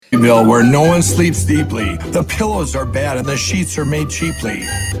Where no one sleeps deeply. The pillows are bad and the sheets are made cheaply.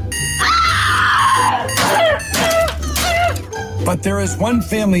 But there is one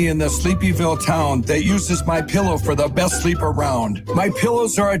family in the Sleepyville town that uses My Pillow for the best sleep around. My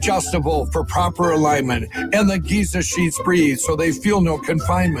pillows are adjustable for proper alignment, and the Giza sheets breathe so they feel no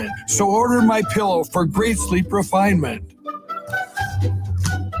confinement. So order My Pillow for great sleep refinement.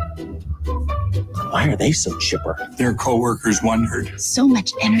 Why are they so chipper? Their co-workers wondered. So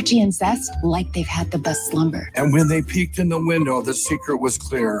much energy and zest, like they've had the best slumber. And when they peeked in the window, the secret was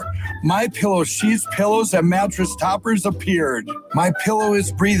clear. My Pillow sheets, pillows, and mattress toppers appeared. My Pillow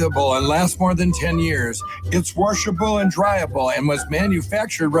is breathable and lasts more than 10 years. It's washable and dryable and was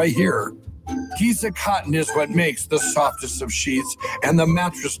manufactured right here. Giza cotton is what makes the softest of sheets, and the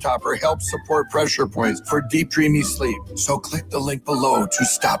mattress topper helps support pressure points for deep, dreamy sleep. So click the link below to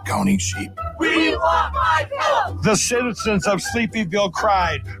stop counting sheep. We want My Pillow! The citizens of Sleepyville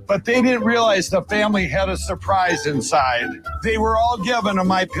cried, but they didn't realize the family had a surprise inside. They were all given a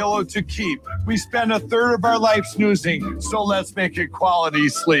My Pillow to keep. We spend a third of our life snoozing, so let's make it quality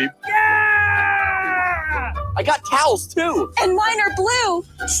sleep. I got towels too. And mine are blue.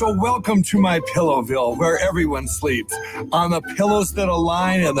 So welcome to My Pillowville, where everyone sleeps on the pillows that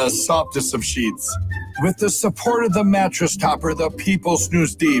align and the softest of sheets. With the support of the mattress topper, the people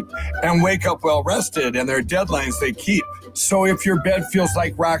snooze deep and wake up well rested, and their deadlines they keep. So if your bed feels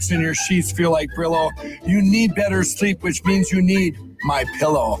like rocks and your sheets feel like Brillo, you need better sleep, which means you need My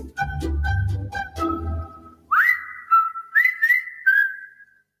Pillow.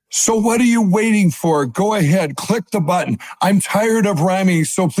 So what are you waiting for? Go ahead, click the button. I'm tired of rhyming,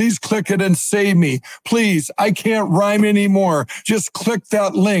 so please click it and save me. Please, I can't rhyme anymore. Just click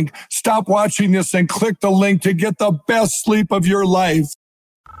that link. Stop watching this and click the link to get the best sleep of your life.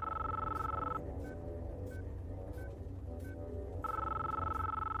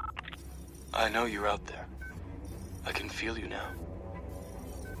 I know you're out there. I can feel you now.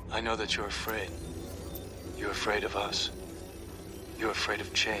 I know that you're afraid. You're afraid of us. You're afraid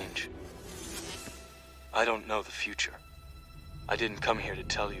of change. I don't know the future. I didn't come here to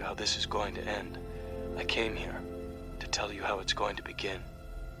tell you how this is going to end. I came here to tell you how it's going to begin.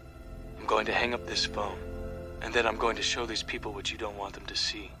 I'm going to hang up this phone, and then I'm going to show these people what you don't want them to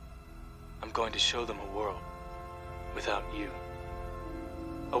see. I'm going to show them a world without you.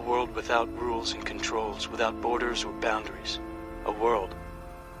 A world without rules and controls, without borders or boundaries. A world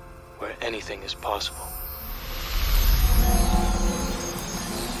where anything is possible.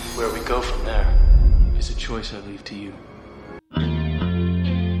 Where we go from there is a choice I leave to you.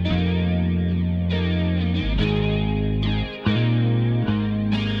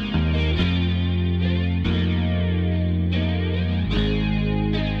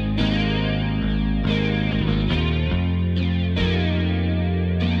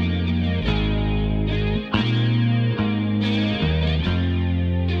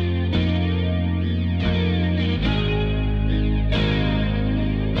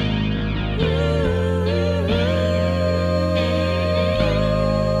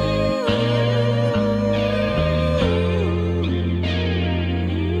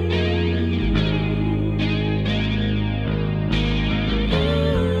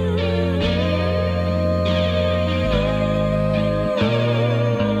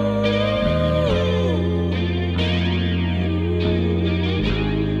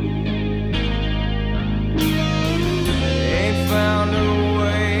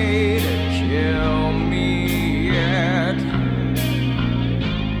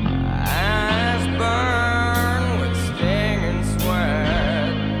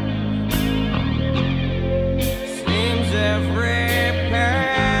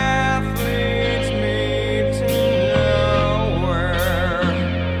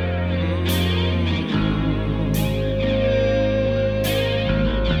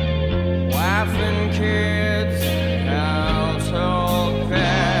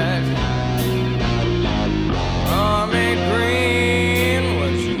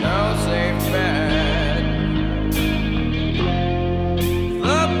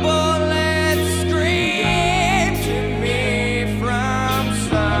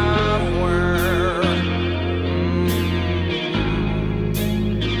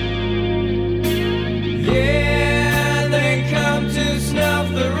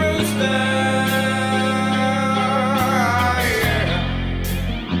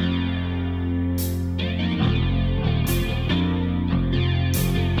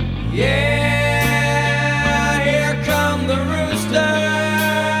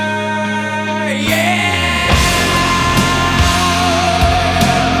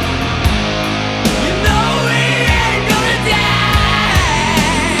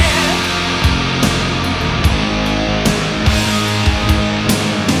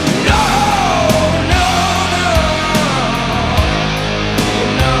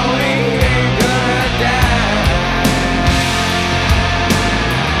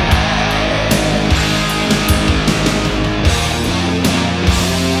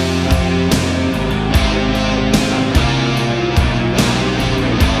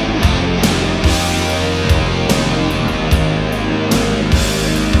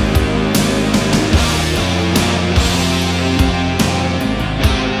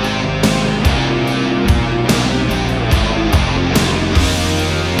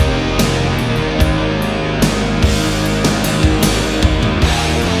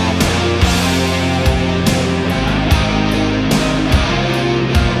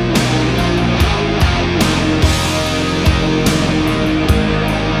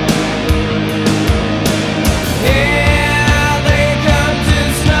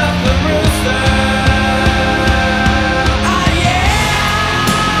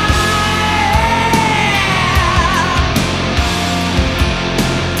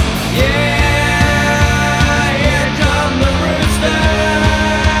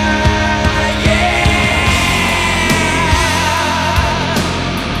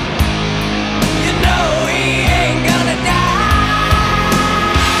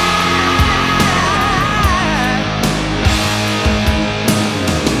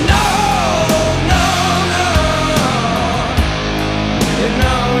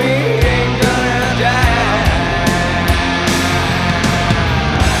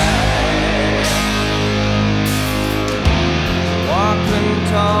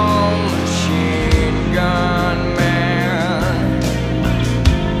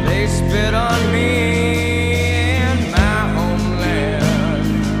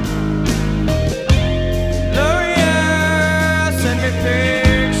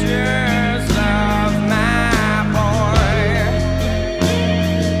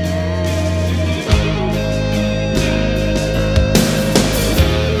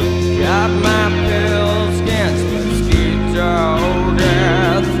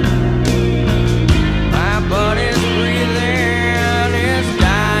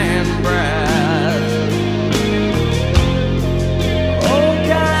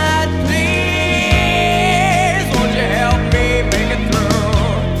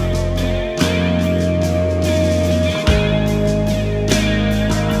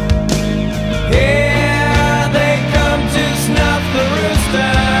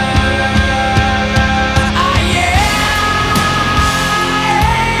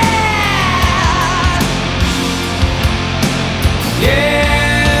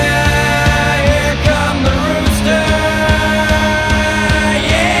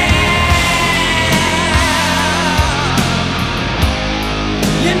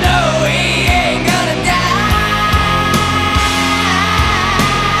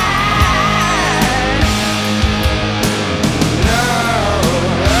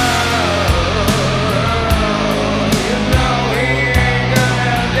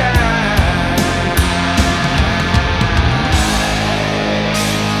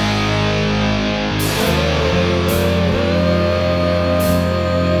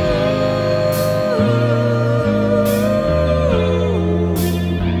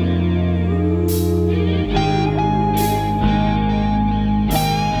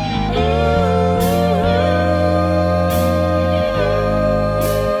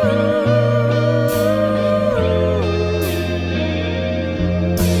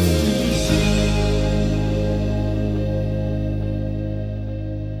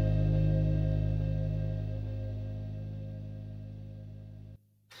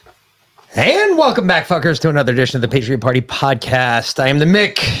 welcome back, fuckers, to another edition of the Patriot Party podcast. I am the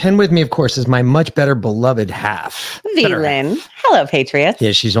Mick, and with me, of course, is my much better beloved half. Lynn. Hello, Patriots.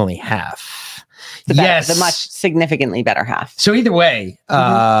 Yeah, she's only half. The much significantly better half. So either way,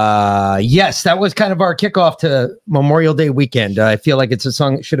 yes, that was kind of our kickoff to Memorial Day weekend. I feel like it's a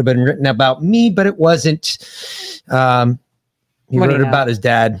song that should have been written about me, but it wasn't. He wrote it about his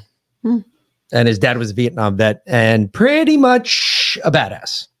dad, and his dad was a Vietnam vet and pretty much a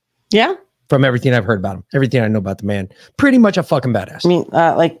badass. Yeah. From everything I've heard about him, everything I know about the man, pretty much a fucking badass. I mean,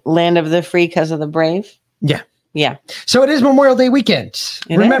 like land of the free because of the brave. Yeah. Yeah. So it is Memorial Day weekend.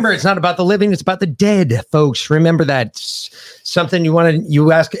 Remember, is. It's not about the living, it's about the dead, folks. Remember that. Something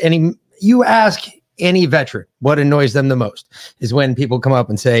you ask any veteran what annoys them the most is when people come up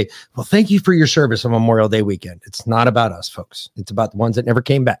and say, well, thank you for your service on Memorial Day weekend. It's not about us, folks. It's about the ones that never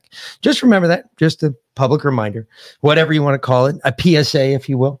came back. Just remember that. Just a public reminder, whatever you want to call it, a PSA, if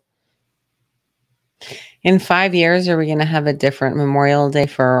you will. In 5 years, are we going to have a different Memorial Day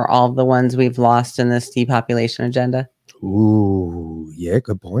for all of the ones we've lost in this depopulation agenda? Ooh, yeah,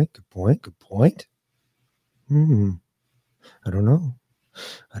 good point. I don't know.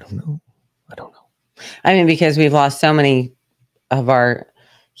 I mean, because we've lost so many of our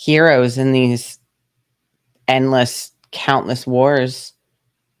heroes in these endless, countless wars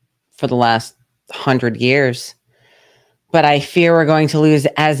for the last 100 years. But I fear we're going to lose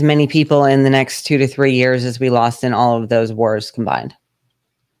as many people in the next 2 to 3 years as we lost in all of those wars combined.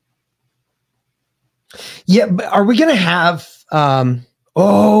 Yeah, but are we going to have,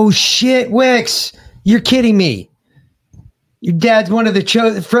 oh shit, Wix, you're kidding me. Your dad's one of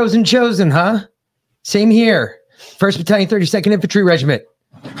the Frozen Chosen, huh? Same here. 1st Battalion, 32nd Infantry Regiment.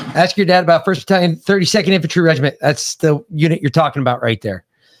 Ask your dad about 1st Battalion, 32nd Infantry Regiment. That's the unit you're talking about right there.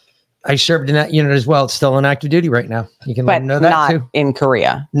 I served in that unit as well. It's still on active duty right now. You can let them know that not too. In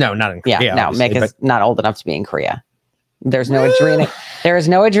Korea. No, not in Korea. Yeah, no, Mick is not old enough to be in Korea. There's no there is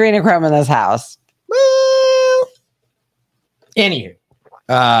no adrenochrome in this house. Well, anywho,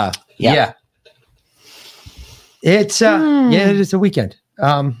 yeah. It's it is a weekend.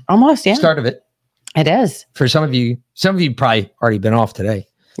 Almost, yeah. Start of it. It is. For some of you probably already been off today.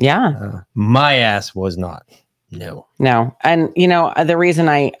 Yeah. My ass was not. No. And the reason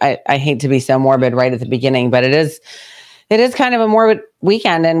I hate to be so morbid right at the beginning, but it is kind of a morbid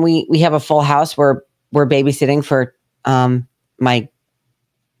weekend, and we have a full house. We're babysitting for my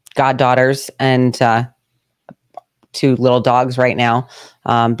goddaughters and 2 little dogs right now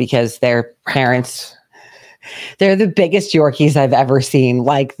because their parents, they're the biggest Yorkies I've ever seen.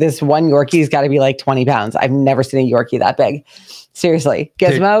 Like, this one Yorkie's got to be like 20 pounds. I've never seen a Yorkie that big. Seriously.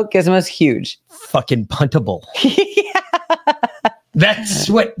 Gizmo's huge. Fucking puntable. Yeah. That's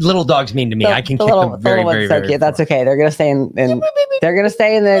what little dogs mean to me. I can kick them very, very, very cute. That's okay. They're gonna stay in they're gonna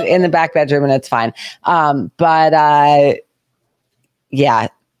stay in the back bedroom, and it's fine. Yeah.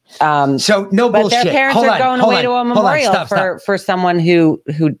 So no but bullshit. Their parents are going away to a memorial for someone who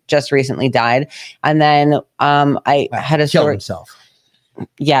just recently died, and then I had a killed story. Himself.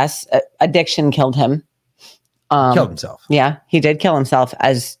 Yes, addiction killed him. Killed himself. Yeah, he did kill himself.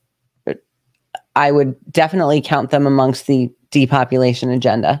 As I would definitely count them amongst the depopulation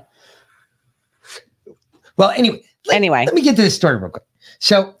agenda. Well, anyway, let me get to this story real quick.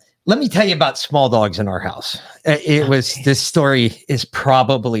 So let me tell you about small dogs in our house. This story is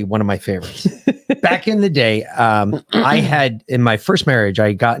probably one of my favorites. Back in the day, I had, in my first marriage, I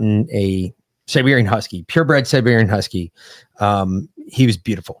had gotten a Siberian Husky, purebred Siberian Husky. He was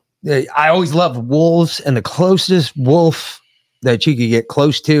beautiful. I always loved wolves, and the closest wolf that you could get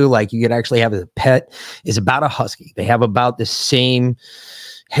close to, like you could actually have as a pet, is about a husky. They have about the same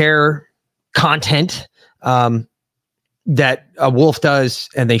hair content that a wolf does,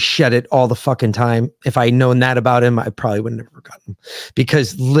 and they shed it all the fucking time. If I'd known that about him, I probably wouldn't have forgotten him,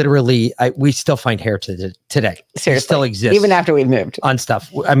 because literally we still find hair today. Seriously, it still exists. Even after we've moved on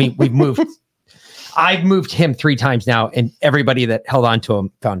stuff. I mean, we've moved. I've moved him 3 times now, and everybody that held on to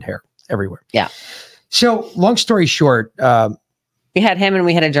him found hair everywhere. Yeah. So long story short, we had him and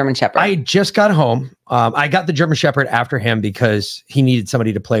we had a German Shepherd. I just got home. I got the German Shepherd after him because he needed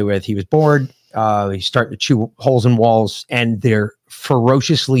somebody to play with. He was bored. He's starting to chew holes in walls, and they're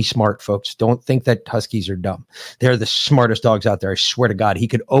ferociously smart, folks. Don't think that Huskies are dumb. They're the smartest dogs out there. I swear to God, he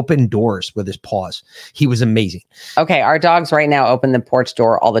could open doors with his paws. He was amazing. Okay, our dogs right now open the porch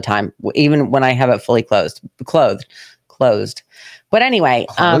door all the time, even when I have it fully clothed. closed. But anyway,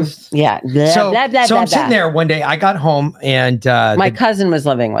 yeah. So I'm sitting there one day. I got home and my cousin was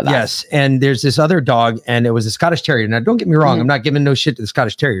living with us. Yes, and there's this other dog, and it was a Scottish Terrier. Now, don't get me wrong, I'm not giving no shit to the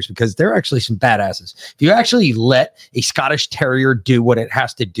Scottish Terriers because they're actually some badasses. If you actually let a Scottish Terrier do what it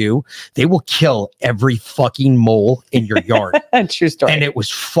has to do, they will kill every fucking mole in your yard. True story. And it was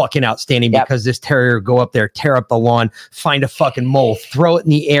fucking outstanding because this terrier go up there, tear up the lawn, find a fucking mole, throw it in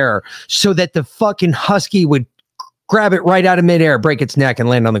the air so that the fucking husky would grab it right out of midair, break its neck, and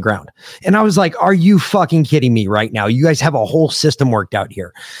land on the ground. And I was like, are you fucking kidding me right now? You guys have a whole system worked out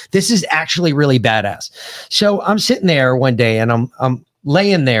here. This is actually really badass. So I'm sitting there one day and I'm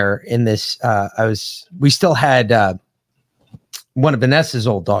laying there in this, we still had one of Vanessa's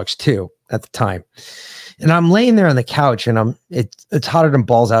old dogs too at the time. And I'm laying there on the couch and it's hotter than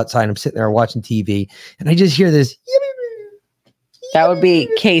balls outside. I'm sitting there watching TV and I just hear this. That would be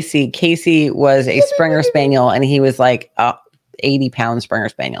Casey. Casey was a Springer Spaniel, and he was like 80-pound Springer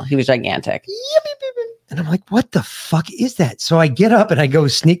Spaniel. He was gigantic. And I'm like, what the fuck is that? So I get up and I go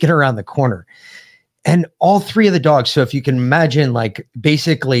sneaking around the corner. And all three of the dogs, so if you can imagine, like,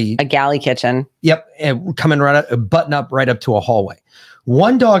 basically... a galley kitchen. Yep, and coming right up, button up right up to a hallway.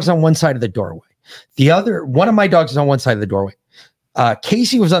 One dog's on one side of the doorway. One of my dogs is on one side of the doorway.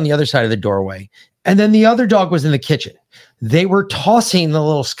 Casey was on the other side of the doorway. And then the other dog was in the kitchen. They were tossing the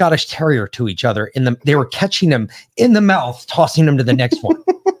little Scottish Terrier to each other. They were catching them in the mouth, tossing them to the next one.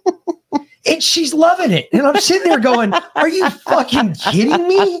 And she's loving it. And I'm sitting there going, are you fucking kidding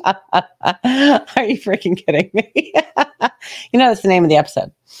me? Are you freaking kidding me? That's the name of the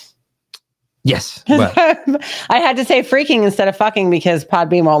episode. Yes. But, I had to say freaking instead of fucking because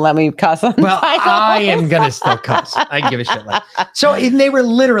Podbean won't let me cuss on well, I am going to still cuss. I give a shit. So they were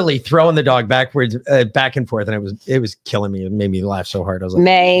literally throwing the dog back and forth. And it was killing me. It made me laugh so hard. I was like,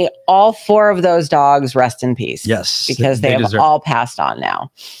 may all four of those dogs rest in peace. Yes. Because they have all passed on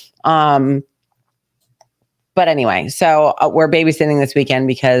now. But anyway, so we're babysitting this weekend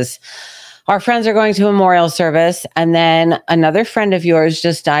because our friends are going to a memorial service. And then another friend of yours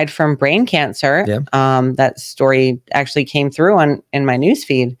just died from brain cancer. Yeah. That story actually came through in my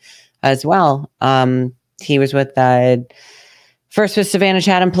newsfeed as well. He was with first with Savannah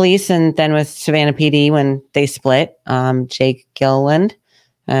Chatham Police and then with Savannah PD when they split. Jake Gilliland.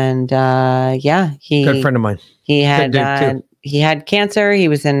 And good friend of mine. He had cancer. He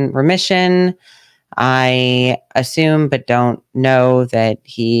was in remission. I assume, but don't know that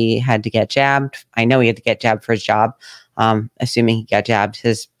he had to get jabbed. I know he had to get jabbed for his job. Assuming he got jabbed,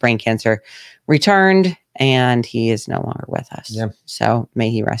 his brain cancer returned and he is no longer with us. Yeah. So may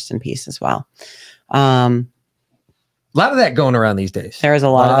he rest in peace as well. A lot of that going around these days. There is a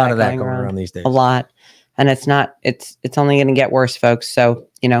lot of that going around these days. A lot. And it's only going to get worse, folks. So,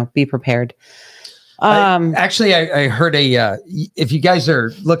 be prepared. I heard if you guys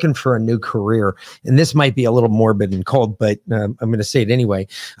are looking for a new career, and this might be a little morbid and cold, but I'm going to say it anyway.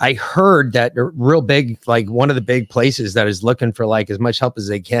 I heard that real big, like one of the big places that is looking for like as much help as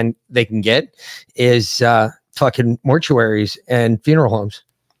they can get is fucking mortuaries and funeral homes.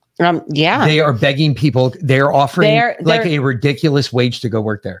 Yeah, they are begging people. They're offering like a ridiculous wage to go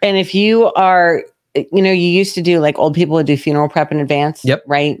work there. And if you are, you used to do like old people would do funeral prep in advance. Yep.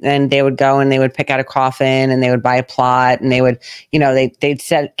 Right. And they would go and they would pick out a coffin and they would buy a plot and they would, they'd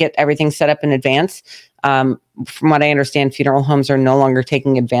get everything set up in advance. From what I understand, funeral homes are no longer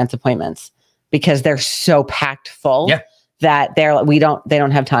taking advance appointments because they're so packed full that they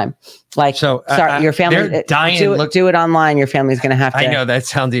don't have time. Like, sorry, your family, they're dying. Do it online. Your family's going to have to. I know that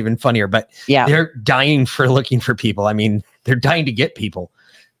sounds even funnier, but they're dying for looking for people. I mean, they're dying to get people.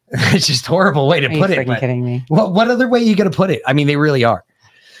 It's just a horrible way to put it. Are you freaking kidding me? Well, what other way are you going to put it? I mean, they really are.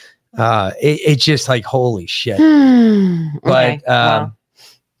 It's just like, holy shit. But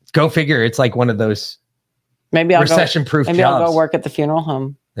go figure. It's like one of those recession-proof jobs. Maybe I'll go work at the funeral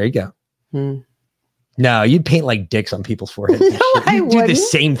home. There you go. No, you'd paint like dicks on people's foreheads. No, I wouldn't. Do the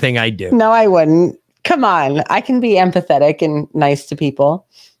same thing I do. No, I wouldn't. Come on. I can be empathetic and nice to people.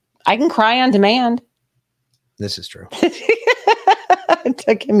 I can cry on demand. This is true. It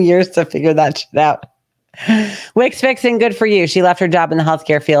took him years to figure that shit out. Wix Fixing, good for you. She left her job in the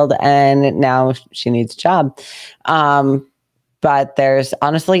healthcare field and now she needs a job. But there's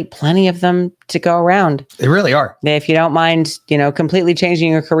honestly plenty of them to go around. They really are. If you don't mind, completely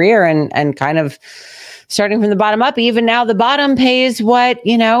changing your career and kind of starting from the bottom up, even now the bottom pays what,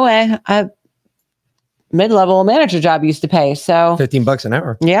 a mid-level manager job used to pay. So $15 an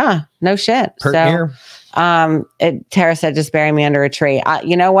hour. Yeah, no shit. Per year. Tara said, just bury me under a tree.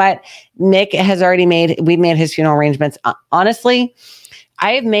 You know what? Nick has already we've made his funeral arrangements. Honestly,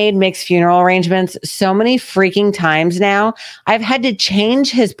 I have made mixed funeral arrangements so many freaking times now. I've had to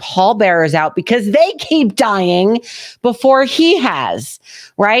change his pallbearers out because they keep dying before he has.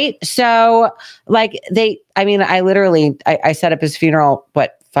 Right. So like I set up his funeral,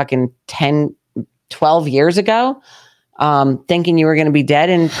 fucking 10, 12 years ago. Thinking you were going to be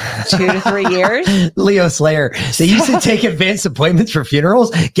dead in 2 to 3 years. Leo Slayer. They used to take advanced appointments for funerals.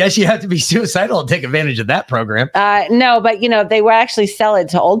 Guess you have to be suicidal and take advantage of that program. No, but they would actually sell it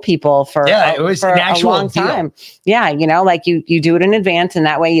to old people for it was an actual a long deal. time. Yeah, like you do it in advance, and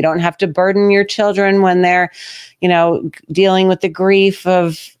that way you don't have to burden your children when they're, dealing with the grief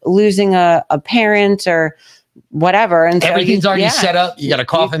of losing a parent or whatever. And everything's already set up. You got a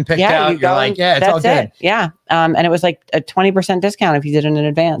coffin picked out. You're like, it's all good. Yeah. And it was like a 20% discount if you did it in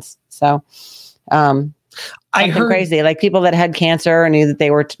advance. So, I heard crazy, like people that had cancer and knew that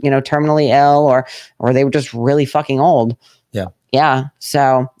they were, terminally ill or they were just really fucking old. Yeah. Yeah.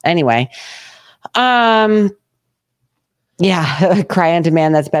 So anyway, cry on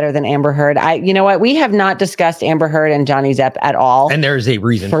demand. That's better than Amber Heard. You know what? We have not discussed Amber Heard and Johnny Depp at all. And there's a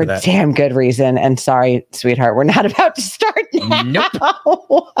reason for that. Damn good reason. And sorry, sweetheart, we're not about to start now. Nope.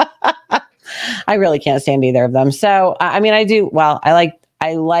 I really can't stand either of them. So, I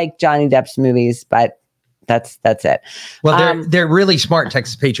like Johnny Depp's movies, but that's it. Well, they're really smart,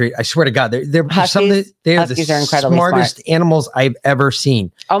 Texas Patriot. I swear to God, they're Huskies are incredibly smartest smart. animals I've ever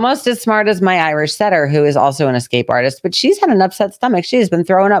seen. Almost as smart as my Irish setter, who is also an escape artist, but she's had an upset stomach. She has been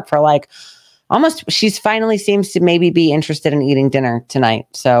throwing up for she's finally seems to maybe be interested in eating dinner tonight.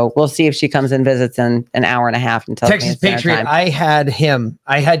 So we'll see if she comes and visits in an hour and a half until Texas Patriot. I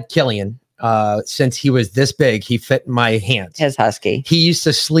had Killian. Since he was this big, he fit in my hands. His husky. He used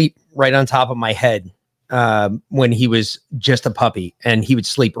to sleep right on top of my head when he was just a puppy, and he would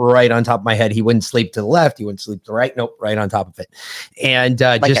sleep right on top of my head. He wouldn't sleep to the left. He wouldn't sleep to the right. Nope, right on top of it. And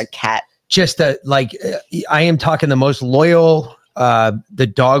like a cat. I am talking the most loyal.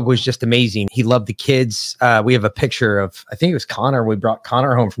 The dog was just amazing. He loved the kids. We have a picture of, I think it was Connor. We brought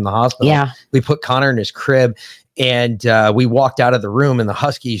Connor home from the hospital. Yeah. We put Connor in his crib. And we walked out of the room, and the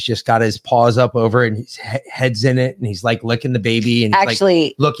husky's just got his paws up over it, and his head's in it, and he's like licking the baby and actually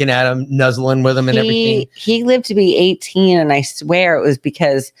like looking at him, nuzzling with him, and everything. He lived to be 18, and I swear it was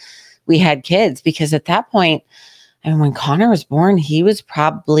because we had kids. Because at that point, when Connor was born, he was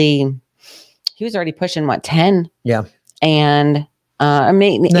already pushing 10. Yeah, and he was 8.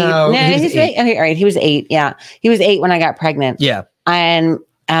 Okay, all right, he was 8. Yeah, he was 8 when I got pregnant. Yeah, and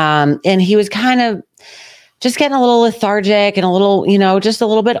he was kind of just getting a little lethargic and a little, just a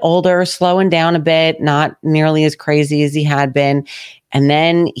little bit older, slowing down a bit, not nearly as crazy as he had been. And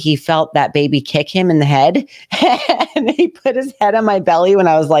then he felt that baby kick him in the head, and he put his head on my belly when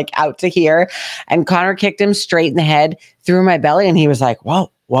I was like out to here, and Connor kicked him straight in the head through my belly. And he was like,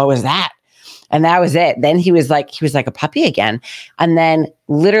 whoa, what was that? And that was it. Then he was like a puppy again. And then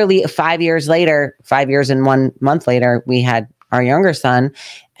literally 5 years and 1 month later, we had our younger son.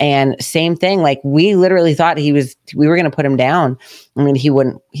 And same thing, like we literally thought we were going to put him down. I mean, he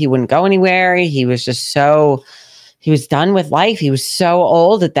wouldn't go anywhere. He was just he was done with life. He was so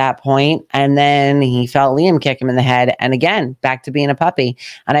old at that point. And then he felt Liam kick him in the head. And again, back to being a puppy.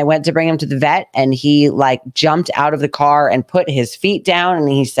 And I went to bring him to the vet, and he jumped out of the car and put his feet down. And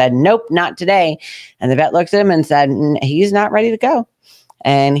he said, nope, not today. And the vet looked at him and said, he's not ready to go.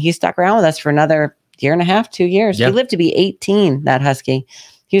 And he stuck around with us for another 1.5 to 2 years. Yep. He lived to be 18, that husky.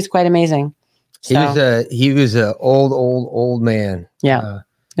 He was quite amazing. So, he was a old man. Yeah.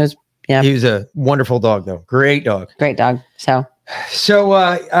 He was a wonderful dog, though. Great dog. Great dog. So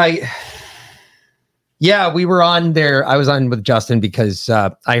we were on there. I was on with Justin because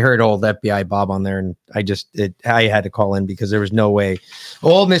I heard old FBI Bob on there, and I had to call in because there was no way.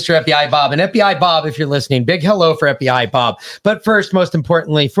 Old Mr. FBI Bob, and FBI Bob, if you're listening, big hello for FBI Bob. But first, most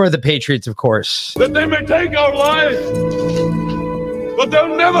importantly, for the Patriots, of course. That they may take our lives, but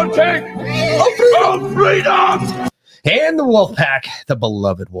they'll never take our freedom. And the Wolfpack, the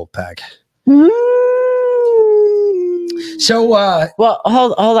beloved Wolfpack. So, well,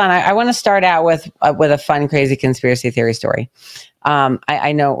 hold on. I want to start out with a fun, crazy conspiracy theory story.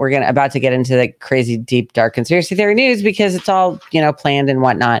 I know we're about to get into the crazy, deep, dark conspiracy theory news because it's all planned and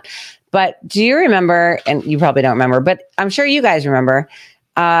whatnot. But do you remember? And you probably don't remember, but I'm sure you guys remember.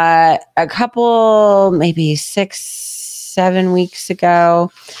 A couple, maybe 6-7 weeks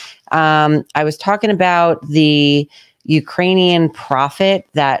ago, I was talking about the Ukrainian prophet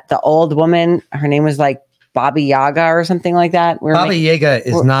that the old woman, her name was Baba Yaga or something like that. Baba Yaga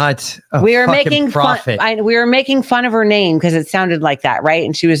is not a we were fucking making prophet. we were making fun of her name because it sounded like that, right?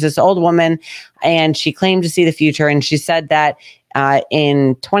 And she was this old woman, and she claimed to see the future. And she said that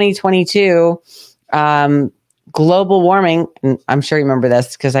in 2022, global warming, and I'm sure you remember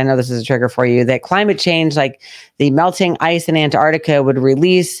this because I know this is a trigger for you, that climate change, like the melting ice in Antarctica, would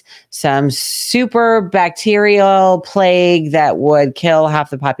release some super bacterial plague that would kill half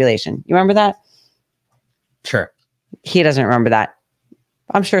the population. You remember that? Sure. He doesn't remember that.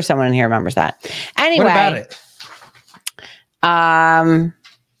 I'm sure someone in here remembers that. Anyway. What about it?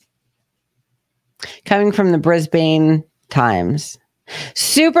 Coming from the Brisbane Times.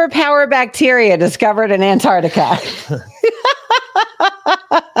 Superpower bacteria discovered in Antarctica.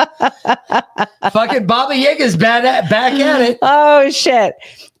 Fucking Baba Yaga's back at it. Oh, shit.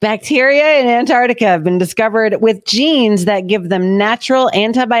 Bacteria in Antarctica have been discovered with genes that give them natural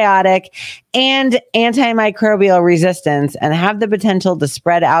antibiotic and antimicrobial resistance and have the potential to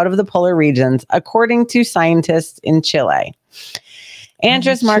spread out of the polar regions, according to scientists in Chile.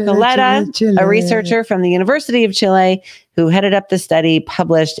 Andres Marcoleta, a researcher from the University of Chile who headed up the study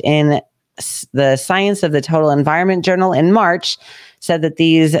published in the Science of the Total Environment journal in March, said that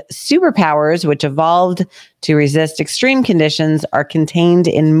these superpowers, which evolved to resist extreme conditions, are contained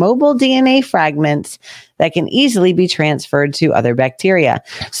in mobile DNA fragments that can easily be transferred to other bacteria.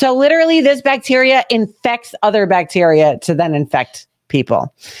 So literally, this bacteria infects other bacteria to then infect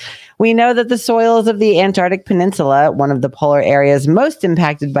people. We know that the soils of the Antarctic Peninsula, one of the polar areas most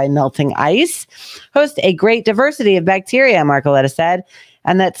impacted by melting ice, host a great diversity of bacteria, Marcoleta said,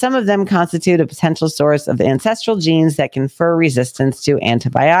 and that some of them constitute a potential source of ancestral genes that confer resistance to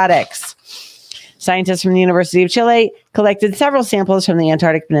antibiotics. Scientists from the University of Chile collected several samples from the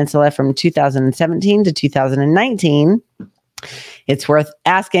Antarctic Peninsula from 2017 to 2019. It's worth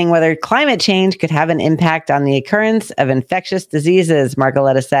asking whether climate change could have an impact on the occurrence of infectious diseases,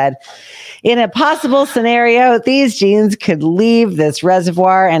 Marcoleta said. In a possible scenario, these genes could leave this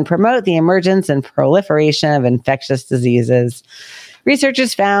reservoir and promote the emergence and proliferation of infectious diseases.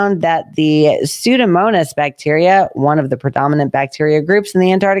 Researchers found that the Pseudomonas bacteria, one of the predominant bacteria groups in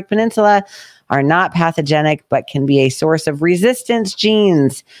the Antarctic Peninsula, are not pathogenic, but can be a source of resistance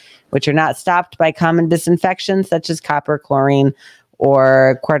genes, which are not stopped by common disinfections such as copper, chlorine,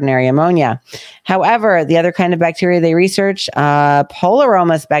 or quaternary ammonia. However, the other kind of bacteria they research,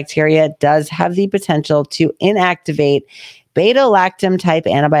 Polaromas bacteria, does have the potential to inactivate beta-lactam type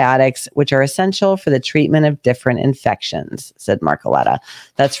antibiotics, which are essential for the treatment of different infections, said Marcoleta.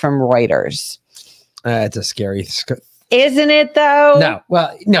 That's from Reuters. It's a scary Isn't it though? No,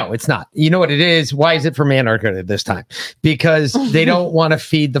 well, no, it's not. You know what it is? Why is it from Antarctica this time? Because they don't want to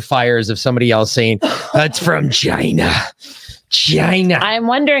feed the fires of somebody else saying, that's from China. China. I'm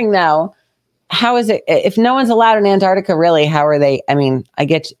wondering though, how is it, if no one's allowed in Antarctica, really, how are they? I mean, I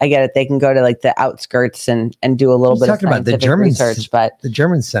get it. They can go to like the outskirts and do a little bit of scientific research, but the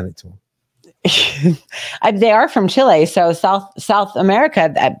Germans sent it to them. They are from Chile. So South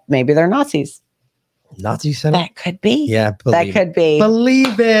America, maybe they're Nazis. Nazi Senate? That could be. Yeah, that could be.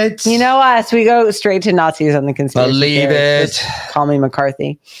 Believe it. You know us. We go straight to Nazis on the conspiracy. Believe theories. it. Just call me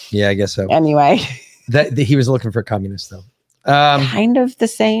McCarthy. Yeah, I guess so. Anyway. He was looking for communists, though. Kind of the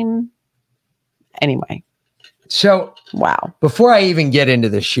same. Anyway. So, wow. Before I even get into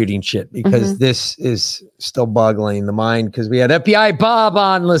the shooting shit, because this is still boggling the mind, because we had FBI Bob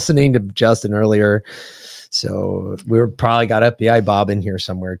on listening to Justin earlier. So we're probably got FBI Bob in here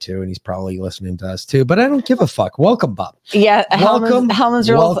somewhere too, and he's probably listening to us too. But I don't give a fuck. Welcome, Bob. Yeah, welcome. Hellman's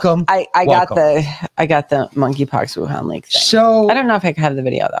rules. Welcome. I got the monkeypox Wuhan leak thing. So I don't know if I can have the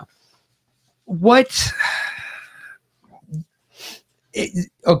video though. What?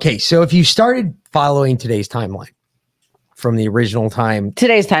 Okay, so if you started following today's timeline from the original time,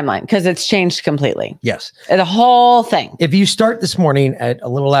 today's timeline, because it's changed completely. Yes, the whole thing. If you start this morning at a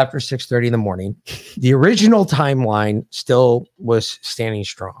little after 6:30 in the morning, the original timeline still was standing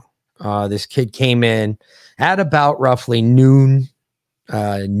strong. This kid came in at about roughly noontime,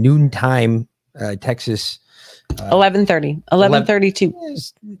 Texas.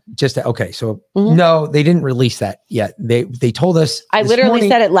 11:32. Just okay. So no, they didn't release that yet. They told us. I literally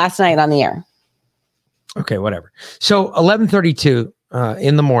said it last night on the air. Okay, whatever. So 11:32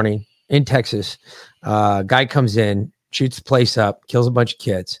 in the morning in Texas, guy comes in, shoots the place up, kills a bunch of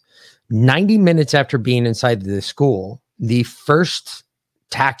kids. 90 minutes after being inside the school, the first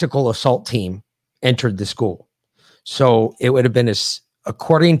tactical assault team entered the school. So it would have been,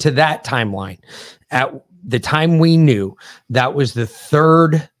 according to that timeline, at the time we knew, that was the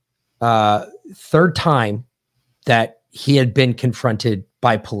third time that he had been confronted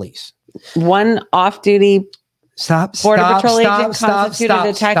by police. one off-duty Border Patrol agent constituted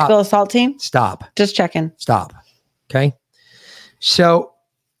a tactical assault team? Stop. Just checking. Stop. Okay. So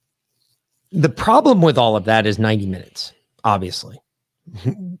the problem with all of that is 90 minutes, obviously.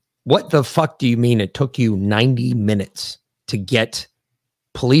 What the fuck do you mean it took you 90 minutes to get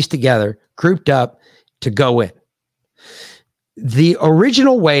police together, grouped up, to go in? The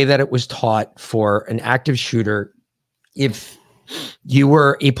original way that it was taught for an active shooter, if you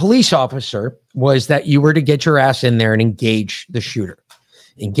were a police officer, was that you were to get your ass in there and engage the shooter.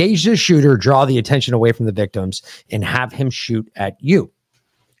 Engage the shooter, draw the attention away from the victims, and have him shoot at you.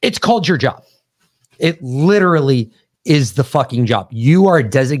 It's called your job. It literally is the fucking job. You are a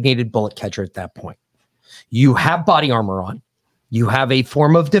designated bullet catcher at that point. You have body armor on. You have a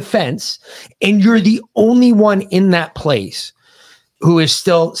form of defense, and you're the only one in that place who is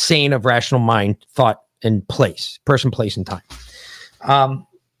still sane of rational mind, thought, and place, person, place, and time.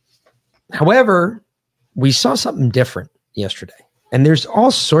 However, we saw something different yesterday, and there's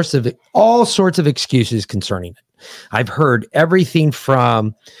all sorts of excuses concerning it. I've heard everything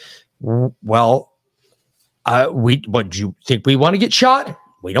from, what do you think we want to get shot?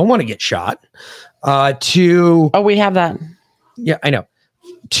 We don't want to get shot. To we have that. Yeah, I know.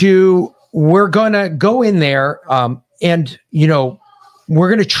 To we're gonna go in there, and we're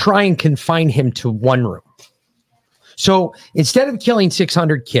gonna try and confine him to one room. So instead of killing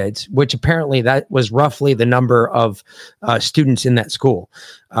 600 kids, which apparently that was roughly the number of students in that school,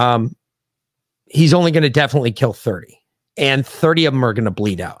 he's only going to definitely kill 30, and 30 of them are going to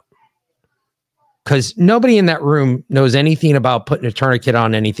bleed out. Because nobody in that room knows anything about putting a tourniquet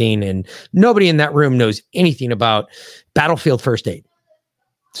on anything, and nobody in that room knows anything about battlefield first aid.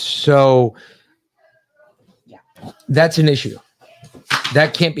 So that's an issue.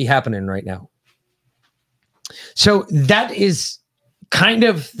 That can't be happening right now. So that is kind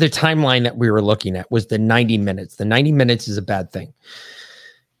of the timeline that we were looking at, was the 90 minutes. The 90 minutes is a bad thing.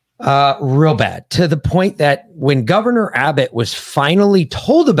 Real bad, to the point that when Governor Abbott was finally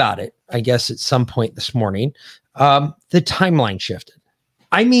told about it, I guess at some point this morning, the timeline shifted.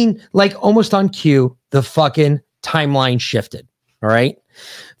 I mean, like almost on cue, the fucking timeline shifted. All right.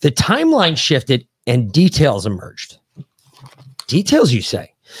 The timeline shifted and details emerged. Details, you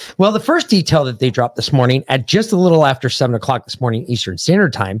say? Well, the first detail that they dropped this morning at just a little after 7 o'clock this morning, Eastern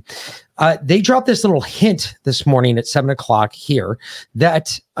Standard Time, they dropped this little hint this morning at 7 o'clock here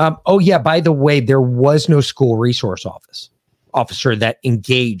that, by the way, there was no school resource officer that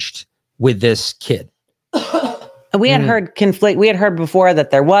engaged with this kid. We had heard conflict. We had heard before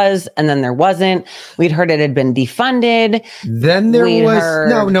that there was, and then there wasn't. We'd heard it had been defunded. Then there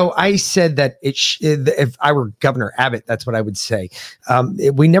was no. I said that if I were Governor Abbott, that's what I would say.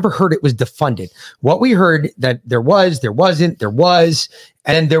 We never heard it was defunded. What we heard that there was, there wasn't, there was,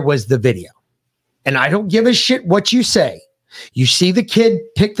 and there was the video. And I don't give a shit what you say. You see the kid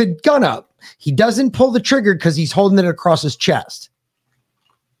pick the gun up. He doesn't pull the trigger because he's holding it across his chest.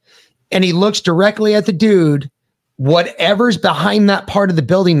 And he looks directly at the dude. Whatever's behind that part of the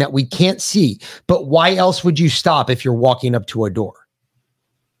building that we can't see. But why else would you stop if you're walking up to a door?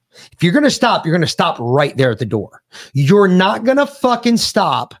 If you're going to stop, you're going to stop right there at the door. You're not going to fucking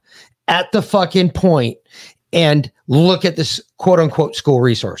stop at the fucking point and look at this quote unquote school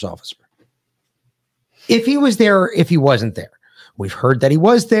resource officer. If he was there, or if he wasn't there. We've heard that he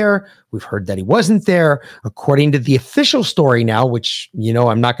was there. We've heard that he wasn't there. According to the official story now, which,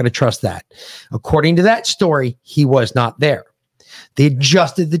 I'm not going to trust that. According to that story, he was not there. They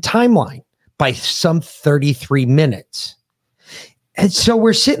adjusted the timeline by some 33 minutes. And so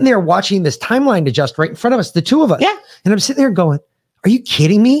we're sitting there watching this timeline adjust right in front of us, the two of us. Yeah. And I'm sitting there going, are you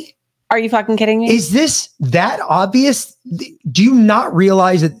kidding me? Are you fucking kidding me? Is this that obvious? Do you not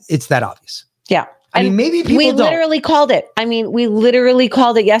realize that it's that obvious? Yeah. I mean, maybe people don't. Literally called it. We literally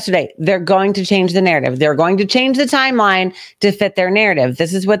called it yesterday. They're going to change the narrative. They're going to change the timeline to fit their narrative.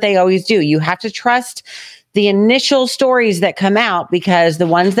 This is what they always do. You have to trust the initial stories that come out, because the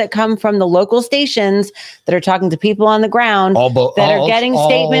ones that come from the local stations that are talking to people on the ground that are getting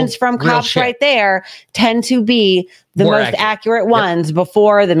statements from cops right there tend to be the most accurate ones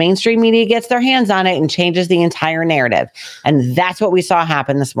before the mainstream media gets their hands on it and changes the entire narrative. And that's what we saw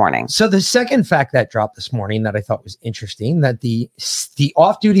happen this morning. So the second fact that dropped this morning that I thought was interesting, that the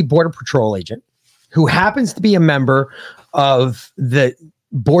off-duty Border Patrol agent, who happens to be a member of the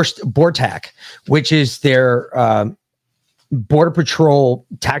BORTAC, which is their Border Patrol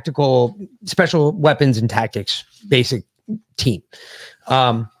Tactical Special Weapons and Tactics basic team.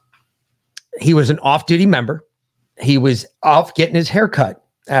 He was an off-duty member. He was off getting his hair cut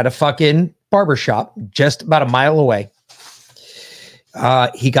at a fucking barbershop just about a mile away.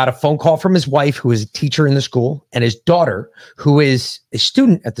 He got a phone call from his wife, who is a teacher in the school, and his daughter, who is a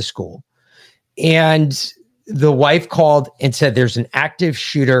student at the school. And the wife called and said, there's an active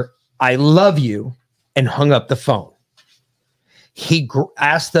shooter. I love you, and hung up the phone. He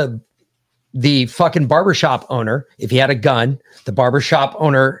asked the fucking barbershop owner if he had a gun. The barbershop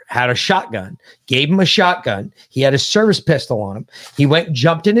owner had a shotgun, gave him a shotgun. He had a service pistol on him. He went,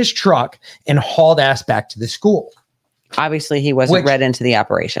 jumped in his truck, and hauled ass back to the school. Obviously, he wasn't read into the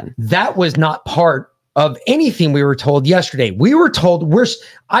operation. That was not part of anything we were told yesterday. We were told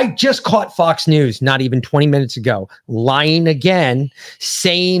I just caught Fox News not even 20 minutes ago lying again,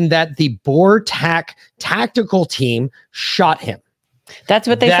 saying that the BORTAC tactical team shot him. That's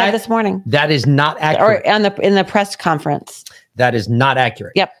what they said this morning. That is not accurate. Or in the press conference. That is not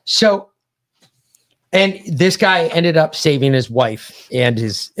accurate. Yep. So, and this guy ended up saving his wife and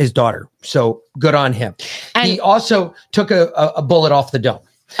his daughter. So good on him. And he also took a bullet off the dome.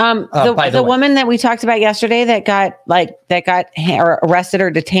 The woman that we talked about yesterday that got arrested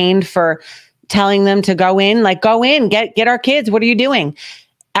or detained for telling them to go in, get our kids. What are you doing?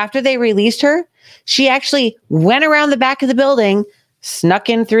 After they released her, she actually went around the back of the building, snuck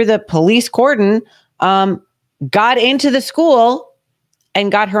in through the police cordon, got into the school,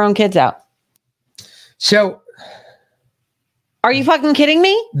 and got her own kids out. So, are you fucking kidding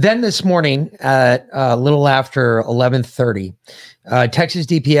me? Then this morning at a little after 11:30, Texas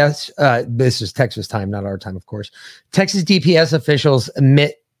DPS, this is Texas time, not our time, of course. Texas DPS officials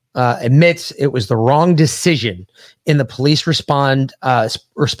admits it was the wrong decision in the police response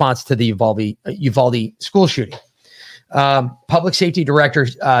to the Uvalde school shooting. Public Safety Director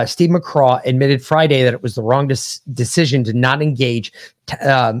Steve McCraw admitted Friday that it was the wrong decision to not engage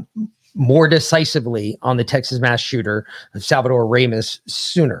more decisively on the Texas mass shooter, Salvador Ramos,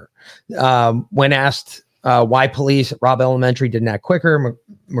 sooner. When asked why police at Robb Elementary didn't act quicker,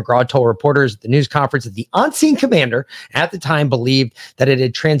 McGraw told reporters at the news conference that the on-scene commander at the time believed that it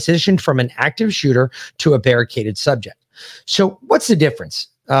had transitioned from an active shooter to a barricaded subject. So what's the difference?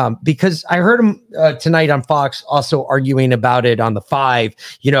 Because I heard him tonight on Fox also arguing about it on the 5.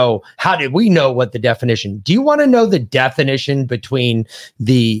 How did we know what the definition? Do you want to know the definition between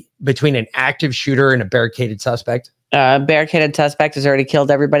an active shooter and a barricaded suspect? Barricaded suspect has already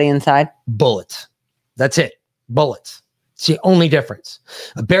killed everybody inside. Bullets. That's it. Bullets. It's the only difference.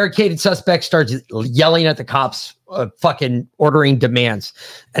 A barricaded suspect starts yelling at the cops, fucking ordering demands.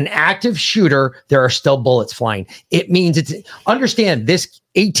 An active shooter, there are still bullets flying. It means understand this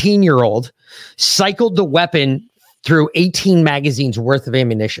 18-year-old cycled the weapon through 18 magazines worth of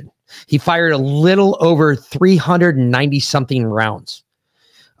ammunition. He fired a little over 390 something rounds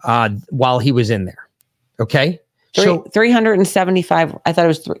while he was in there. Okay. So 375. I thought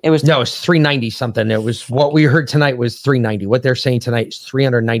it was no, it's 390 something. It was what we heard tonight was 390. What they're saying tonight is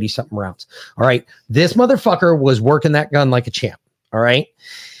 390 something rounds. All right. This motherfucker was working that gun like a champ. All right.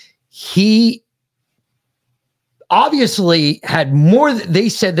 He obviously had more. They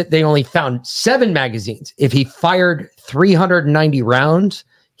said that they only found 7 magazines. If he fired 390 rounds,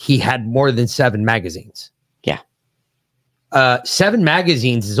 he had more than 7 magazines. Yeah. 7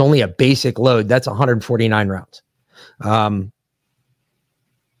 magazines is only a basic load. That's 149 rounds.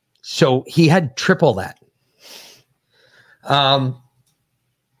 So he had triple that. Double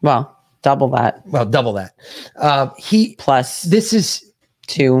that. Well, double that. He plus this is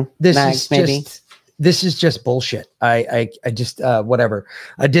 2 mags, maybe. This is just bullshit. I just whatever.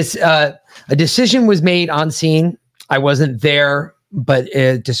 A decision was made on scene. I wasn't there, but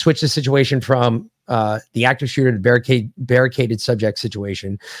to switch the situation from the active shooter to barricaded subject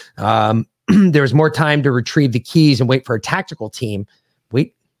situation. There was more time to retrieve the keys and wait for a tactical team.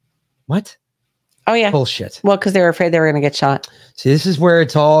 Wait, what? Oh, yeah. Bullshit. Well, because they were afraid they were going to get shot. See, this is where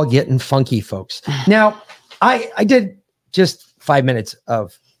it's all getting funky, folks. Now, I did just 5 minutes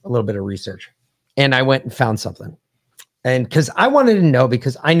of a little bit of research, and I went and found something. And because I wanted to know,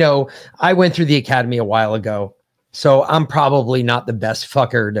 because I know I went through the academy a while ago, so I'm probably not the best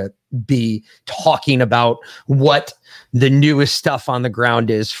fucker to be talking about what the newest stuff on the ground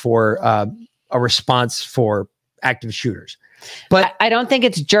is for a response for active shooters. But I don't think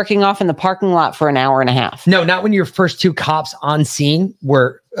it's jerking off in the parking lot for an hour and a half. No, not when your first 2 cops on scene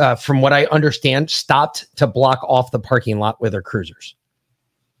were, from what I understand, stopped to block off the parking lot with their cruisers.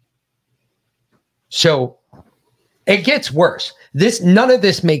 So it gets worse. None of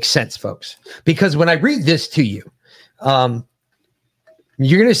this makes sense, folks, because when I read this to you,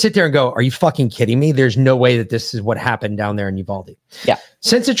 you're going to sit there and go, are you fucking kidding me? There's no way that this is what happened down there in Uvalde. Yeah.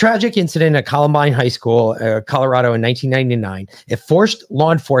 Since a tragic incident at Columbine High School, Colorado in 1999, it forced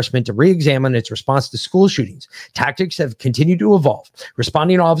law enforcement to re-examine its response to school shootings. Tactics have continued to evolve.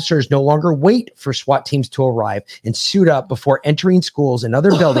 Responding officers no longer wait for SWAT teams to arrive and suit up before entering schools and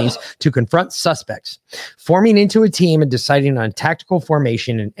other buildings to confront suspects. Forming into a team and deciding on tactical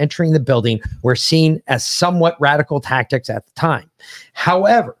formation and entering the building were seen as somewhat radical tactics at the time.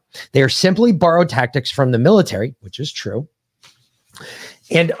 However, they are simply borrowed tactics from the military, which is true,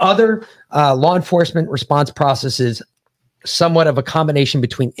 and other law enforcement response processes, somewhat of a combination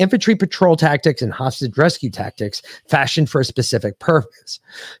between infantry patrol tactics and hostage rescue tactics fashioned for a specific purpose.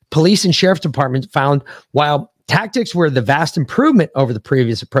 Police and sheriff's departments found while tactics were the vast improvement over the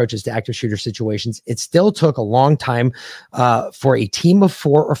previous approaches to active shooter situations, it still took a long time for a team of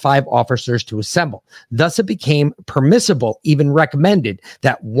 4 or 5 officers to assemble. Thus, it became permissible, even recommended,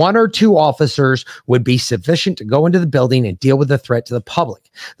 that 1 or 2 officers would be sufficient to go into the building and deal with the threat to the public.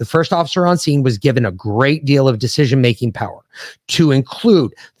 The first officer on scene was given a great deal of decision-making power, to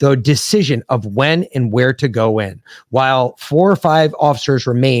include the decision of when and where to go in. While 4 or 5 officers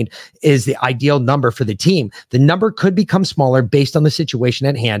remained is the ideal number for the team, the number could become smaller based on the situation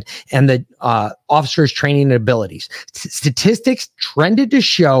at hand and the officers' training and abilities. Statistics trended to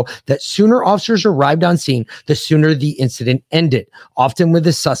show that sooner officers arrived on scene, the sooner the incident ended, often with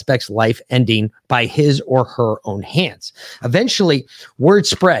the suspect's life ending by his or her own hands. Eventually, word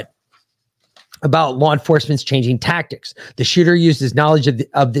spread about law enforcement's changing tactics. The shooter used his knowledge of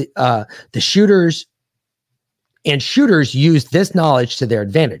the shooters, and shooters used this knowledge to their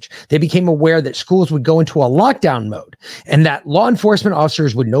advantage. They became aware that schools would go into a lockdown mode and that law enforcement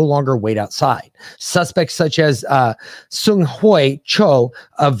officers would no longer wait outside. Suspects such as Sung Hoi Cho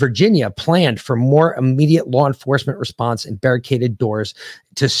of Virginia planned for more immediate law enforcement response and barricaded doors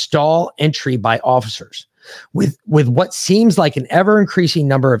to stall entry by officers. With what seems like an ever-increasing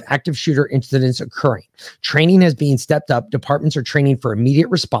number of active shooter incidents occurring, training has been stepped up. Departments are training for immediate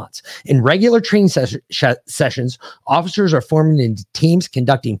response. In regular training sessions, officers are forming into teams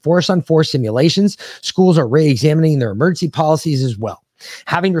conducting force-on-force simulations. Schools are re-examining their emergency policies as well.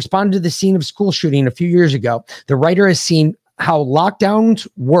 Having responded to the scene of school shooting a few years ago, the writer has seen how lockdowns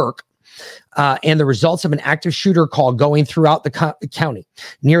work and the results of an active shooter call going throughout the county.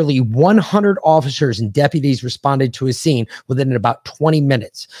 Nearly 100 officers and deputies responded to a scene within about 20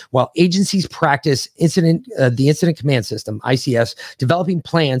 minutes, while agencies practice the Incident Command System, ICS, developing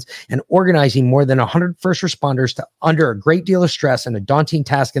plans and organizing more than 100 first responders under a great deal of stress and a daunting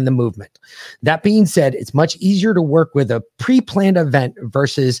task in the movement. That being said, it's much easier to work with a pre-planned event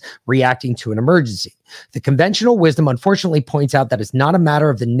versus reacting to an emergency. The conventional wisdom, unfortunately, points out that it's not a matter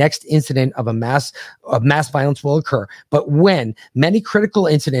of the next incident of mass violence will occur, but when many critical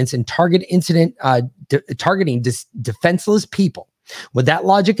incidents and targeting defenseless people. With that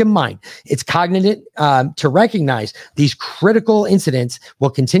logic in mind, it's cognizant to recognize these critical incidents will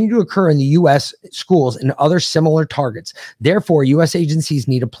continue to occur in the U.S. schools and other similar targets. Therefore, U.S. agencies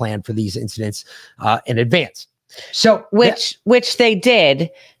need a plan for these incidents in advance. So, which they did,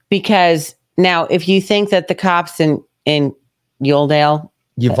 because now, if you think that the cops in Uvalde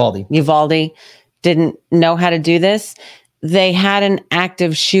didn't know how to do this, they had an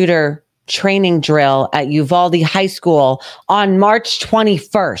active shooter training drill at Uvalde High School on March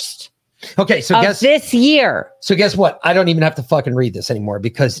 21st. Okay, so this year. So guess what? I don't even have to fucking read this anymore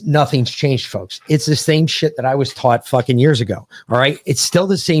because nothing's changed, folks. It's the same shit that I was taught fucking years ago. All right. It's still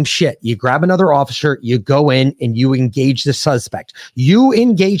the same shit. You grab another officer, you go in and you engage the suspect. You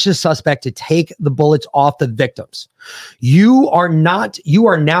engage the suspect to take the bullets off the victims. You are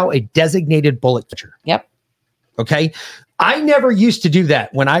now a designated bullet catcher. Yep. Okay. I never used to do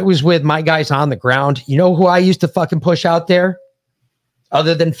that when I was with my guys on the ground. You know who I used to fucking push out there?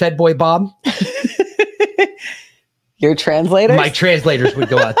 Other than Fed Boy Bob? Your translators? My translators would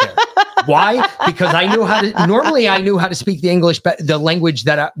go out there. Why? Because I knew how to speak the English, the language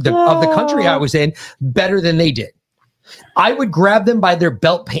of the country I was in better than they did. I would grab them by their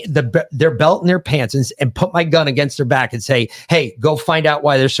belt, their belt and their pants and put my gun against their back and say, hey, go find out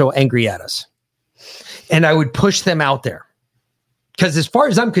why they're so angry at us. And I would push them out there. Because as far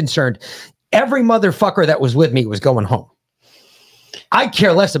as I'm concerned, every motherfucker that was with me was going home. I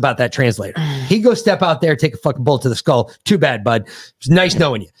care less about that translator. He go step out there, take a fucking bullet to the skull. Too bad, bud. It's nice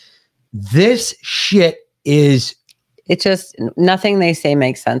knowing you. This shit is... It just, nothing they say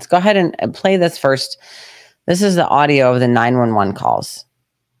makes sense. Go ahead and play this first. This is the audio of the 911 calls.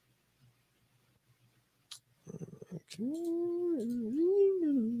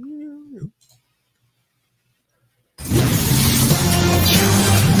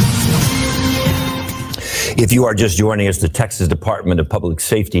 If you are just joining us, the Texas Department of Public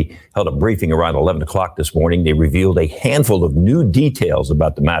Safety held a briefing around 11 o'clock this morning. They revealed a handful of new details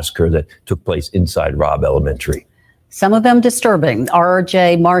about the massacre that took place inside Robb Elementary. Some of them disturbing.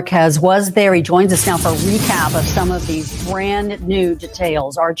 RJ Marquez was there. He joins us now for a recap of some of these brand new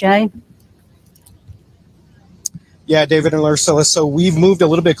details. RJ? Yeah, David and Ursula. So we've moved a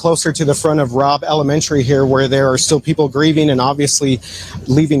little bit closer to the front of Robb Elementary here, where there are still people grieving and obviously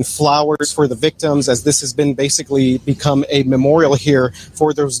leaving flowers for the victims, as this has been basically become a memorial here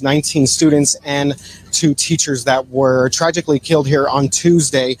for those 19 students and 2 teachers that were tragically killed here on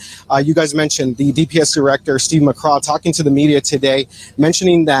Tuesday. You guys mentioned the DPS director, Steve McCraw, talking to the media today,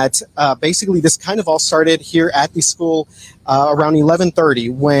 mentioning that basically this kind of all started here at the school around 11:30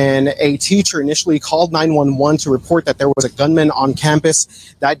 when a teacher initially called 911 to report that there was a gunman on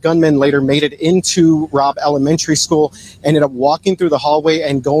campus. That gunman later made it into Robb Elementary School, ended up walking through the hallway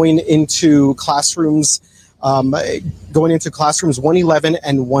and going into classrooms 111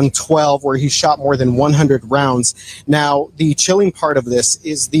 and 112, where he shot more than 100 rounds. Now, the chilling part of this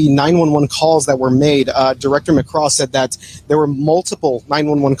is the 911 calls that were made. Director McCraw said that there were multiple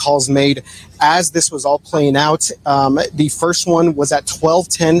 911 calls made as this was all playing out. The first one was at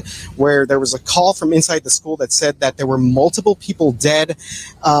 12:10, where there was a call from inside the school that said that there were multiple people dead.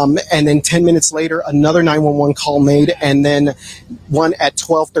 And then 10 minutes later, another 911 call made. And then one at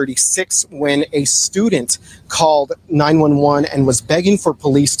 12:36 when a student called 911 and was begging for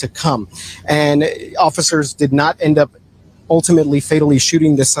police to come. And officers did not end up ultimately fatally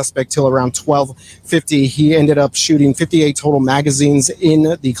shooting the suspect till around 12:50. He ended up shooting 58 total magazines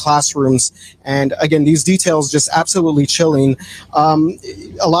in the classrooms. And again, these details just absolutely chilling.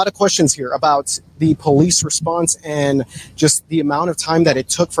 A lot of questions here about the police response and just the amount of time that it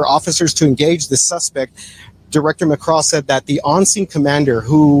took for officers to engage the suspect. Director McCraw said that the on-scene commander,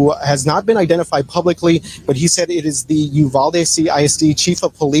 who has not been identified publicly, but he said it is the Uvalde CISD chief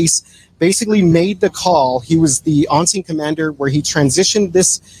of police, basically made the call. He was the on-scene commander where he transitioned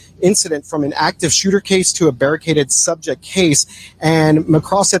this incident from an active shooter case to a barricaded subject case. And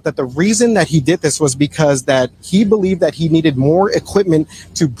McCraw said that the reason that he did this was because that he believed that he needed more equipment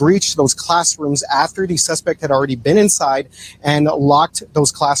to breach those classrooms after the suspect had already been inside and locked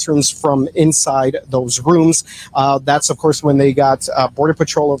those classrooms from inside those rooms. That's, of course, when they got Border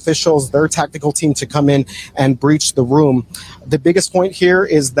Patrol officials, their tactical team, to come in and breach the room. The biggest point here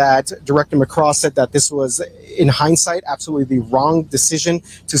is that Director McCraw said that this was, in hindsight, absolutely the wrong decision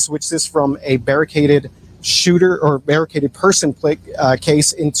to switch this from a barricaded shooter or barricaded person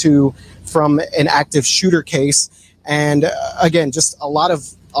case from an active shooter case. And again, just a lot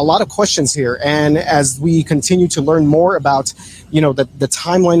of questions here. And as we continue to learn more about, the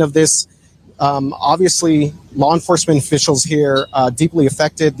timeline of this, obviously law enforcement officials here deeply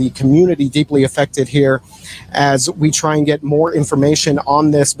affected, the community deeply affected here as we try and get more information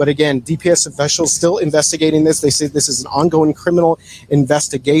on this. But again, DPS officials still investigating this. They say this is an ongoing criminal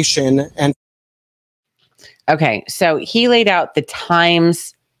investigation. And okay, so he laid out the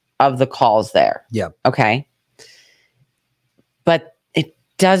times of the calls there. Yeah. Okay. But it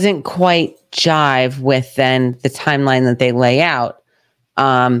doesn't quite jive with then the timeline that they lay out.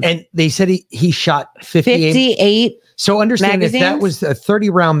 And they said he shot 58. So understand, magazines? If that was a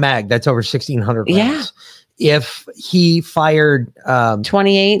 30-round mag, that's over 1,600 rounds. Yeah. If he fired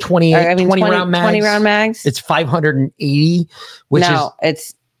 20 round mags, it's 580, which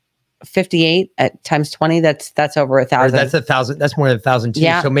it's 58 at times 20. That's over 1,000. That's 1,000. That's more than 1,000 too.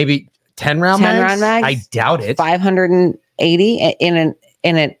 Yeah. So maybe 10 round mags? I doubt it. 580 in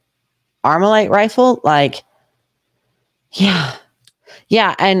an Armalite rifle, like, yeah.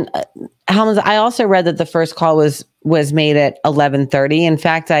 Yeah, and Helms, I also read that the first call was made at 11:30. In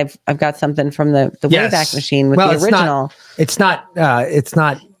fact, I've got something from the Wayback Machine with the original. It's not.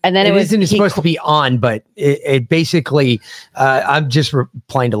 And then isn't supposed to be on, but it basically. I'm just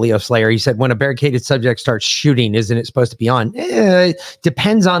replying to Leo Slayer. He said, "When a barricaded subject starts shooting, isn't it supposed to be on?"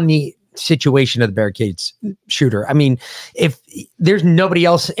 Depends on the situation of the barricade shooter. I mean, if there's nobody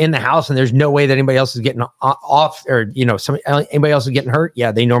else in the house and there's no way that anybody else is getting off, or anybody else is getting hurt,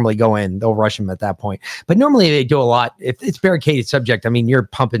 yeah, they normally go in. They'll rush him at that point. But normally they do a lot. If it's barricaded subject, I mean, you're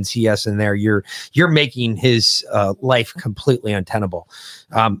pumping CS in there. You're making his life completely untenable.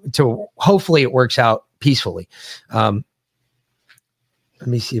 So hopefully it works out peacefully. Let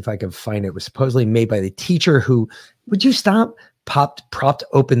me see if I can find it. It was supposedly made by the teacher who, would you stop? Propped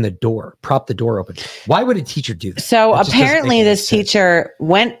open the door, prop the door open. Why would a teacher do that? So apparently this teacher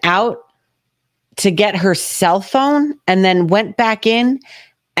went out to get her cell phone and then went back in,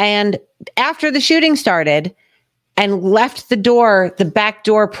 and after the shooting started, and left the back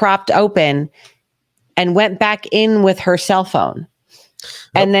door propped open, and went back in with her cell phone.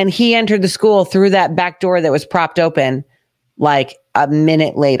 And then he entered the school through that back door that was propped open like a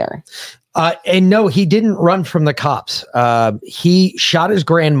minute later. And no, he didn't run from the cops. He shot his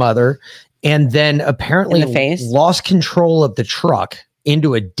grandmother and then apparently lost control of the truck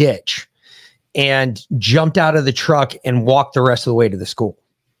into a ditch and jumped out of the truck and walked the rest of the way to the school.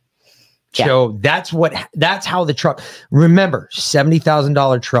 Yeah. So that's how the truck, remember,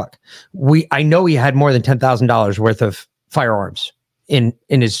 $70,000 truck. I know he had more than $10,000 worth of firearms in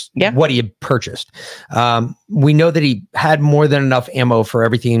his, what he had purchased. We know that he had more than enough ammo for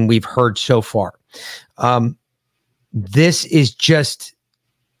everything we've heard so far. This is just,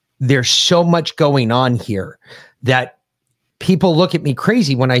 there's so much going on here that people look at me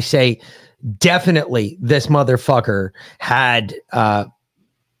crazy when I say, definitely this motherfucker had,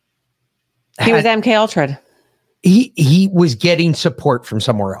 he was MK Ultra. He was getting support from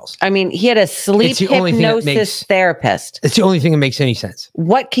somewhere else. I mean, he had a sleep hypnosis therapist. It's the only thing that makes any sense.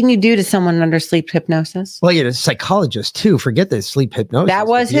 What can you do to someone under sleep hypnosis? Well, he had a psychologist too. Forget this sleep hypnosis. That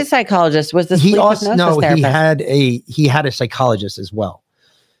was his psychologist. Was the sleep hypnosis therapist? He had a psychologist as well.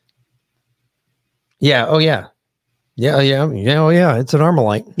 Yeah. Oh yeah. Yeah. Oh yeah. It's an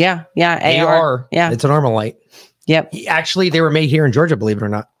Armalite. Yeah. AR. Yeah. It's an Armalite. Yep. Actually, they were made here in Georgia, believe it or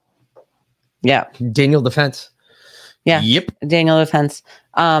not. Yeah. Daniel Defense. Yeah. Yep. Daniel Defense.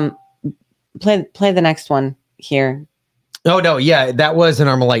 Play the next one here. Oh no. Yeah. That was an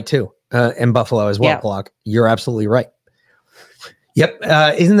Armalite too. In Buffalo as well. Glock. You're absolutely right. Yep.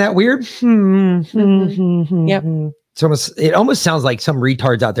 Isn't that weird? Yep. It almost sounds like some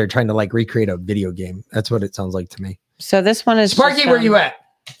retards out there trying to like recreate a video game. That's what it sounds like to me. So this one is Sparky. Where you at?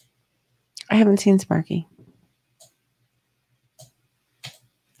 I haven't seen Sparky.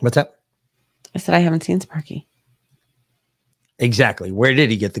 What's up? I said I haven't seen Sparky. Exactly. Where did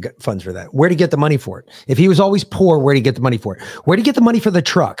he get the funds for that? Where did he get the money for it? If he was always poor, where did he get the money for it? Where did he get the money for the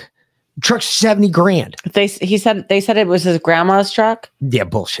truck? The truck's $70,000. They said it was his grandma's truck. Yeah,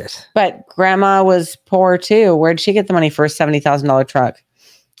 bullshit. But grandma was poor too. Where'd she get the money for a $70,000 truck?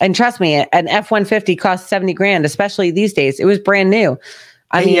 And trust me, an F-150 costs $70,000, especially these days. It was brand new.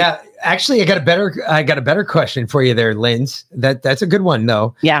 I mean, yeah. Actually, I got a better question for you there, Linz. That's a good one,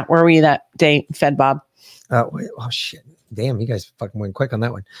 though. Yeah, where were you that day, Fed Bob? Oh shit! Damn, you guys fucking went quick on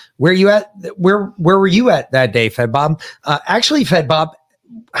that one. Where you at? Where were you at that day, Fed Bob? Actually, Fed Bob,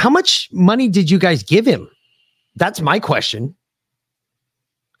 how much money did you guys give him? That's my question.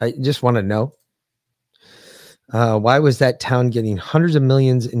 I just want to know. Why was that town getting hundreds of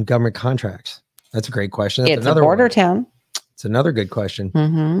millions in government contracts? That's a great question. That's it's a border town. It's another good question.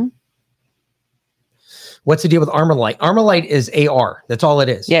 Mm-hmm. What's the deal with Armalite? Armalite is AR. That's all it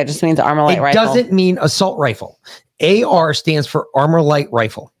is. Yeah, it just means Armalite rifle. It doesn't mean assault rifle. AR stands for Armalite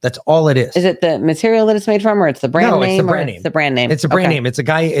rifle. That's all it is. Is it the material that it's made from, or it's the brand name? No, it's the brand name. It's the brand name. It's a brand name.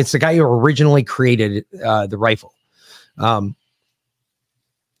 It's the guy who originally created the rifle.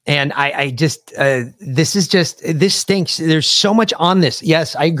 And I just this stinks. There's so much on this.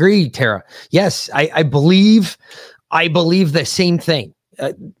 Yes, I agree, Tara. Yes, I believe the same thing.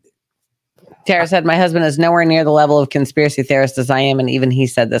 Tara said, my husband is nowhere near the level of conspiracy theorist as I am, and even he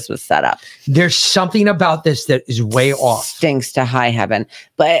said this was set up. There's something about this that is way off. Stinks to high heaven.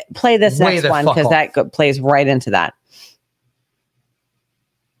 But play this next one, because that plays right into that.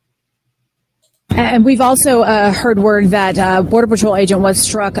 And we've also heard word that Border Patrol agent was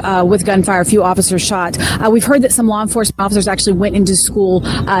struck with gunfire, a few officers shot. We've heard that some law enforcement officers actually went into school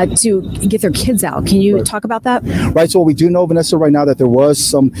to get their kids out. Can you talk about that? Right. So what we do know, Vanessa, right now that there was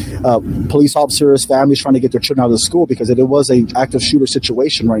some police officers, families trying to get their children out of the school because it was an active shooter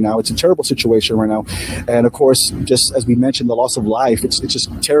situation right now. It's a terrible situation right now. And of course, just as we mentioned, the loss of life, it's just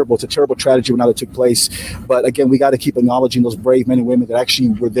terrible. It's a terrible tragedy when that took place. But again, we got to keep acknowledging those brave men and women that actually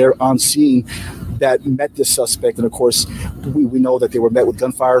were there on scene that met this suspect. And of course, we know that they were met with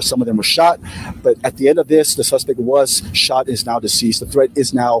gunfire. Some of them were shot. But at the end of this, the suspect was shot, is now deceased. The threat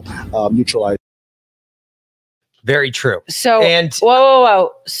is now neutralized. Very true. So,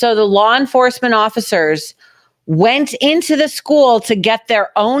 whoa. So the law enforcement officers went into the school to get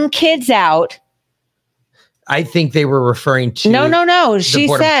their own kids out. I think they were referring to no. She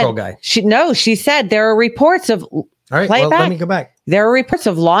Border said Patrol guy. She said there are reports of. All right, let me go back. There are reports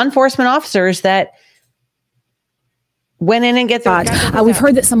of law enforcement officers that went in and get their we've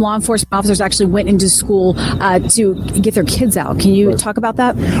heard that some law enforcement officers actually went into school to get their kids out. Can you talk about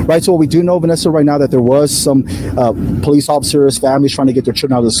that? Right. So what we do know, Vanessa, right now that there was some police officers, families trying to get their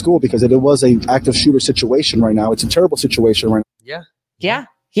children out of the school because it was an active shooter situation right now. It's a terrible situation right now. Yeah.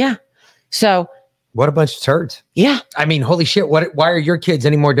 Yeah. So What a bunch of turds. Yeah. I mean, holy shit. Why are your kids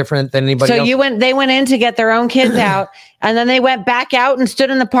any more different than anybody else? So they went in to get their own kids out, and then they went back out and stood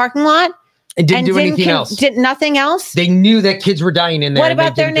in the parking lot and didn't do anything else. Did nothing else. They knew that kids were dying in there. What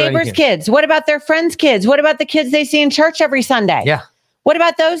about their neighbors' kids? What about their friends' kids? What about the kids they see in church every Sunday? Yeah. What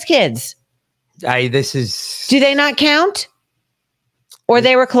about those kids? Do they not count? Or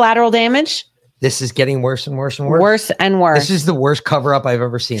they were collateral damage? This is getting worse and worse and worse. Worse and worse. This is the worst cover up I've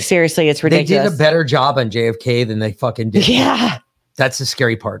ever seen. Seriously, it's ridiculous. They did a better job on JFK than they fucking did. Yeah. That's the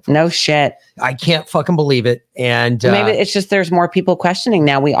scary part. No shit. I can't fucking believe it. And maybe it's just there's more people questioning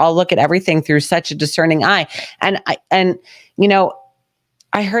now. We all look at everything through such a discerning eye. And I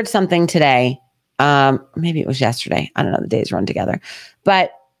heard something today. Maybe it was yesterday. I don't know. The days run together.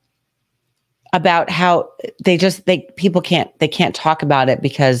 But about how people can't talk about it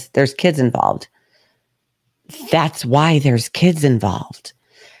because there's kids involved. That's why there's kids involved.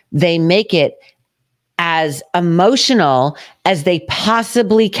 They make it as emotional as they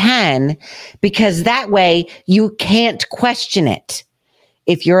possibly can, because that way you can't question it.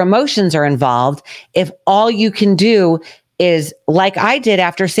 If your emotions are involved, if all you can do is, like I did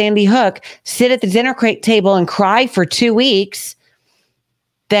after Sandy Hook, sit at the dinner table and cry for 2 weeks,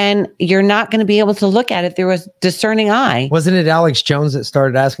 then you're not going to be able to look at it through a discerning eye. Wasn't it Alex Jones that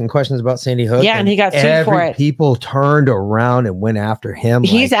started asking questions about Sandy Hook? Yeah, and he got sued for it. People turned around and went after him.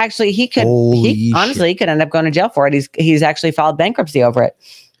 He could end up going to jail for it. He's actually filed bankruptcy over it.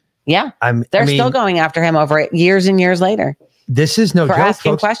 Yeah. They're still going after him over it years and years later. This is no joke,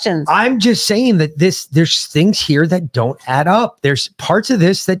 asking folks. questions. I'm just saying that there's things here that don't add up. There's parts of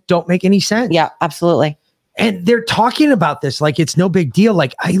this that don't make any sense. Yeah, absolutely. And they're talking about this like it's no big deal.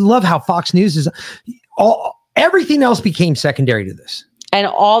 Like, I love how Fox News is everything else became secondary to this. And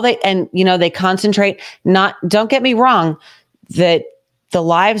they concentrate, don't get me wrong, that the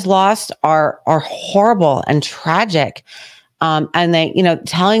lives lost are horrible and tragic. And they,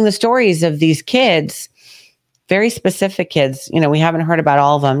 telling the stories of these kids, very specific kids, we haven't heard about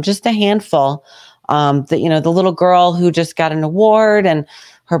all of them, just a handful. The little girl who just got an award and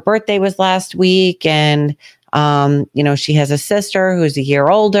her birthday was last week, and she has a sister who's a year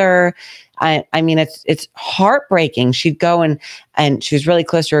older. I mean, it's heartbreaking. She'd go and she was really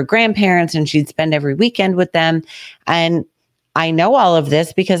close to her grandparents, and she'd spend every weekend with them. And I know all of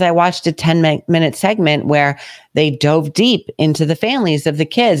this because I watched a 10-minute segment where they dove deep into the families of the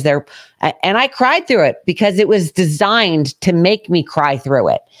kids there. And I cried through it because it was designed to make me cry through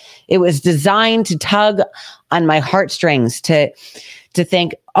it. It was designed to tug on my heartstrings, to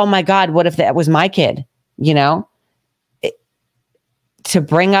think, oh my God, what if that was my kid? To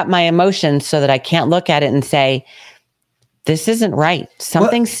bring up my emotions so that I can't look at it and say, this isn't right.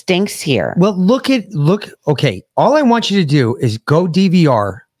 Something stinks here. Well, okay. All I want you to do is go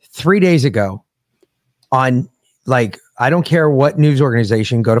DVR 3 days ago on, like, I don't care what news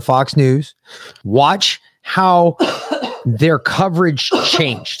organization, go to Fox News, watch how their coverage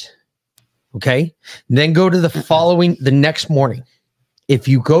changed. Okay. And then go to the next morning. If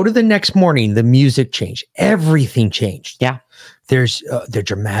you go to the next morning, the music changed. Everything changed. Yeah. There's the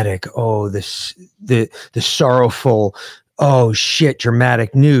dramatic, the sorrowful, oh shit,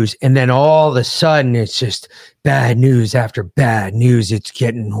 dramatic news. And then all of a sudden it's just bad news after bad news. It's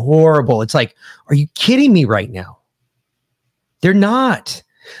getting horrible. It's like, are you kidding me right now? They're not.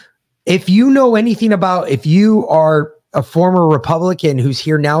 If you know anything if you are a former Republican who's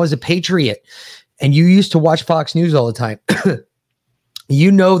here now as a patriot, and you used to watch Fox News all the time, you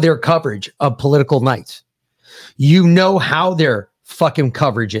know their coverage of political nights. You know how their fucking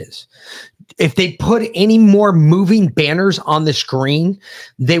coverage is. If they put any more moving banners on the screen,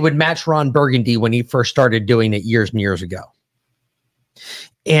 they would match Ron Burgundy when he first started doing it years and years ago.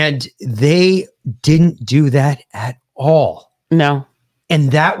 And they didn't do that at all. No.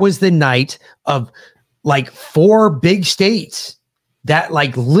 And that was the night of like 4 big states that,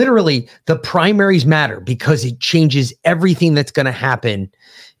 like, literally the primaries matter because it changes everything that's going to happen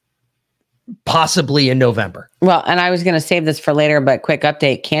possibly in November. Well, and I was going to save this for later, but quick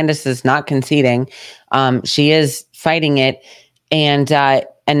update. Candace is not conceding. She is fighting it. And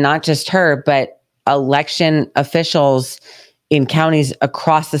not just her, but election officials in counties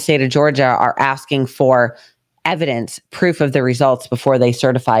across the state of Georgia are asking for evidence, proof of the results before they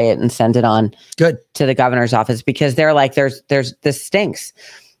certify it and send it on to the governor's office, because they're like, there's this stinks.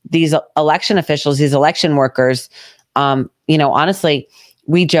 These election officials, these election workers, honestly,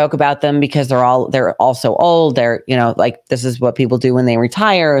 we joke about them because they're all so old. They're, like, this is what people do when they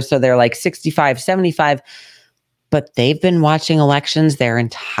retire. So they're like 65, 75. but they've been watching elections their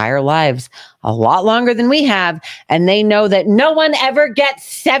entire lives, a lot longer than we have. And they know that no one ever gets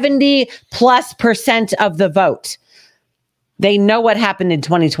 70+% of the vote. They know what happened in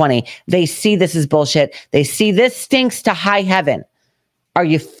 2020. They see this is bullshit. They see this stinks to high heaven. Are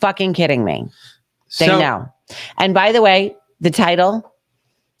you fucking kidding me? They know. And by the way, the title,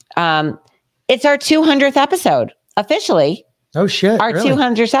 it's our 200th episode officially. Oh shit. Our really?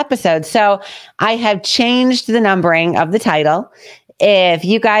 200th episode. So I have changed the numbering of the title. If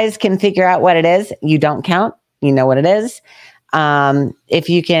you guys can figure out what it is, you don't count. You know what it is. If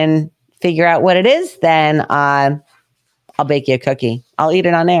you can figure out what it is, then I'll bake you a cookie. I'll eat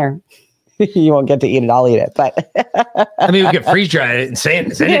it on air. You won't get to eat it. I'll eat it. But I mean, we could freeze dry it and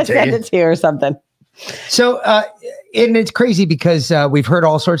send it to you. Send it to you or something. So, and it's crazy because we've heard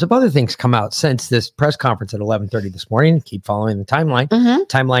all sorts of other things come out since this press conference at 11:30 this morning. Keep following the timeline.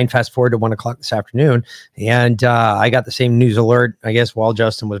 Timeline fast forward to 1 o'clock this afternoon. And I got the same news alert, I guess, while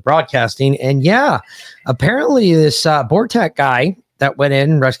Justin was broadcasting. And yeah, apparently this Bortek guy that went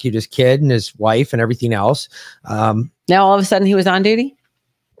in and rescued his kid and his wife and everything else. Now, all of a sudden he was on duty?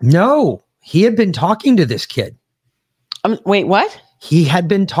 No, he had been talking to this kid. Wait, what? He had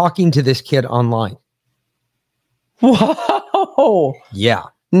been talking to this kid online. Whoa. Yeah.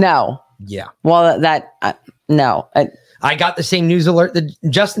 No. Yeah. Well, no. I got the same news alert that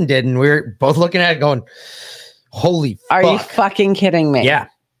Justin did, and we were both looking at it going, holy fuck. Are you fucking kidding me? Yeah.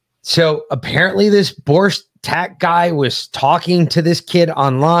 So apparently this Bortek guy was talking to this kid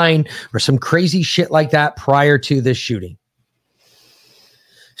online or some crazy shit like that prior to this shooting.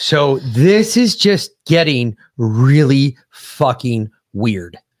 So this is just getting really fucking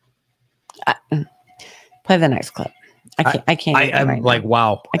weird. Play the next clip. I can't. I'm like,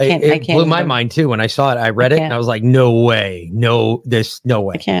 wow. I can't. It blew my mind too when I saw it. I read it and I was like, no way. No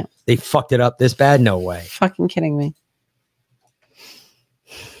way. I can't. They fucked it up this bad? No way. Fucking kidding me.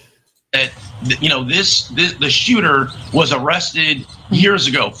 That the shooter was arrested years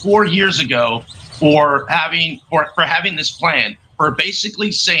ago, 4 years ago, for having this plan, for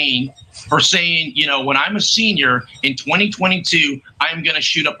basically saying, when I'm a senior in 2022, I'm going to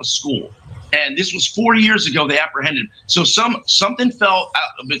shoot up a school. And this was 4 years ago they apprehended him. So something fell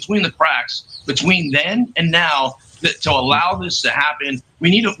out between the cracks between then and now to allow this to happen. We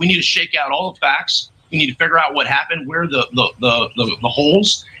need to shake out all the facts. We need to figure out what happened, where the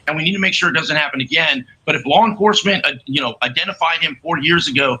holes, and we need to make sure it doesn't happen again. But if law enforcement, identified him 4 years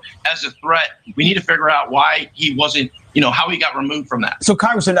ago as a threat, we need to figure out why he wasn't, how he got removed from that. So,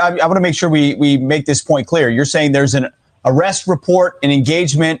 Congressman, I want to make sure we make this point clear. You're saying there's an arrest report, an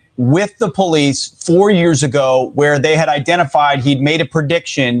engagement with the police 4 years ago where they had identified he'd made a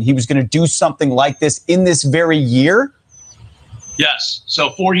prediction he was going to do something like this in this very year? Yes.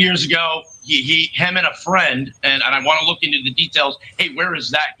 So 4 years ago, him and a friend, and I want to look into the details. Hey, where is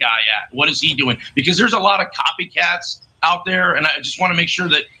that guy at? What is he doing? Because there's a lot of copycats out there, and I just want to make sure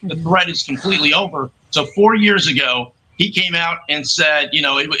that the threat is completely over. So 4 years ago, he came out and said,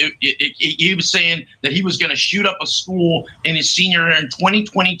 he was saying that he was going to shoot up a school in his senior year in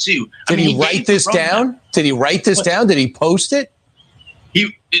 2022. Did he write this down? Did he write this down? Did he post it?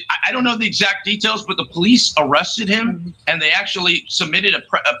 I don't know the exact details, but the police arrested him, and they actually submitted a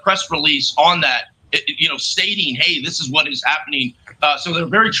press release on that, stating, hey, this is what is happening. So they're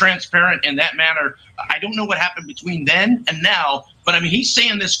very transparent in that manner. I don't know what happened between then and now, but I mean, he's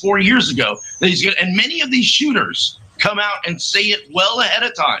saying this 4 years ago that he's going to, and many of these shooters come out and say it well ahead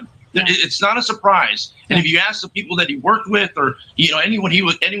of time. It's not a surprise. And if you ask the people that he worked with, or anyone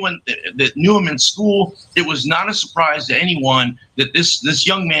that knew him in school, it was not a surprise to anyone that this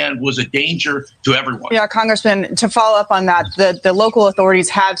young man was a danger to everyone. Yeah, Congressman, to follow up on that, the local authorities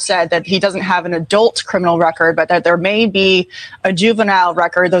have said that he doesn't have an adult criminal record, but that there may be a juvenile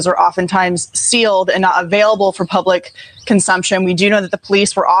record. Those are oftentimes sealed and not available for public consumption. We do know that the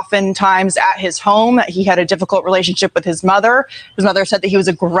police were oftentimes at his home. He had a difficult relationship with his mother. His mother said that he was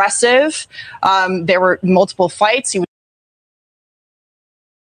aggressive. There were multiple fights.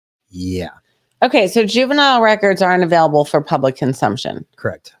 Yeah. Okay, so juvenile records aren't available for public consumption.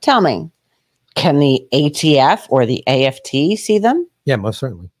 Correct. Tell me, can the ATF or the AFT see them? Yeah, most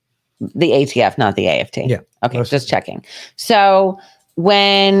certainly. The ATF, not the AFT. Yeah. Okay, just checking. So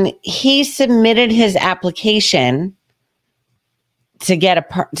when he submitted his application to get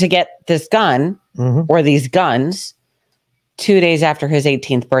this gun or these guns 2 days after his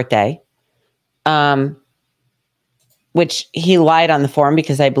 18th birthday, which he lied on the form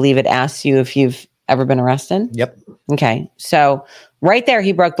because I believe it asks you if you've ever been arrested. Yep. Okay. So right there,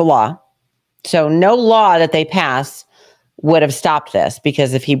 he broke the law. So no law that they pass would have stopped this,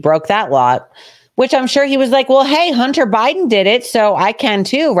 because if he broke that law, which I'm sure he was like, well, hey, Hunter Biden did it, so I can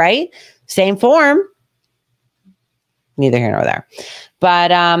too, right? Same form. Neither here nor there.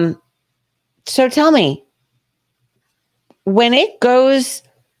 But so tell me, when it goes,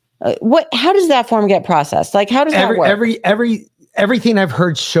 how does that form get processed? Like, how does that work? Everything I've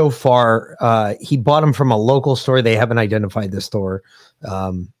heard so far, he bought them from a local store. They haven't identified the store.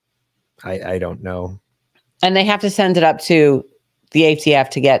 I don't know. And they have to send it up to the ATF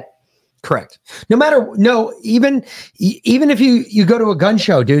to get. Correct. Even if you go to a gun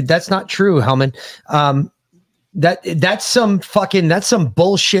show, dude, that's not true, Hellman. That's some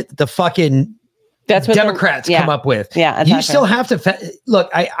bullshit. That's what Democrats come up with. Yeah. You still have to look.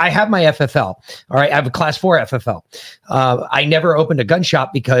 I have my FFL. All right. I have a class 4 FFL. I never opened a gun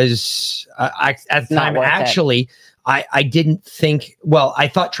shop because at the time, actually, I didn't think, I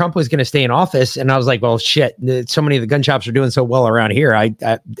thought Trump was going to stay in office. And I was like, well, shit, so many of the gun shops are doing so well around here.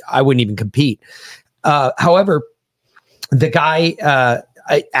 I wouldn't even compete. However, the guy,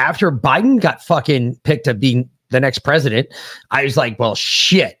 after Biden got fucking picked up being the next president, I was like, well,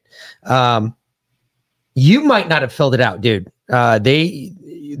 shit. You might not have filled it out, dude. I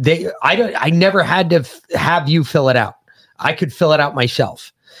never had to have you fill it out. I could fill it out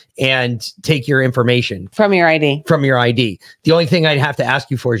myself and take your information from your ID. The only thing I'd have to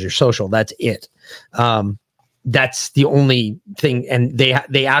ask you for is your social. That's it. That's the only thing. And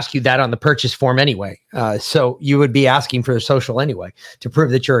they ask you that on the purchase form anyway. So you would be asking for a social anyway to prove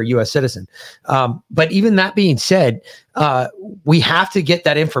that you're a U.S. citizen. But even that being said, we have to get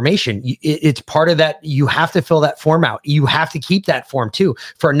that information. It's part of that. You have to fill that form out. You have to keep that form too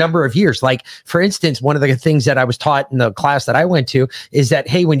for a number of years. Like, for instance, one of the things that I was taught in the class that I went to is that,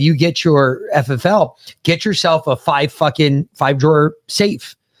 hey, when you get your FFL, get yourself a 5-drawer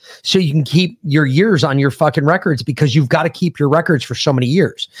safe. So you can keep your years on your fucking records, because you've got to keep your records for so many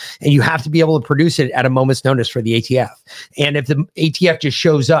years, and you have to be able to produce it at a moment's notice for the ATF. And if the ATF just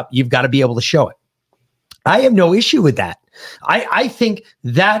shows up, you've got to be able to show it. I have no issue with that. I think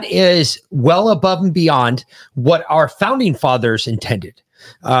that is well above and beyond what our founding fathers intended.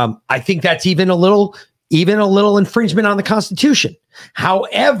 I think that's even a little infringement on the Constitution.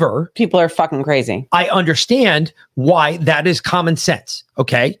 However, people are fucking crazy. I understand why that is common sense.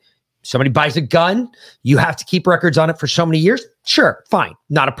 Okay. Somebody buys a gun. You have to keep records on it for so many years. Sure. Fine.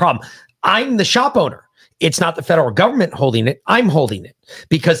 Not a problem. I'm the shop owner. It's not the federal government holding it. I'm holding it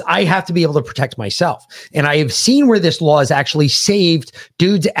because I have to be able to protect myself. And I have seen where this law has actually saved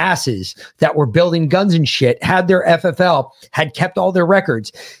dudes' asses that were building guns and shit, had their FFL, had kept all their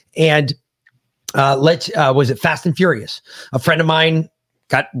records. And was it Fast and Furious? A friend of mine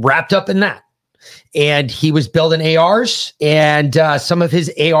got wrapped up in that, and he was building ARs, and some of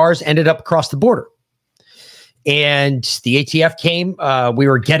his ARs ended up across the border. And the ATF came. We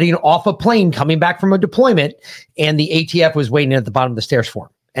were getting off a plane coming back from a deployment, and the ATF was waiting at the bottom of the stairs for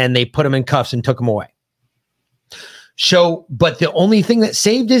him, and they put him in cuffs and took him away. So, but the only thing that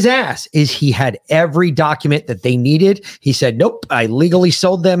saved his ass is he had every document that they needed. He said, nope, I legally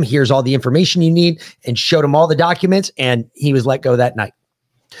sold them. Here's all the information you need, and showed him all the documents, and he was let go that night.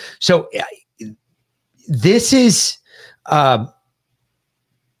 So this is,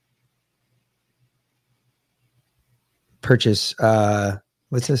 purchase.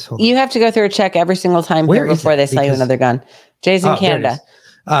 What's this? You have to go through a check every single time here before they sell you another gun. Jay's in Canada.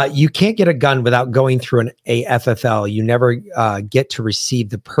 You can't get a gun without going through a FFL. You never get to receive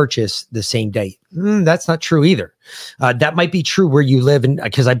the purchase the same day. That's not true either. That might be true where you live,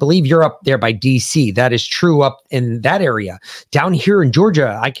 because I believe you're up there by DC. That is true up in that area. Down here in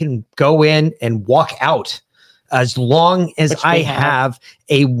Georgia, I can go in and walk out as long as I have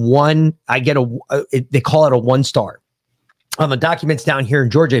a one. I get they call it a 1-star. On the documents down here in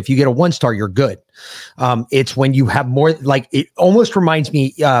Georgia, if you get a 1-star, you're good. It's when you have more, like, it almost reminds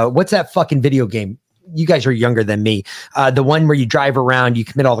me, what's that fucking video game? You guys are younger than me. The one where you drive around, you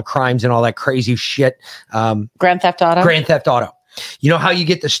commit all the crimes and all that crazy shit. Grand Theft Auto. Grand Theft Auto. You know how you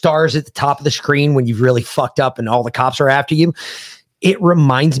get the stars at the top of the screen when you've really fucked up and all the cops are after you? It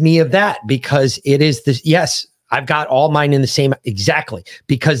reminds me of that, because it is this. Yes, I've got all mine in the same, exactly,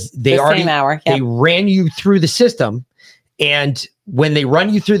 because they already, they ran you through the system. And when they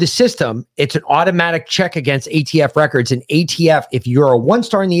run you through the system, it's an automatic check against ATF records. And ATF, if you're a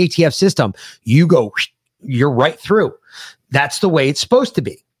 1-star in the ATF system, you're right through. That's the way it's supposed to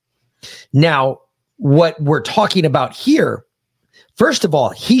be. Now, what we're talking about here, first of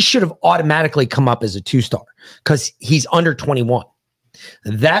all, he should have automatically come up as a 2-star because he's under 21.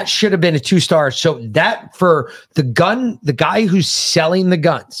 That should have been a 2-star. So that for the guy who's selling the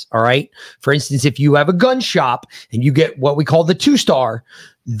guns, all right? For instance, if you have a gun shop and you get what we call the 2-star,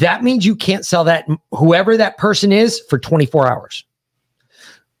 that means you can't sell that, whoever that person is, for 24 hours.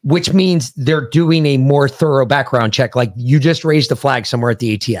 Which means they're doing a more thorough background check. Like you just raised a flag somewhere at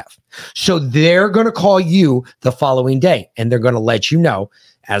the ATF. So they're going to call you the following day and they're going to let you know,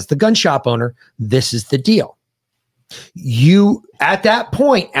 as the gun shop owner, this is the deal. You, at that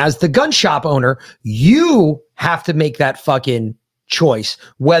point, as the gun shop owner, you have to make that fucking choice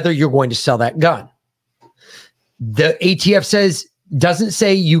whether you're going to sell that gun. The ATF doesn't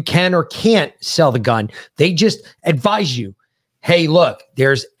say you can or can't sell the gun. They just advise you, hey, look,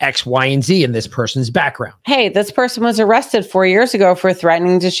 there's X, Y, and Z in this person's background. Hey, this person was arrested 4 years ago for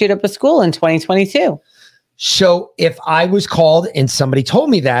threatening to shoot up a school in 2022. So if I was called and somebody told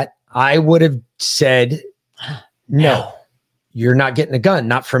me that, I would have said, no, you're not getting a gun,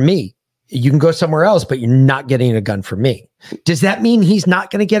 not from me. You can go somewhere else, but you're not getting a gun from me. Does that mean he's not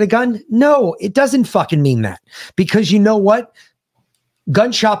going to get a gun? No, it doesn't fucking mean that. Because you know what?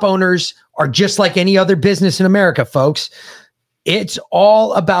 Gun shop owners are just like any other business in America, folks. It's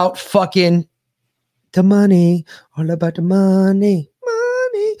all about fucking the money, all about the money.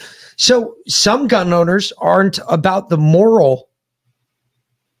 So some gun owners aren't about the moral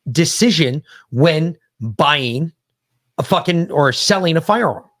decision when buying a fucking or selling a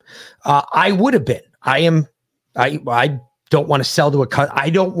firearm. I would have been. I don't want to sell to I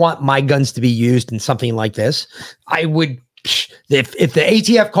don't want my guns to be used in something like this. I would. If the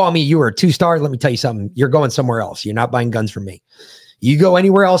ATF call me, you were a 2-star, let me tell you something. You're going somewhere else. You're not buying guns from me. You go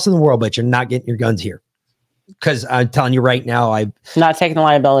anywhere else in the world, but you're not getting your guns here. Because I'm telling you right now, I'm not taking the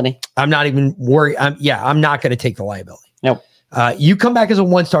liability. I'm not even worried. I'm not going to take the liability. Nope. You come back as a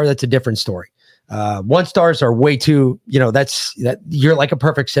 1-star, that's a different story. 1-stars are way too, that you're like a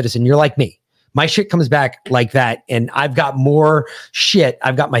perfect citizen. You're like me. My shit comes back like that. And I've got more shit.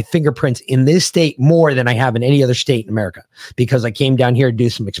 I've got my fingerprints in this state more than I have in any other state in America, because I came down here to do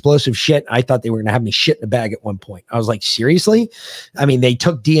some explosive shit. I thought they were going to have me shit in a bag at one point. I was like, seriously? I mean, they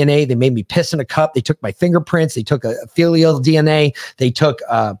took DNA. They made me piss in a cup. They took my fingerprints. They took a filial DNA. They took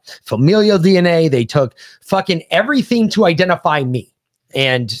familial DNA. They took fucking everything to identify me.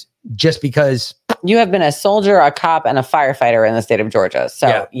 And just because you have been a soldier, a cop, and a firefighter in the state of Georgia.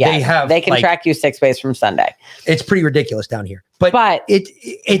 So yeah, they can track you 6 ways from Sunday. It's pretty ridiculous down here. But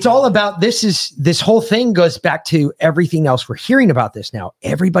it's all about this whole thing goes back to everything else we're hearing about this now.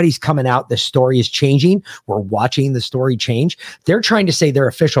 Everybody's coming out. The story is changing. We're watching the story change. They're trying to say they're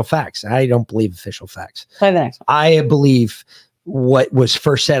official facts. I don't believe official facts. Play the next one. I believe what was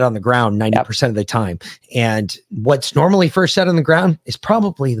first said on the ground 90% of the time. And what's normally first said on the ground is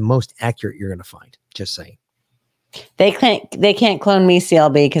probably the most accurate you're going to find. Just saying. They can't clone me,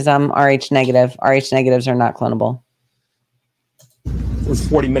 CLB, because I'm RH negative. RH negatives are not clonable. It was a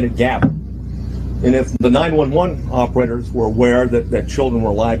 40-minute gap. And if the 911 operators were aware that children were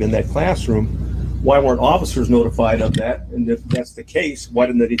alive in that classroom, why weren't officers notified of that? And if that's the case, why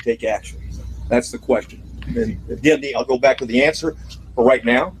didn't they take action? That's the question. And again, I'll go back to the answer for right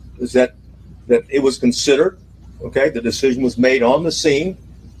now, is that it was considered, okay, the decision was made on the scene.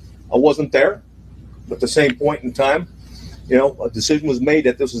 I wasn't there, but at the same point in time, a decision was made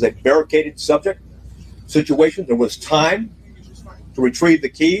that this was a barricaded situation. There was time to retrieve the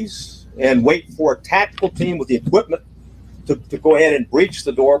keys and wait for a tactical team with the equipment to go ahead and breach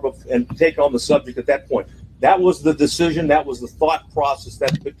the door and take on the subject at that point. That was the decision. That was the thought process at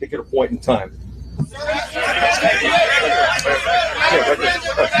that particular point in time.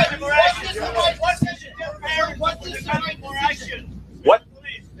 What?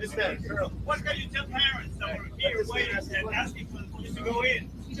 What can you tell parents that were here waiting and asking for the police to go in?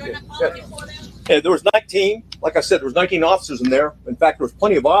 And there was 19, like I said, there was 19 officers in there. In fact, there was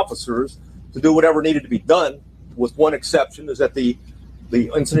plenty of officers to do whatever needed to be done, with one exception, is that the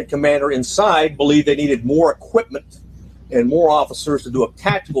incident commander inside believed they needed more equipment and more officers to do a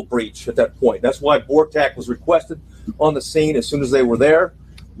tactical breach at that point. That's why BORTAC was requested on the scene. As soon as they were there,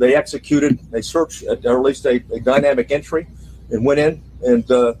 they executed a search, or at least a dynamic entry, and went in. And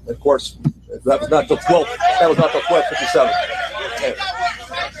of course, that was not till 12. That was not till 12:57.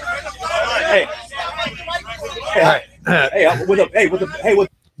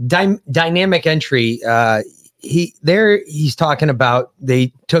 Dynamic entry. He's talking about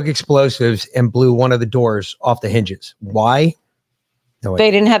they took explosives and blew one of the doors off the hinges. Why? No, they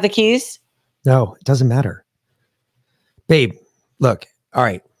didn't have the keys? No, it doesn't matter. Babe, look. All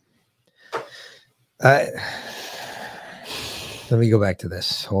right. Let me go back to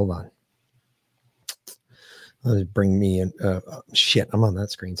this. Hold on. Bring me in. Shit, I'm on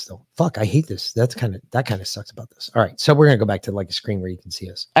that screen still. Fuck, I hate this. That kind of sucks about this. All right, so we're gonna go back to like a screen where you can see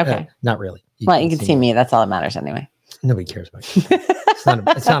us. Okay. Not really. You can see me. That's all that matters anyway. Nobody cares about you.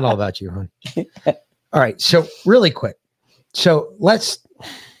 It's not all about you, hon. All right, so really quick. So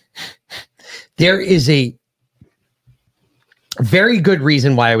there is a very good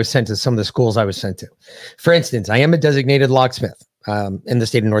reason why I was sent to some of the schools I was sent to. For instance, I am a designated locksmith in the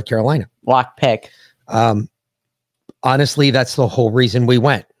state of North Carolina. Lockpick. Honestly, that's the whole reason we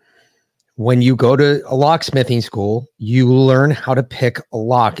went. When you go to a locksmithing school, you learn how to pick a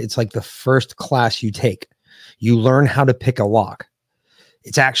lock. It's like the first class you take. You learn how to pick a lock.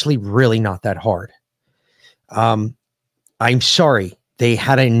 It's actually really not that hard. I'm sorry. They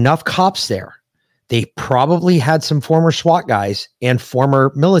had enough cops there. They probably had some former SWAT guys and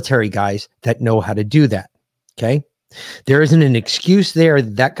former military guys that know how to do that. Okay. There isn't an excuse there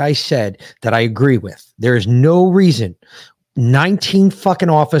that guy said that I agree with. There is no reason 19 fucking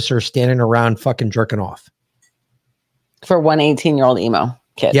officers standing around fucking jerking off. For one 18-year-old emo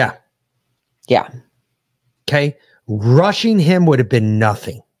kid. Yeah. Yeah. Okay. Rushing him would have been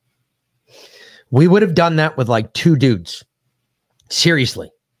nothing. We would have done that with like 2 dudes. Seriously.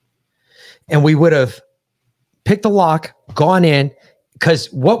 And we would have picked the lock, gone in, because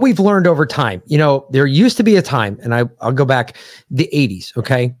what we've learned over time, there used to be a time, and I'll go back the 80s,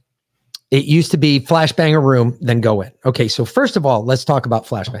 okay? It used to be flashbang a room, then go in. Okay, so first of all, let's talk about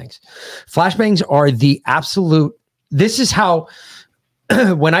flashbangs. Flashbangs are the absolute, this is how,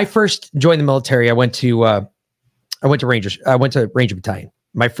 when I first joined the military, I went to Ranger Battalion.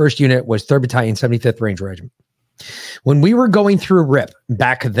 My first unit was 3rd Battalion, 75th Ranger Regiment. When we were going through RIP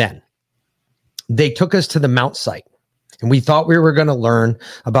back then, they took us to the mount site. And we thought we were going to learn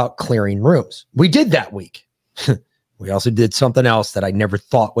about clearing rooms. We did that week. We also did something else that I never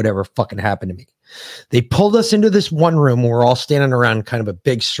thought would ever fucking happen to me. They pulled us into this one room where we're all standing around kind of a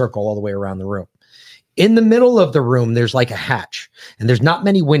big circle all the way around the room. In the middle of the room, there's like a hatch. And there's not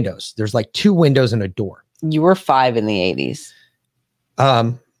many windows. There's like 2 windows and a door. You were 5 in the 80s. What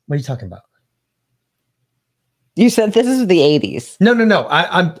are you talking about? You said this is the 80s. No.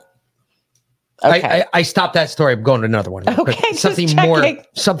 I'm... Okay. I stopped that story. I'm going to another one. Okay,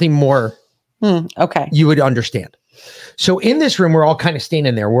 something more. Okay. You would understand. So in this room, we're all kind of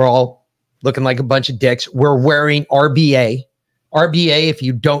standing there. We're all looking like a bunch of dicks. We're wearing RBA. RBA, if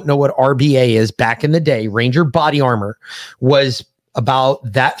you don't know what RBA is, back in the day, Ranger body armor was about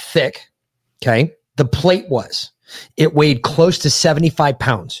that thick. Okay. The plate was. It weighed close to 75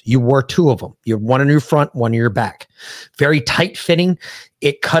 pounds. You wore 2 of them. You had one on your front, one on your back. Very tight fitting.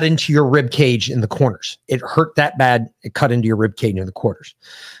 It cut into your rib cage in the corners. It hurt that bad. It cut into your rib cage in the corners.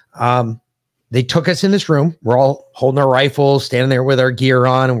 They took us in this room. We're all holding our rifles, standing there with our gear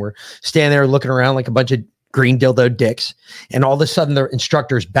on, and we're standing there looking around like a bunch of green dildo dicks. And all of a sudden, the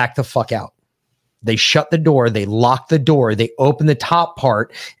instructors back the fuck out. They shut the door. They locked the door. They opened the top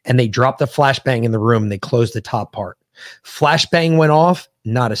part, and they dropped the flashbang in the room. And they closed the top part. Flashbang went off.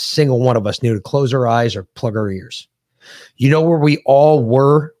 Not a single one of us knew to close our eyes or plug our ears. You know where we all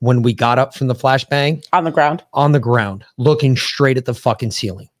were when we got up from the flashbang? On the ground. On the ground, looking straight at the fucking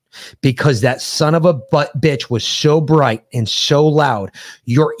ceiling. Because that son of a bitch was so bright and so loud,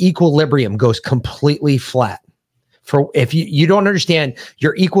 your equilibrium goes completely flat. For if you don't understand,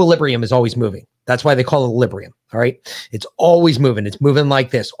 your equilibrium is always moving. That's why they call it librium. All right. It's always moving. It's moving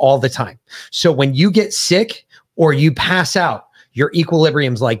like this all the time. So when you get sick or you pass out, your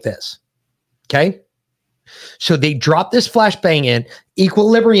equilibrium's like this. Okay. So they dropped this flashbang in,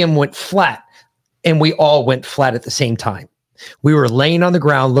 equilibrium went flat, and we all went flat at the same time. We were laying on the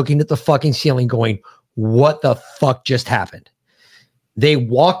ground looking at the fucking ceiling going, what the fuck just happened? They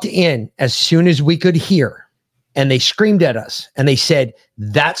walked in as soon as we could hear, and they screamed at us, and they said,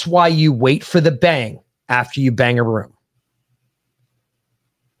 that's why you wait for the bang after you bang a room.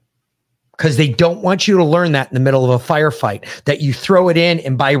 Because they don't want you to learn that in the middle of a firefight, that you throw it in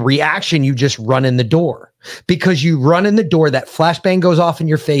and by reaction, you just run in the door. Because you run in the door, that flashbang goes off in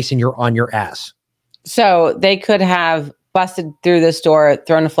your face and you're on your ass. So they could have busted through this door,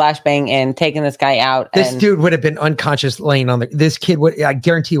 thrown a flashbang in, taken this guy out. This dude would have been unconscious laying on this kid would, I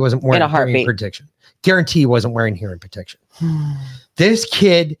guarantee, wasn't wearing hearing protection. Guarantee he wasn't wearing hearing protection. This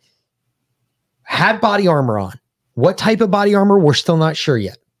kid had body armor on. What type of body armor? We're still not sure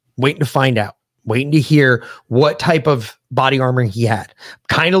yet. Waiting to find out. Waiting to hear what type of body armor he had.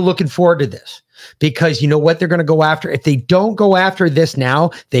 Kind of looking forward to this. Because you know what they're going to go after? If they don't go after this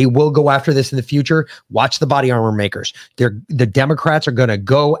now, they will go after this in the future. Watch the body armor makers. The Democrats are going to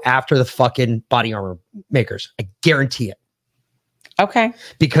go after the fucking body armor makers. I guarantee it. Okay.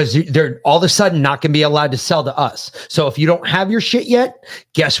 Because they're all of a sudden not going to be allowed to sell to us. So if you don't have your shit yet,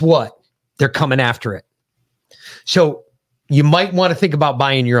 guess what? They're coming after it. So you might want to think about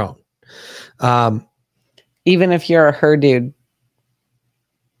buying your own. Even if you're a her dude.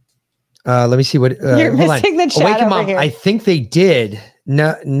 Let me see what you're missing the chat Awaken over Mom, here. I think they did.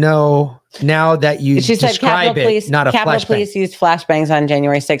 No. Now that you She said describe Capitol it, Police, not a Capitol flashbang. Police used flashbangs on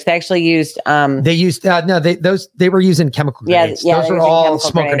January 6th. They actually used They used they were using chemical grenades. Yeah, Those they are were using all chemical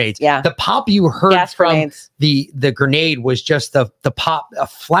smoke grenades. grenades. Yeah. The pop you heard Gas from grenades. the grenade was just the pop. A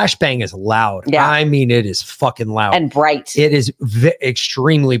flashbang is loud. Yeah. I mean, it is fucking loud and bright. It is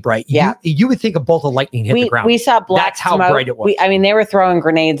extremely bright. Yeah. You would think a bolt of lightning hit the ground. We saw black That's how smoke. bright it was. They were throwing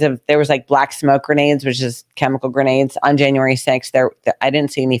grenades there was like black smoke grenades, which is chemical grenades on January 6th. I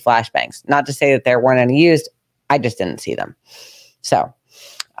didn't see any flashbangs. Not to say that there weren't any used. I just didn't see them. So,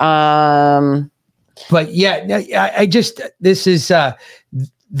 but yeah, I just, this is,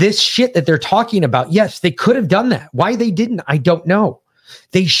 this shit that they're talking about. Yes, they could have done that. Why they didn't, I don't know.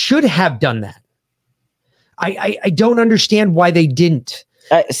 They should have done that. I don't understand why they didn't.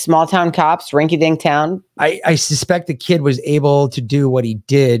 Small town cops, rinky dink town. I suspect the kid was able to do what he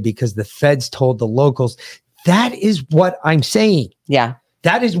did because the feds told the locals. That is what I'm saying. Yeah.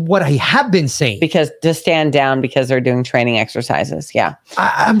 That is what I have been saying. Because to stand down because they're doing training exercises. Yeah.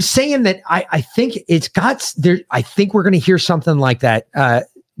 I'm saying that I think it's got there. I think we're going to hear something like that.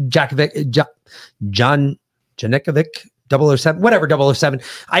 John Janikovic 007, whatever 007.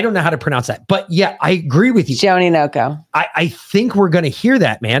 I don't know how to pronounce that. But yeah, I agree with you. Joni Noko. I think we're going to hear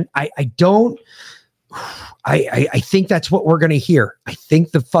that, man. I think that's what we're going to hear. I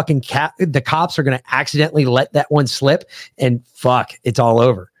think the fucking the cops are going to accidentally let that one slip and fuck, it's all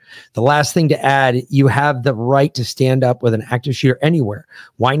over. The last thing to add, you have the right to stand up with an active shooter anywhere.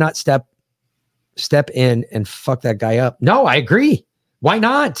 Why not step in and fuck that guy up? No, I agree. Why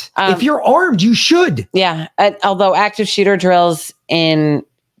not? If you're armed, you should. Yeah. Although active shooter drills in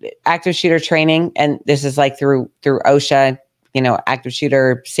active shooter training, and this is like through OSHA, active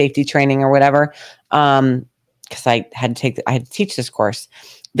shooter safety training or whatever. Because I had to teach this course.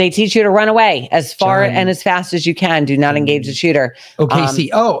 They teach you to run away as far and as fast as you can. Do not engage the shooter. OKC.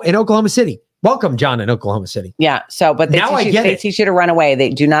 In Oklahoma City. Welcome, John, in Oklahoma City. Yeah. So, but they teach you to run away. They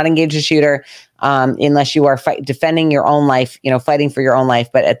do not engage the shooter unless you are defending your own life. Fighting for your own life.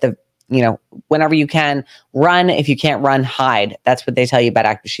 But at the whenever you can, run. If you can't run, hide. That's what they tell you about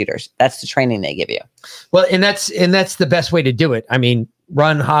active shooters. That's the training they give you. Well, and that's the best way to do it. I mean,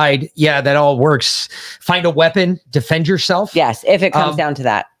 run, hide. Yeah, that all works. Find a weapon, defend yourself. Yes, if it comes down to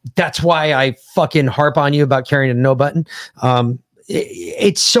that. That's why I fucking harp on you about carrying a no button.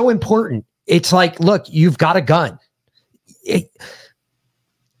 It's so important. It's like, look, you've got a gun.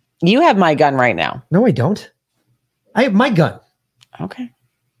 You have my gun right now. No, I don't. I have my gun. Okay.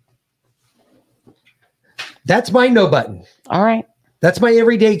 That's my no button. All right. That's my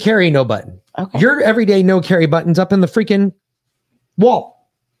everyday carry no button. Okay. Your everyday no carry button's up in the freaking wall.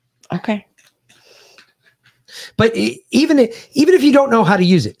 Okay. But even if you don't know how to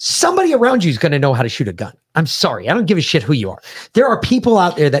use it, somebody around you is going to know how to shoot a gun. I'm sorry. I don't give a shit who you are. There are people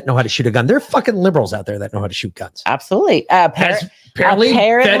out there that know how to shoot a gun. There are fucking liberals out there that know how to shoot guns. Absolutely.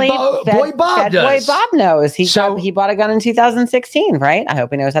 Apparently Boy Bob does. Boy Bob knows. He bought a gun in 2016, right? I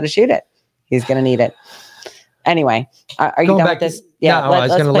hope he knows how to shoot it. He's going to need it. Anyway, are you done with this? Yeah,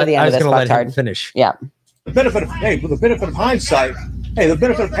 let's play the end of this. Let him finish. Yeah. The benefit of hindsight. Hey,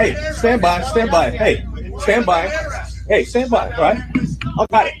 stand by. Hey, stand by. Hey, stand by. Right? I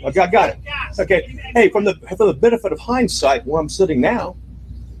got it. Okay. Hey, for the benefit of hindsight, where I'm sitting now,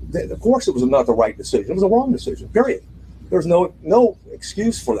 of course it was not the right decision. It was a wrong decision. Period. There's no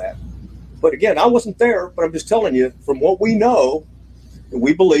excuse for that. But again, I wasn't there, but I'm just telling you from what we know.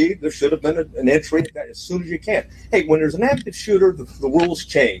 We believe there should have been an entry as soon as you can. Hey, when there's an active shooter, the rules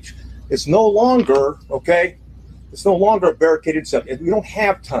change. It's no longer, it's no longer a barricaded subject. We don't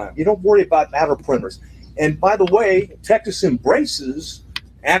have time. You don't worry about outer perimeters. And by the way, Texas embraces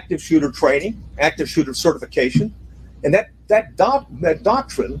active shooter training, active shooter certification, and that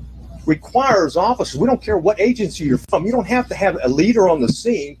doctrine requires officers. We don't care what agency you're from. You don't have to have a leader on the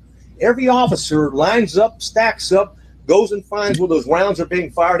scene. Every officer lines up, stacks up, goes and finds where those rounds are being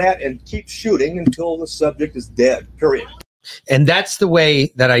fired at and keeps shooting until the subject is dead, period. And that's the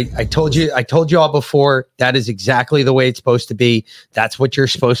way that I told you. I told you all before. That is exactly the way it's supposed to be. That's what you're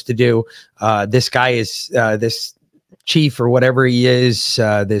supposed to do. This guy is this chief or whatever he is,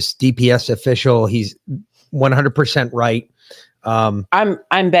 this DPS official. He's 100% right.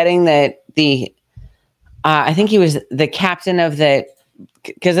 I'm betting that I think he was the captain of the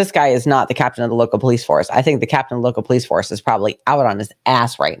because this guy is not the captain of the local police force. I think the captain of the local police force is probably out on his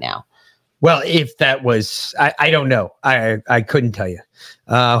ass right now. Well, if that was, I don't know. I couldn't tell you.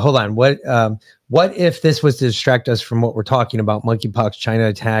 Hold on. What if this was to distract us from what we're talking about? Monkeypox, China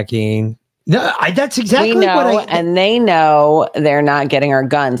attacking. No, that's exactly what and they know they're not getting our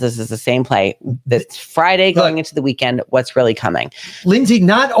guns. This is the same play. It's Friday going into the weekend. What's really coming? Lindsay,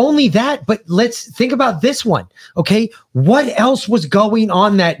 not only that, but let's think about this one. Okay. What else was going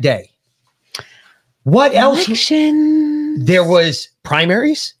on that day? What else? There was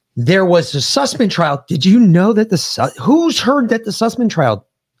primaries. There was a Sussman trial. Did you know that who's heard that the Sussman trial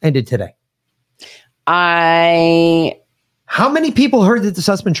ended today? How many people heard that the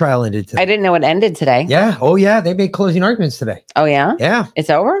Sussman trial ended today? I didn't know it ended today. Yeah. Oh, yeah. They made closing arguments today. Oh, yeah? Yeah. It's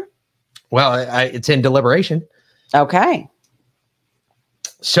over? Well, it's in deliberation. Okay.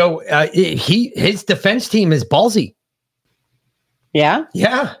 So his defense team is ballsy. Yeah?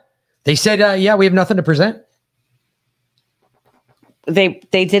 Yeah. They said, we have nothing to present. They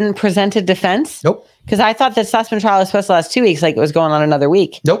didn't present a defense? Nope. Because I thought the Sussman trial was supposed to last 2 weeks, like it was going on another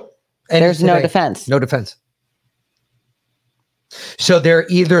week. Nope. And there's no defense. No defense. So they're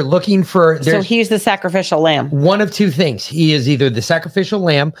either looking for... So he's the sacrificial lamb. One of two things. He is either the sacrificial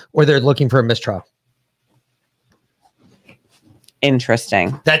lamb or they're looking for a mistrial.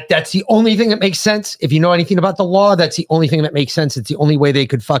 Interesting. That's the only thing that makes sense. If you know anything about the law, that's the only thing that makes sense. It's the only way they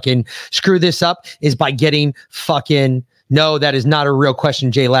could fucking screw this up is by getting fucking... No, that is not a real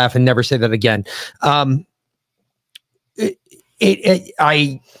question, Jay. Laugh and never say that again.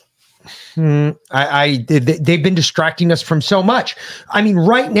 They've been distracting us from so much. I mean,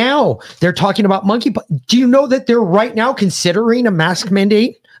 right now they're talking about monkeypox. Do you know that they're right now considering a mask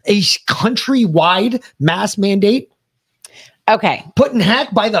mandate, a countrywide mask mandate? Okay. Put in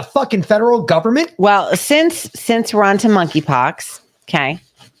hack by the fucking federal government? Well, since we're on to monkeypox, okay.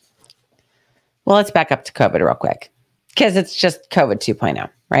 Well, let's back up to COVID real quick because it's just COVID 2.0,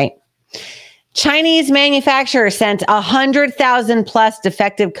 right? Chinese manufacturer sent 100,000 plus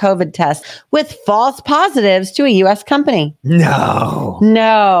defective COVID tests with false positives to a U.S. company. No.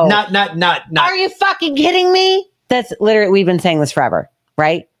 Not. Are you fucking kidding me? That's literally, we've been saying this forever,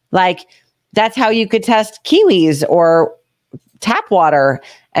 right? Like, that's how you could test kiwis or tap water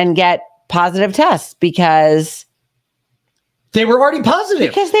and get positive tests because they were already positive.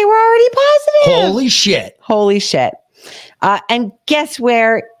 Because they were already positive. Holy shit. And guess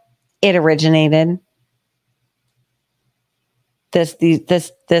where it originated?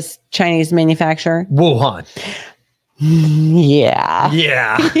 This Chinese manufacturer? Wuhan.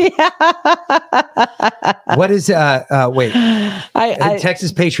 Yeah. What is wait.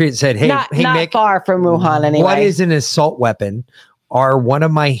 Texas Patriot said, hey, not Mick, far from Wuhan anyway. What is an assault weapon? Are one of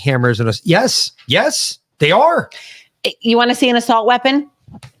my hammers and yes, they are. You want to see an assault weapon?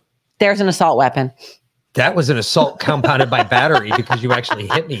 There's an assault weapon. That was an assault compounded by battery because you actually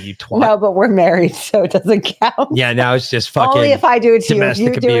hit me, you twat. No, but we're married, so it doesn't count. Yeah, now it's just fucking only if I do it to you. If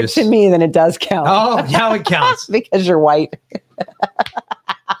you do it to me, then it does count. Oh, now it counts. Because you're white.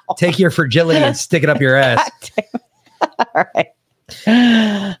 Take your fragility and stick it up your ass. All right.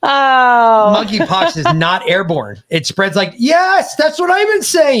 Monkeypox is not airborne. It spreads like, yes, that's what I've been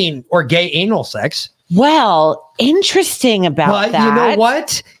saying. Or gay anal sex. Well, interesting about that. But you know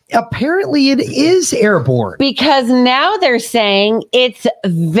what? Apparently it is airborne. Because now they're saying it's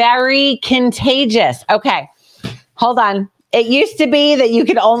very contagious. Okay, hold on. It used to be that you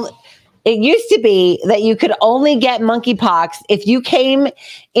could only get monkeypox if you came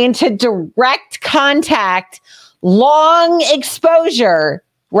into direct contact, long exposure,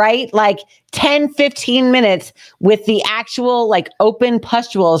 right? Like 10, 15 minutes with the actual like open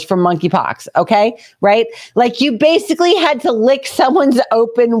pustules from monkeypox. Okay. Right. Like you basically had to lick someone's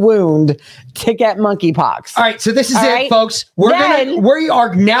open wound to get monkeypox. All right. So this is it, folks. We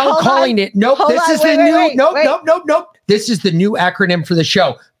are now calling it. Nope. This is the new. Nope. This is the new acronym for the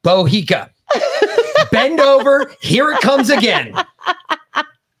show. BOHICA. Bend over. Here it comes again.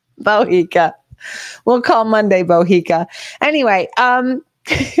 BOHICA. We'll call Monday BOHICA. Anyway, I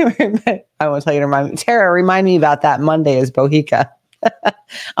won't tell you to remind me. Tara, remind me about that. Monday is BOHICA.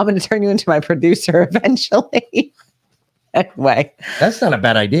 I'm going to turn you into my producer eventually. Anyway. That's not a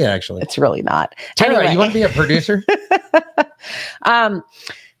bad idea, actually. It's really not. Tara, anyway. You want to be a producer?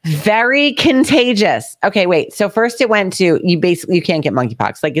 Very contagious. Okay, wait. So first it went to, you can't get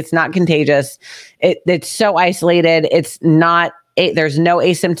monkeypox. Like it's not contagious. It's so isolated. It's not. There's no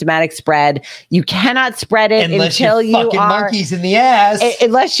asymptomatic spread. You cannot spread it until you are monkeys in the ass.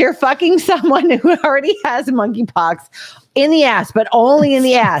 Unless you're fucking someone who already has monkeypox, in the ass, but only in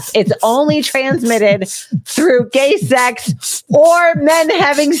the ass. It's only transmitted through gay sex or men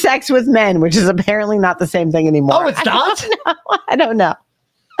having sex with men, which is apparently not the same thing anymore. Oh, it's not? I don't know.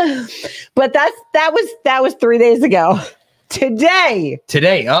 But that was 3 days ago. Today.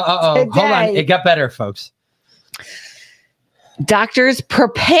 Hold on. It got better, folks. Doctors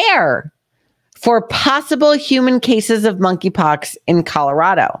prepare for possible human cases of monkeypox in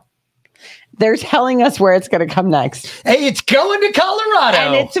Colorado. They're telling us where it's going to come next. Hey, it's going to Colorado.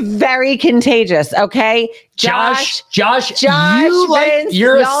 And it's very contagious, okay? Josh, you're a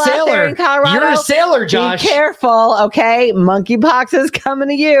sailor. In Colorado, you're a sailor, Josh. Be careful, okay? Monkeypox is coming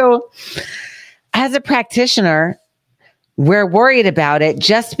to you. As a practitioner, we're worried about it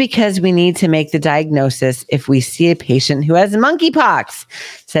just because we need to make the diagnosis if we see a patient who has monkeypox,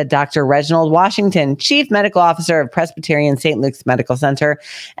 said Dr. Reginald Washington, Chief Medical Officer of Presbyterian St. Luke's Medical Center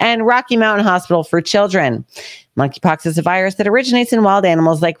and Rocky Mountain Hospital for Children. Monkeypox is a virus that originates in wild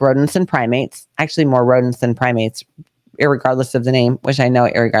animals like rodents and primates, actually more rodents than primates, irregardless of the name, which I know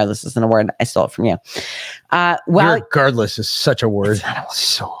irregardless isn't a word. I stole it from you. Irregardless is such a word. It's not a word.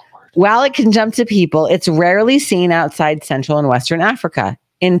 So while it can jump to people, it's rarely seen outside Central and Western Africa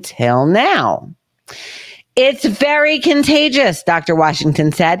until now. It's very contagious, Dr.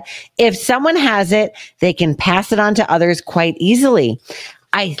 Washington said. If someone has it, they can pass it on to others quite easily.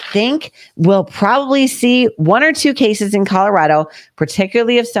 I think we'll probably see 1 or 2 cases in Colorado,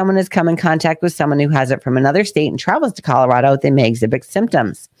 particularly if someone has come in contact with someone who has it from another state and travels to Colorado, they may exhibit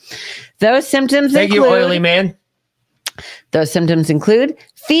symptoms. Those symptoms Thank you, oily man. Those symptoms include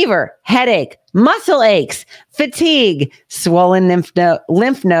fever, headache, muscle aches, fatigue, swollen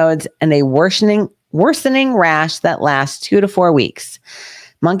lymph nodes, and a worsening rash that lasts 2 to 4 weeks.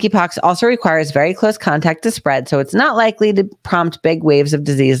 Monkeypox also requires very close contact to spread, so it's not likely to prompt big waves of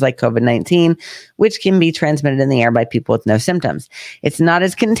disease like COVID-19, which can be transmitted in the air by people with no symptoms. It's not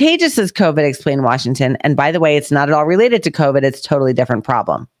as contagious as COVID, explained Washington. And by the way, it's not at all related to COVID. It's a totally different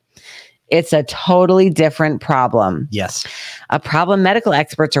problem. It's a totally different problem. Yes. A problem medical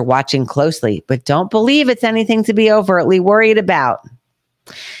experts are watching closely, but don't believe it's anything to be overtly worried about.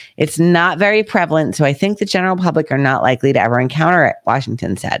 It's not very prevalent, so I think the general public are not likely to ever encounter it,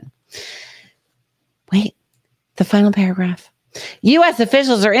 Washington said. Wait, the final paragraph. U.S.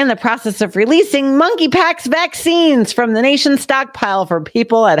 officials are in the process of releasing monkeypox vaccines from the nation's stockpile for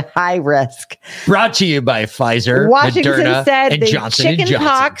people at high risk. Brought to you by Pfizer, Washington Moderna, said and the Johnson & Johnson.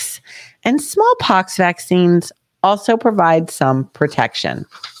 chickenpox and smallpox vaccines also provide some protection.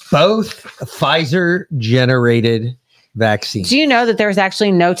 Both Pfizer-generated vaccines. Do you know that there's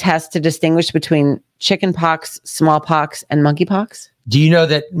actually no test to distinguish between chickenpox, smallpox, and monkeypox? Do you know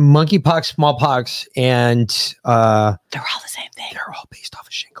that monkeypox, smallpox, and they're all the same thing. They're all based off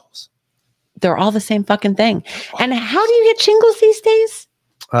of shingles. They're all the same fucking thing. And how do you get shingles these days?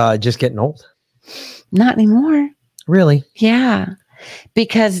 Just getting old. Not anymore. Really? Yeah.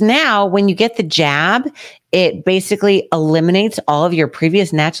 Because now when you get the jab, it basically eliminates all of your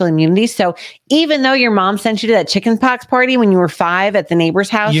previous natural immunity. So even though your mom sent you to that chickenpox party when you were 5 at the neighbor's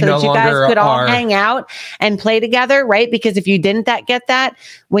house so that you guys could all hang out and play together, right? Because if you didn't get that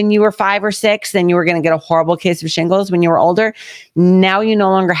when you were 5 or 6, then you were going to get a horrible case of shingles when you were older. Now you no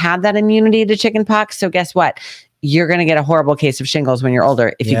longer have that immunity to chickenpox. So guess what? You're going to get a horrible case of shingles when you're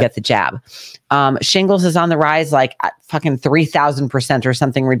older if you get the jab. Shingles is on the rise like at fucking 3,000% or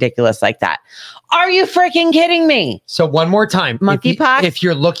something ridiculous like that. Are you freaking kidding me? So one more time. Monkeypox. If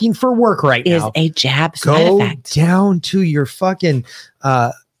you're looking for work right is now, a jab side effect. Down to your fucking,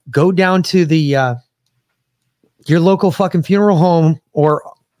 go down to the, your local fucking funeral home or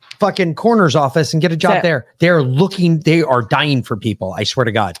fucking coroner's office and get a job there. They are dying for people. I swear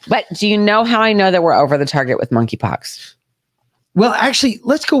to God. But do you know how I know that we're over the target with monkeypox? Well, actually,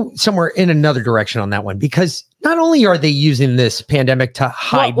 let's go somewhere in another direction on that one, because not only are they using this pandemic to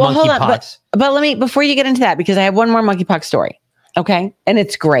hide monkeypox. But let me, before you get into that, because I have one more monkeypox story. Okay. And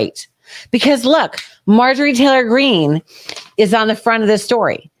it's great because look, Marjorie Taylor Greene is on the front of this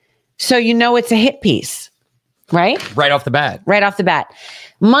story. So, you know, it's a hit piece, right? Right off the bat. Right off the bat.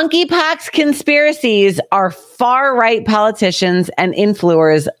 Monkeypox conspiracies are far-right politicians and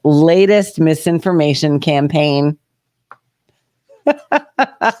influencers' latest misinformation campaign.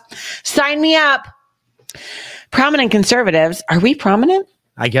 Sign me up. Prominent conservatives. Are we prominent?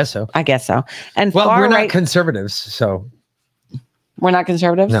 I guess so. I guess so. And well, we're not right, conservatives, so. We're not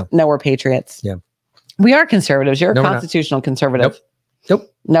conservatives? No, we're patriots. Yeah. We are conservatives. You're a constitutional conservative.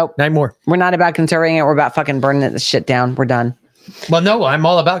 Nope. Not more. We're not about conserving it. We're about fucking burning this shit down. We're done. Well, no, I'm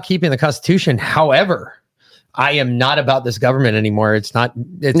all about keeping the Constitution. However, I am not about this government anymore. It's not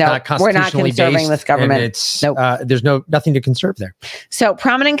constitutionally we're not conserving based, this government. It's there's nothing to conserve there. So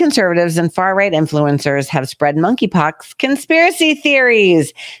prominent conservatives and far-right influencers have spread monkeypox conspiracy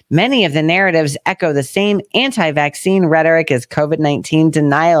theories. Many of the narratives echo the same anti-vaccine rhetoric as COVID-19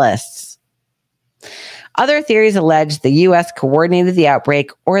 denialists. Other theories allege the U.S. coordinated the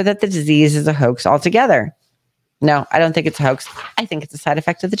outbreak or that the disease is a hoax altogether. No, I don't think it's a hoax. I think it's a side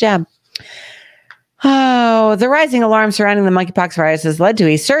effect of the jab. Oh, the rising alarm surrounding the monkeypox virus has led to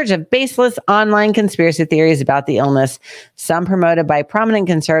a surge of baseless online conspiracy theories about the illness, some promoted by prominent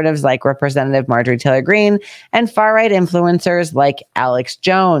conservatives like Representative Marjorie Taylor Greene and far-right influencers like Alex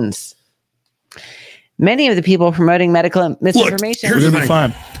Jones. Many of the people promoting medical misinformation. Look, here's the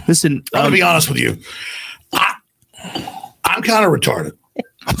thing. Listen, I'm going to be honest with you. I'm kind of retarded.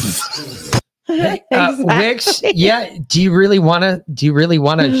 Wix, yeah. Do you really want a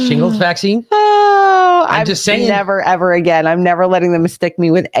shingles vaccine? Oh, I'm just saying. Never, ever again. I'm never letting them stick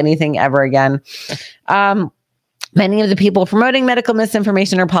me with anything ever again. Many of the people promoting medical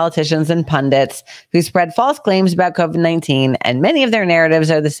misinformation are politicians and pundits who spread false claims about COVID-19, and many of their narratives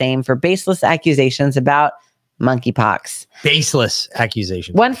are the same for baseless accusations about monkeypox. Baseless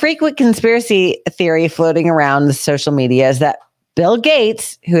accusations. One frequent conspiracy theory floating around the social media is that Bill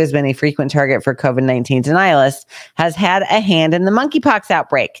Gates, who has been a frequent target for COVID-19 denialists, has had a hand in the monkeypox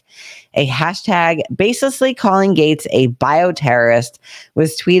outbreak. A hashtag baselessly calling Gates a bioterrorist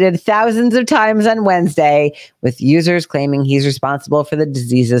was tweeted thousands of times on Wednesday, with users claiming he's responsible for the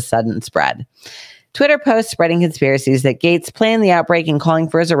disease's sudden spread. Twitter posts spreading conspiracies that Gates planned the outbreak and calling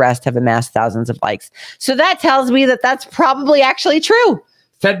for his arrest have amassed thousands of likes. So that tells me that that's probably actually true.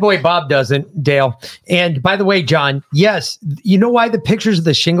 Fedboy Bob doesn't, Dale. And by the way, John, yes, you know why the pictures of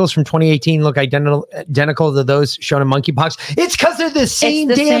the shingles from 2018 look identical to those shown in monkeypox? It's because they're the same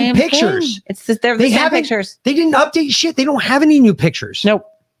damn pictures. They're the same pictures. They didn't update shit. They don't have any new pictures. Nope.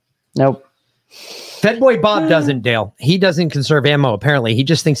 Fedboy Bob doesn't, Dale. He doesn't conserve ammo, apparently. He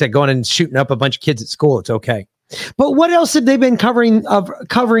just thinks that going and shooting up a bunch of kids at school, it's okay. But what else have they been covering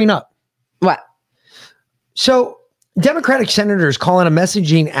up? What? So Democratic senators call on a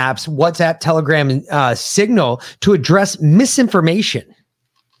messaging apps, WhatsApp, Telegram, and Signal to address misinformation.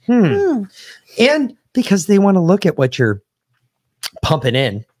 And because they want to look at what you're pumping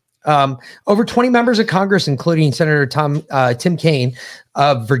in. Over 20 members of Congress, including Senator Tim Kaine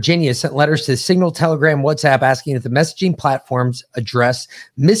of Virginia, sent letters to Signal, Telegram, WhatsApp, asking if the messaging platforms address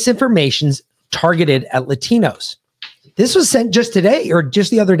misinformations targeted at Latinos. This was sent just today, or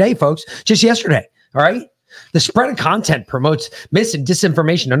just the other day, folks, just yesterday. All right. The spread of content promotes mis and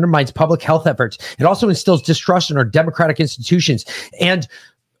disinformation, undermines public health efforts. It also instills distrust in our democratic institutions and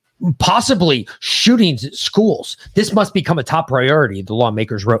possibly shootings at schools. This must become a top priority, the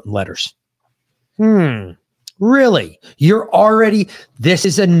lawmakers wrote in letters. Really? This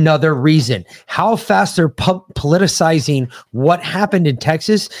is another reason. How fast they're politicizing what happened in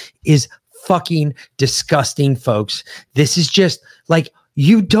Texas is fucking disgusting, folks. This is just like,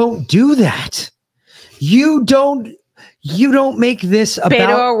 you don't do that. You don't make this about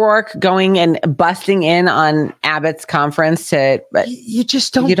Beto O'Rourke going and busting in on Abbott's conference you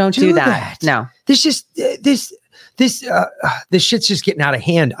just don't do that. No. This shit's just getting out of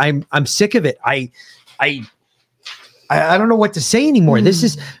hand. I'm sick of it. I don't know what to say anymore.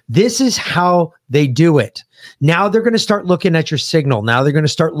 This is how they do it. Now they're going to start looking at your Signal. Now they're going to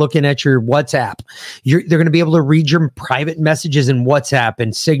start looking at your WhatsApp. They're going to be able to read your private messages in WhatsApp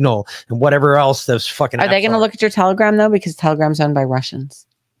and Signal and whatever else those fucking Are they going to look at your Telegram though? Because Telegram's owned by Russians.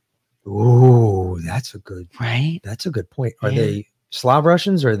 Ooh, that's a good right. That's a good point. Are they Slav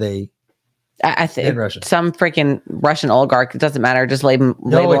Russians or are they? I think some freaking Russian oligarch. It doesn't matter. Just label.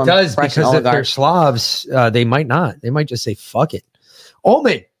 No, it does, Russian because oligarch. if they're Slavs, they might not. They might just say fuck it.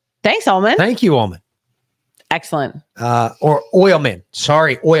 Ullman. Thanks, Ullman. Thank you, Ullman. Excellent. Or Oilman.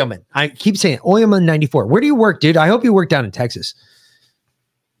 Sorry, Oilman. I keep saying Oilman 94. Where do you work, dude? I hope you work down in Texas.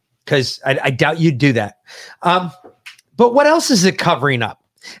 Because I doubt you'd do that. But what else is it covering up?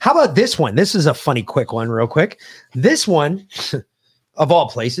 How about this one? This is a funny, quick one, real quick. This one, of all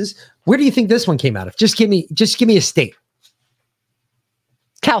places, where do you think this one came out of? Just give me a state.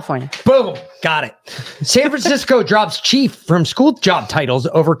 California. Boom. Got it. San Francisco drops chief from school job titles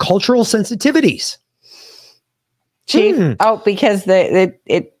over cultural sensitivities. Chief? Oh, because it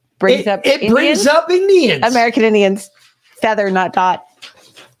brings up Indians? It brings up Indians. American Indians. Feather, not dot.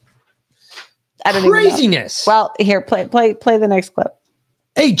 I don't Craziness. Even know. Well, here, play the next clip.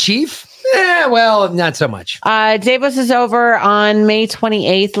 Hey, Chief. Well, not so much. Davos is over on May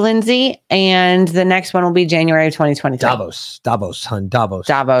 28th, Lindsay, and the next one will be January 2023. Davos, hun. Davos.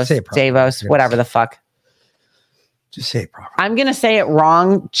 Davos, Davos, whatever the fuck. Just say it properly. I'm going to say it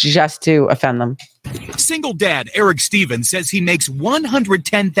wrong just to offend them. Single dad Eric Stevens says he makes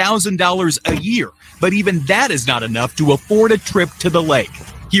 $110,000 a year, but even that is not enough to afford a trip to the lake.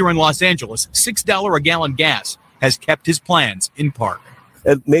 Here in Los Angeles, $6 a gallon gas has kept his plans in park.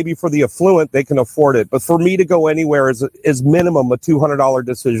 Maybe for the affluent, they can afford it. But for me to go anywhere is minimum a $200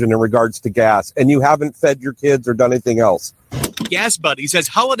 decision in regards to gas. And you haven't fed your kids or done anything else. Gas Buddy says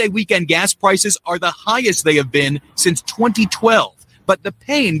holiday weekend gas prices are the highest they have been since 2012. But the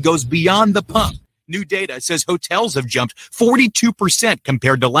pain goes beyond the pump. New data says hotels have jumped 42%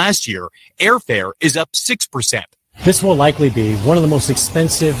 compared to last year. Airfare is up 6%. This will likely be one of the most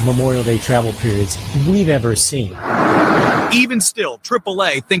expensive Memorial Day travel periods we've ever seen. Even still,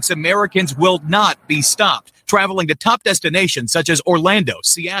 AAA thinks Americans will not be stopped traveling to top destinations such as Orlando,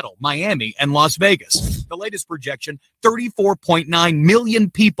 Seattle, Miami, and Las Vegas. The latest projection, 34.9 million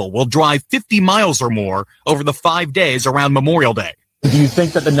people will drive 50 miles or more over the 5 days around Memorial Day. Do you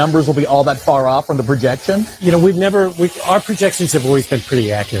think that the numbers will be all that far off from the projection? You know, our projections have always been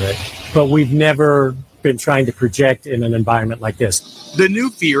pretty accurate, but we've never been trying to project in an environment like this. The new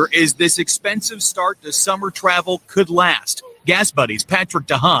fear is this expensive start to summer travel could last. Gas Buddy's Patrick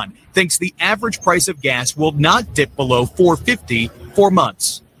DeHaan thinks the average price of gas will not dip below $4.50 for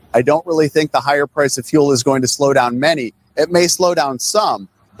months. I don't really think the higher price of fuel is going to slow down many. It may slow down some,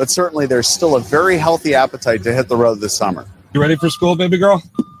 but certainly there's still a very healthy appetite to hit the road this summer. You ready for school, baby girl?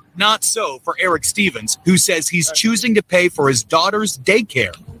 Not so for Eric Stevens, who says he's choosing to pay for his daughter's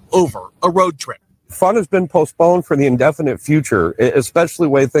daycare over a road trip. Fun has been postponed for the indefinite future, especially the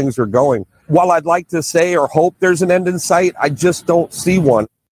way things are going. While I'd like to say or hope there's an end in sight, I just don't see one.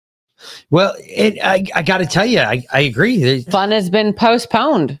 Well, I got to tell you, I agree. Fun has been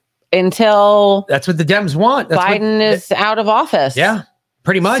postponed until that's what the Dems want. Biden is out of office. Yeah,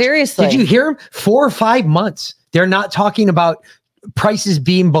 pretty much. Seriously. Did you hear him? 4 or 5 months. They're not talking about prices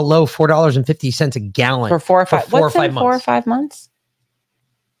being below $4.50 a gallon for 4 or 5. For 4 or What's 5 in months. 4 or 5 months?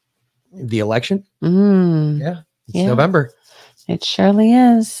 The election? Yeah. It's November. It surely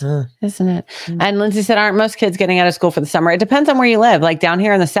is, isn't it? And Lindsay said, aren't most kids getting out of school for the summer? It depends on where you live. Like down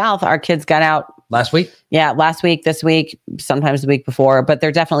here in the South, our kids got out last week. Yeah, last week, this week, sometimes the week before, but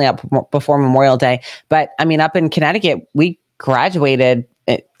they're definitely out before Memorial Day. But I mean, up in Connecticut, we graduated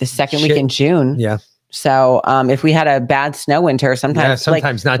the second week in June. Yeah. So if we had a bad snow winter, sometimes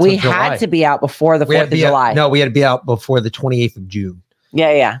not we till July. had to be out before the 4th of July. No, we had to be out before the 28th of June.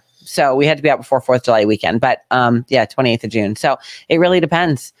 Yeah. So we had to be out before 4th of July weekend, but 28th of June. So it really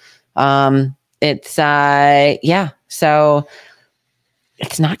depends. So it's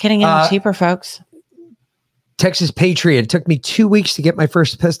not getting any cheaper, folks. Texas Patriot. It took me 2 weeks to get my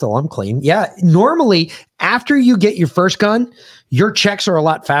first pistol. I'm clean. Yeah. Normally, after you get your first gun, your checks are a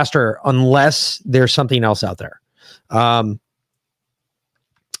lot faster unless there's something else out there.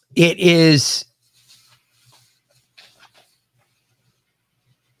 It is.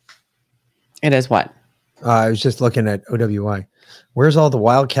 It is what? I was just looking at OWI. Where's all the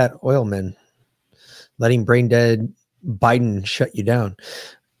Wildcat oil men letting brain dead Biden shut you down?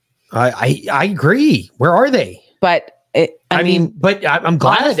 I agree. Where are they? But I mean, I'm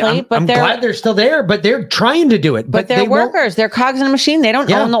glad. Honestly, I'm glad they're still there, but they're trying to do it. But they're workers. They're cogs in a machine. They don't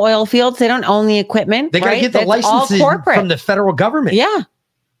own the oil fields. They don't own the equipment. They got to get the licenses from the federal government. Yeah.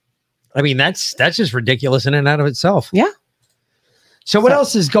 I mean, that's just ridiculous in and out of itself. Yeah. So what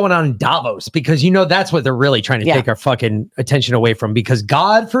else is going on in Davos? Because that's what they're really trying to take our fucking attention away from. Because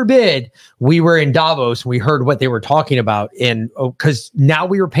God forbid we were in Davos, we heard what they were talking about, and because now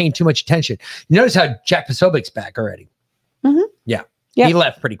we were paying too much attention. Notice how Jack Posobiec's back already. Mm-hmm. Yeah, he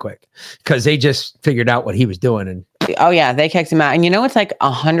left pretty quick because they just figured out what he was doing. And they kicked him out. And it's like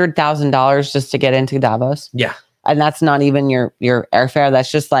 $100,000 just to get into Davos. Yeah, and that's not even your airfare.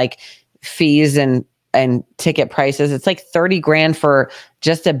 That's just like fees and ticket prices. It's like $30,000 for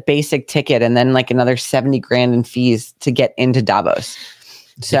just a basic ticket, and then like another $70,000 in fees to get into Davos.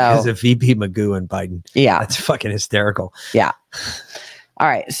 So because of VP Magoo and Biden. Yeah, that's fucking hysterical. Yeah. All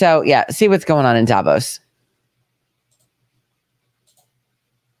right. So see what's going on in Davos.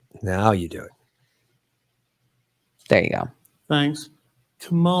 Now you do it. There you go. Thanks.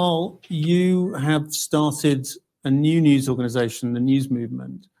 Kamal, you have started a new news organization, the News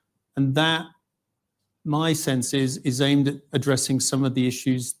Movement, and that, my sense is aimed at addressing some of the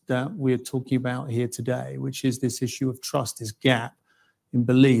issues that we're talking about here today, which is this issue of trust, this gap in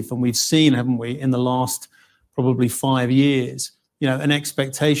belief. And we've seen, haven't we, in the last probably 5 years, an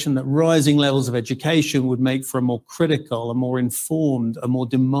expectation that rising levels of education would make for a more critical, a more informed, a more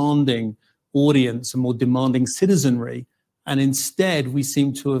demanding audience, a more demanding citizenry. And instead, we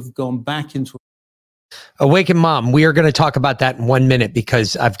seem to have gone back into Awaken Mom, we are going to talk about that in 1 minute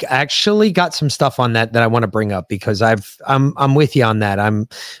because I've actually got some stuff on that I want to bring up because I'm with you on that.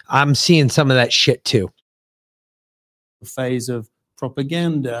 I'm seeing some of that shit too. Phase of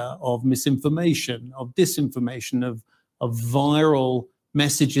propaganda, of misinformation, of disinformation, of viral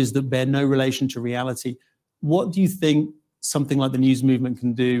messages that bear no relation to reality. What do you think something like the news movement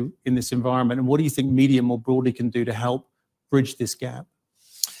can do in this environment? And what do you think media more broadly can do to help bridge this gap?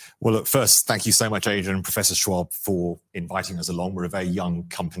 Well, look, first, thank you so much, Adrian and Professor Schwab, for inviting us along. We're a very young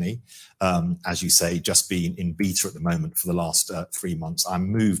company, as you say, just being in beta at the moment for the last 3 months. I'm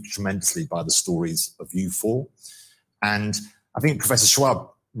moved tremendously by the stories of you four. And I think Professor Schwab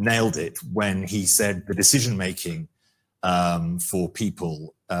nailed it when he said the decision-making for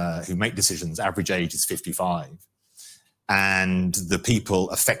people who make decisions, average age is 55. And the people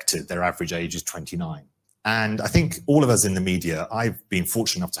affected, their average age is 29. And I think all of us in the media, I've been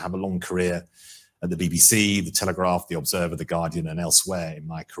fortunate enough to have a long career at the BBC, the Telegraph, the Observer, the Guardian, and elsewhere in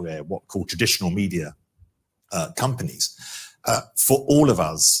my career, what called traditional media companies. For all of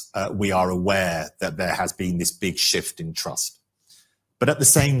us, we are aware that there has been this big shift in trust. But at the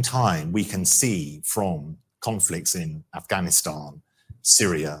same time, we can see from conflicts in Afghanistan,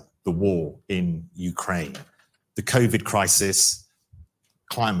 Syria, the war in Ukraine, the COVID crisis,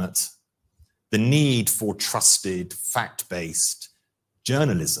 climate, the need for trusted, fact-based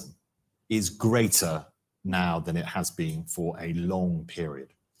journalism is greater now than it has been for a long period.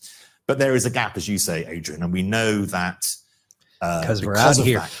 But there is a gap, as you say, Adrian, and we know that because we're out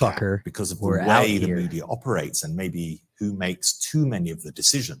here, fucker. Gap, because of the way the media operates and maybe who makes too many of the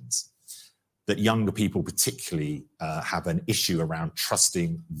decisions, that younger people particularly have an issue around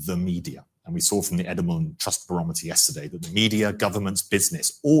trusting the media. And we saw from the Edmund Trust Barometer yesterday that the media, governments,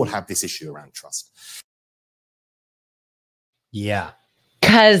 business all have this issue around trust. Yeah.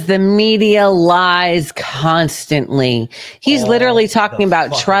 Because the media lies constantly. He's literally talking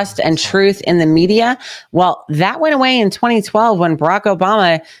about trust and truth in the media. Well, that went away in 2012 when Barack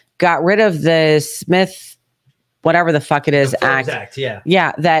Obama got rid of the Smith, whatever the fuck it is, Act.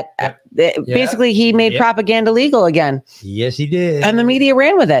 Yeah, that basically he made propaganda legal again. Yes, he did. And the media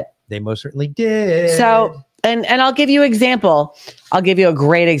ran with it. They most certainly did. So, and I'll give you an example. I'll give you a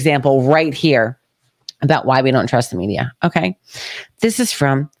great example right here about why we don't trust the media. Okay. This is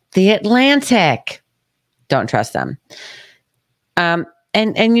from The Atlantic. Don't trust them. And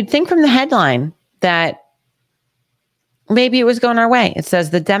you'd think from the headline that maybe it was going our way. It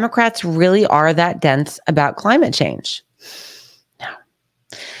says the Democrats really are that dense about climate change. No.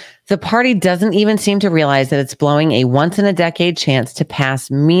 The party doesn't even seem to realize that it's blowing a once-in-a-decade chance to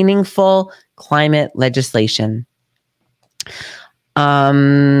pass meaningful climate legislation.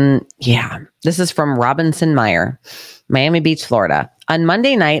 Yeah, this is from Robinson Meyer, Miami Beach, Florida. On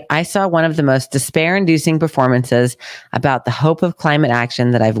Monday night, I saw one of the most despair-inducing performances about the hope of climate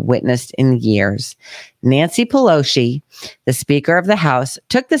action that I've witnessed in years. Nancy Pelosi, the Speaker of the House,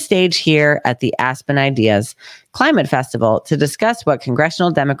 took the stage here at the Aspen Ideas Climate Festival to discuss what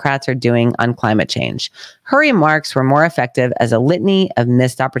congressional Democrats are doing on climate change. Her remarks were more effective as a litany of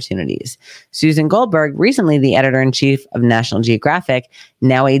missed opportunities. Susan Goldberg, recently the editor-in-chief of National Geographic,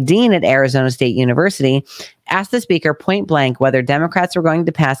 now a dean at Arizona State University, asked the speaker point blank whether Democrats were going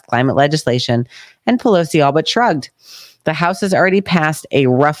to pass climate legislation, and Pelosi all but shrugged. The House has already passed a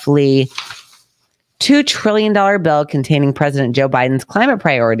roughly $2 trillion bill containing President Joe Biden's climate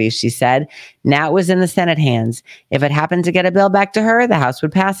priorities, she said. Now it was in the Senate hands. If it happened to get a bill back to her, the House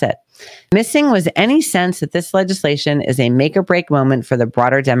would pass it. Missing was any sense that this legislation is a make or break moment for the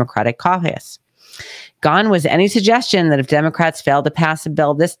broader Democratic caucus. Gone was any suggestion that if Democrats fail to pass a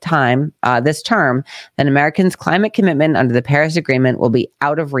bill this term, then Americans' climate commitment under the Paris Agreement will be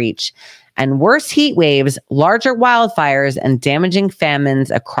out of reach. And worse heat waves, larger wildfires, and damaging famines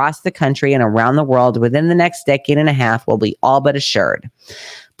across the country and around the world within the next decade and a half will be all but assured.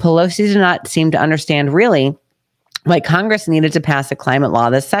 Pelosi did not seem to understand really why Congress needed to pass a climate law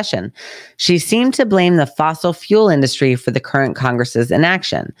this session. She seemed to blame the fossil fuel industry for the current Congress's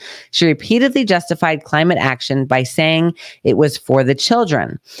inaction. She repeatedly justified climate action by saying it was for the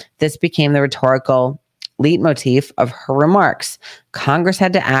children. This became the rhetorical leitmotif of her remarks. Congress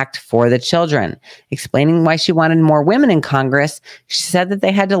had to act for the children. Explaining why she wanted more women in Congress, she said that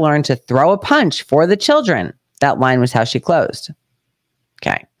they had to learn to throw a punch for the children. That line was how she closed.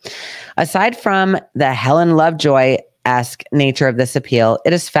 Okay. Aside from the Helen Lovejoy-esque nature of this appeal,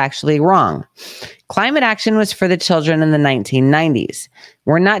 it is factually wrong. Climate action was for the children in the 1990s.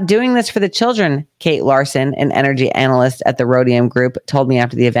 We're not doing this for the children, Kate Larson, an energy analyst at the Rhodium Group, told me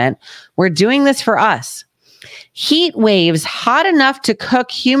after the event. We're doing this for us. Heat waves hot enough to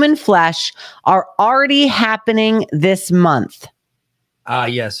cook human flesh are already happening this month.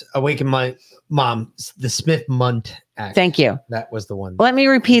 Yes. Awaken My Mom, the Smith-Mundt Act. Thank you. That was the one. Let me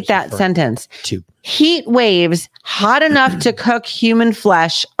repeat that sentence. Two. Heat waves hot enough to cook human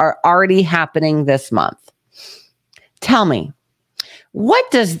flesh are already happening this month. Tell me, what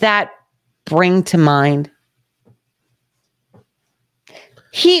does that bring to mind?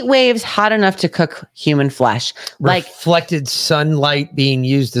 Heat waves hot enough to cook human flesh. Like reflected sunlight being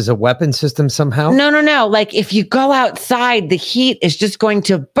used as a weapon system somehow? No. Like if you go outside, the heat is just going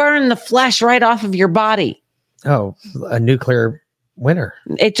to burn the flesh right off of your body. Oh, a nuclear winter.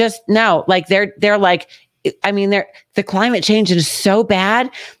 It just, no, like they're like, I mean, the climate change is so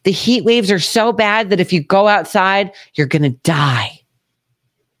bad. The heat waves are so bad that if you go outside, you're going to die.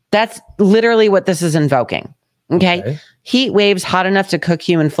 That's literally what this is invoking. Okay. Heat waves hot enough to cook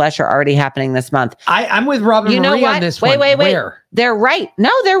human flesh are already happening this month. I'm with Robin Marie on this one. Wait. Where? They're right.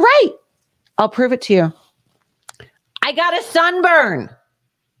 No, they're right. I'll prove it to you. I got a sunburn.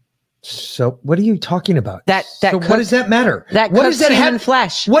 So what are you talking about? So what does that matter? What does that have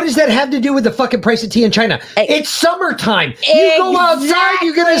flesh? What does that have to do with the fucking price of tea in China? It's summertime. You go outside,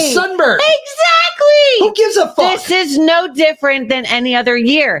 you get a sunburn. Exactly. Who gives a fuck? This is no different than any other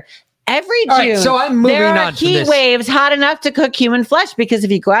year. Every June, right, so I'm moving there are on to heat this. waves hot enough to cook human flesh because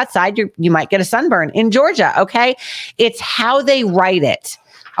if you go outside, you might get a sunburn in Georgia. Okay, it's how they write it.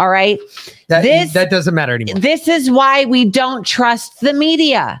 All right, that doesn't matter anymore. This is why we don't trust the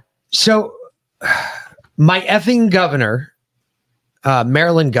media. So, my effing governor,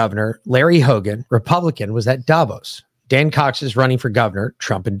 Maryland governor Larry Hogan, Republican, was at Davos. Dan Cox is running for governor.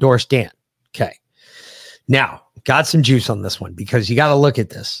 Trump endorsed Dan. Okay, now got some juice on this one because you got to look at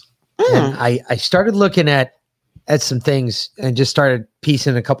this. And I started looking at some things and just started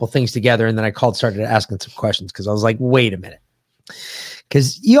piecing a couple things together. And then I started asking some questions because I was like, wait a minute.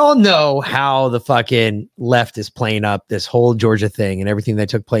 Because you all know how the fucking left is playing up this whole Georgia thing and everything that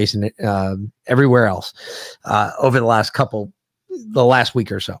took place in everywhere else over the last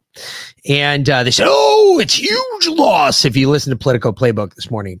week or so. And they said, oh, it's huge loss. If you listen to Politico Playbook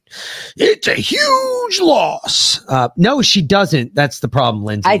this morning, it's a huge loss. No, she doesn't. That's the problem,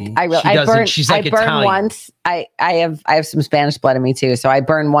 Lindsay. She's like Italian. Once. I have some Spanish blood in me too. So I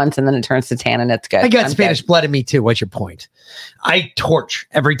burn once and then it turns to tan and it's good. I got Spanish blood in me too. What's your point? I torch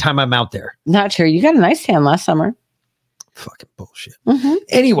every time I'm out there. Not true. You got a nice tan last summer. Fucking bullshit. Mm-hmm.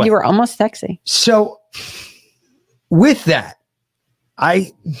 Anyway. You were almost sexy. So with that,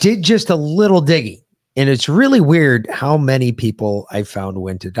 I did just a little digging, and it's really weird how many people I found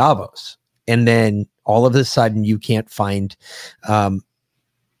went to Davos. And then all of a sudden you can't find,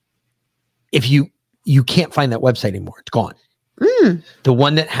 if you can't find that website anymore, it's gone. The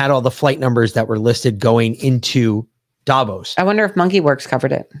one that had all the flight numbers that were listed going into Davos. I wonder if MonkeyWorks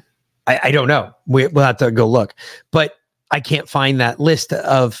covered it. I don't know. We'll have to go look, but I can't find that list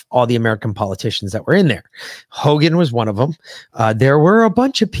of all the American politicians that were in there. Hogan was one of them. There were a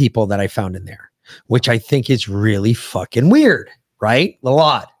bunch of people that I found in there, which I think is really fucking weird, right? A little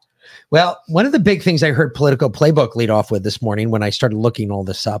odd. Well, one of the big things I heard Politico Playbook lead off with this morning when I started looking all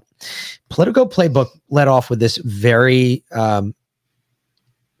this up, Politico Playbook led off with this very,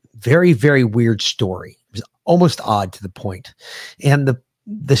 very weird story. It was almost odd to the point. And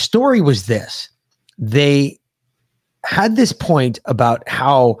the story was this. They had this point about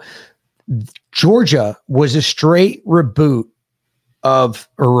how Georgia was a straight rebuke of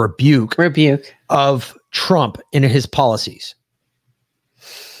Trump and his policies.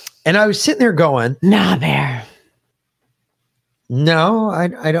 And I was sitting there going, nah, Bear. No,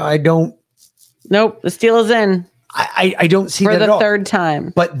 I don't. Nope. The steal is in. I don't see for that at all. For the third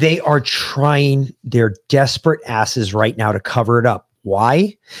time. But they are trying their desperate asses right now to cover it up.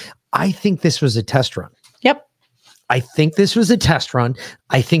 Why? I think this was a test run. Yep. I think this was a test run.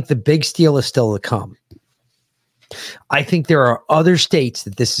 I think the big steal is still to come. I think there are other states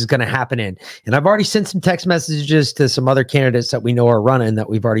that this is going to happen in. And I've already sent some text messages to some other candidates that we know are running that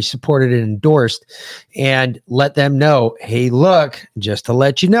we've already supported and endorsed and let them know, hey, look, just to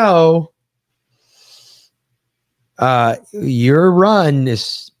let you know, your run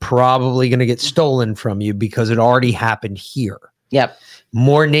is probably going to get stolen from you because it already happened here. Yep.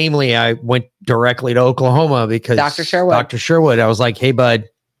 More namely, I went directly to Oklahoma because Dr. Sherwood, I was like, hey, bud,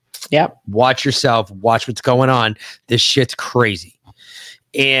 yep, watch yourself, watch what's going on. This shit's crazy.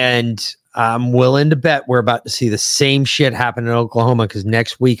 And I'm willing to bet we're about to see the same shit happen in Oklahoma because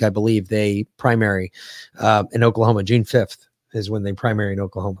next week, I believe they primary in Oklahoma, June 5th is when they primary in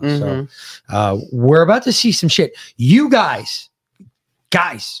Oklahoma. Mm-hmm. So we're about to see some shit. You guys,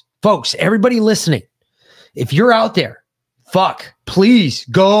 folks, everybody listening, if you're out there, please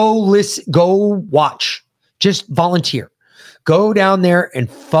go listen, go watch, just volunteer. Go down there and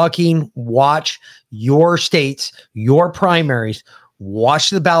fucking watch your states, your primaries, watch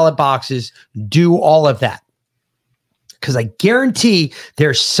the ballot boxes, do all of that. Because I guarantee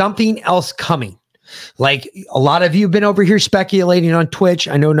there's something else coming. Like a lot of you have been over here speculating on Twitch.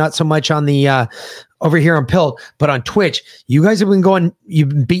 I know not so much on the over here on Pill, but on Twitch, you guys have been going, you've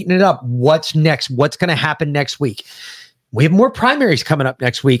been beating it up. What's next? What's going to happen next week? We have more primaries coming up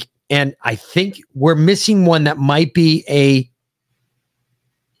next week. And I think we're missing one that might be a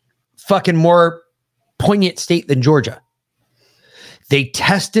fucking more poignant state than Georgia. They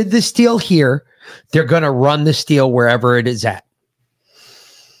tested the steel here. They're going to run the steel wherever it is at.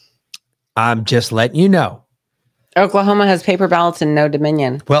 I'm just letting you know. Oklahoma has paper ballots and no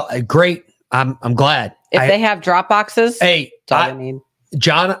Dominion. Well, great. I'm glad. If they have drop boxes, hey, I need.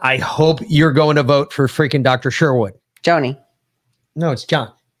 John, I hope you're going to vote for freaking Dr. Sherwood. Joni. No, it's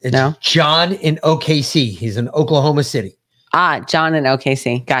John. It's John in OKC. He's in Oklahoma City. John in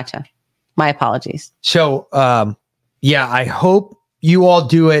OKC. Gotcha. My apologies. So, yeah, I hope you all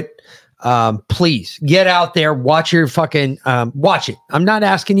do it. Please get out there, watch your fucking, watch it. I'm not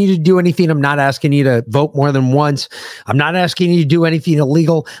asking you to do anything. I'm not asking you to vote more than once. I'm not asking you to do anything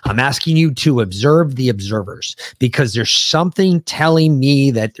illegal. I'm asking you to observe the observers because there's something telling me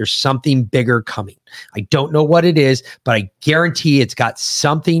that there's something bigger coming. I don't know what it is, but I guarantee it's got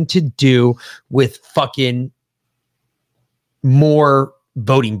something to do with fucking more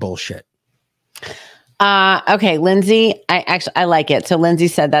voting bullshit. Okay, Lindsay, I like it. So Lindsay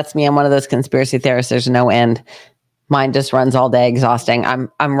said, that's me. I'm one of those conspiracy theorists. There's no end. Mine just runs all day, exhausting.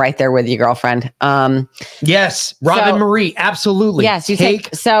 I'm right there with you, girlfriend. Yes, Robin Marie, absolutely. Yes, you take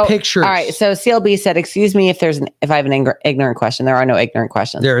pictures. All right. So CLB said, excuse me if I have an ignorant question. There are no ignorant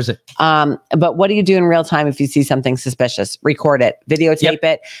questions. There isn't. But what do you do in real time if you see something suspicious? Record it, videotape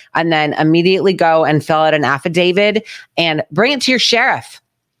it, and then immediately go and fill out an affidavit and bring it to your sheriff.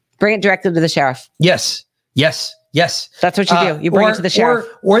 Bring it directly to the sheriff. Yes. That's what you do. You bring it to the sheriff.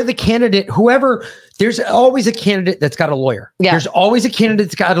 Or the candidate, whoever. There's always a candidate that's got a lawyer. Yeah. There's always a candidate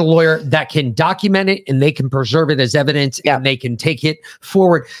that's got a lawyer that can document it and they can preserve it as evidence and they can take it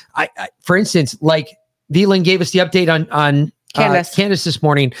forward. I for instance, like Veland gave us the update on Candace this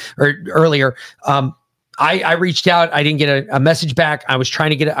morning or earlier. I reached out. I didn't get a message back. I was trying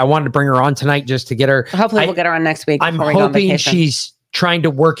to get it. I wanted to bring her on tonight just to get her. Hopefully we'll get her on next week. I'm hoping she's trying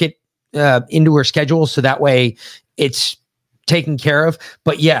to work it into her schedule so that way it's taken care of.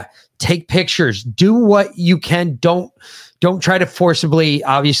 But yeah, take pictures, do what you can. Don't try to forcibly,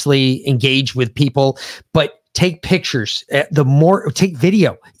 obviously, engage with people, but take pictures. Take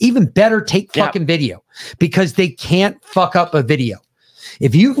video. Even better, take fucking video because they can't fuck up a video.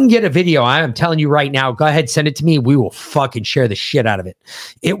 If you can get a video, I am telling you right now, go ahead, send it to me. We will fucking share the shit out of it.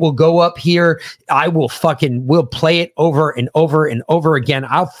 It will go up here. We'll play it over and over and over again.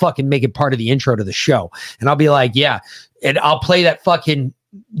 I'll fucking make it part of the intro to the show. And I'll be like, yeah. And I'll play that talking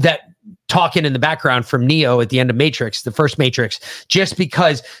in the background from Neo at the end of Matrix, the first Matrix, just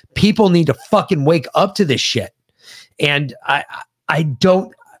because people need to fucking wake up to this shit. And I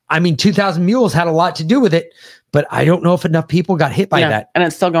mean, 2,000 Mules had a lot to do with it, but I don't know if enough people got hit by that. And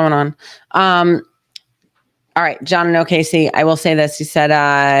it's still going on. All right, John in OKC, I will say this. He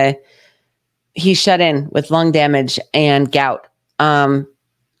said he's shut in with lung damage and gout.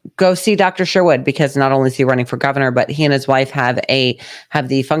 Go see Dr. Sherwood because not only is he running for governor, but he and his wife have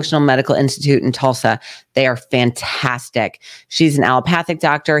the Functional Medical Institute in Tulsa. They are fantastic. She's an allopathic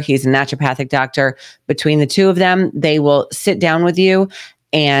doctor. He's a naturopathic doctor. Between the two of them, they will sit down with you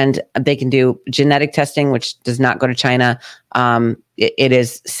and they can do genetic testing, which does not go to China. It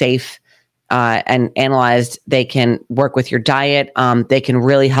is safe and analyzed. They can work with your diet. They can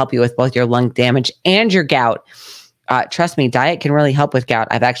really help you with both your lung damage and your gout. Trust me, diet can really help with gout.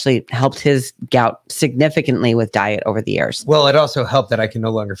 I've actually helped his gout significantly with diet over the years. Well, it also helped that I can no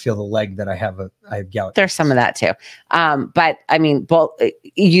longer feel the leg that I have gout. There's some of that too. But I mean,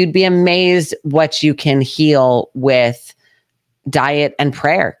 you'd be amazed what you can heal with diet and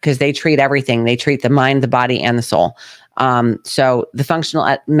prayer because they treat everything. They treat the mind, the body, and the soul. So the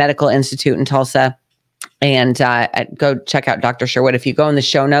Functional Medical Institute in Tulsa, and go check out Dr. Sherwood. If you go in the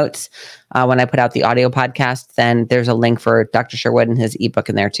show notes, when I put out the audio podcast, then there's a link for Dr. Sherwood and his ebook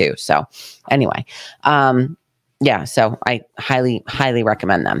in there too. So anyway, so I highly, highly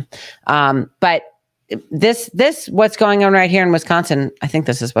recommend them. But this, what's going on right here in Wisconsin, I think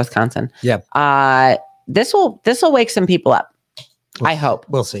this is Wisconsin. Yeah. This will wake some people up. I hope.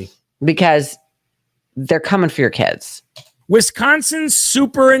 We'll see. Because they're coming for your kids. Wisconsin's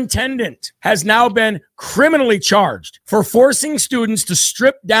superintendent has now been criminally charged for forcing students to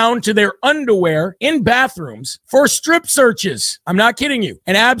strip down to their underwear in bathrooms for strip searches. I'm not kidding you.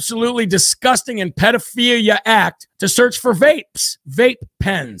 An absolutely disgusting and pedophilia act to search for vape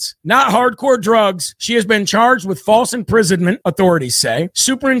pens, not hardcore drugs. She has been charged with false imprisonment, authorities say.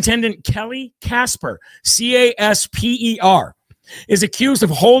 Superintendent Kelly Casper, C-A-S-P-E-R, is accused of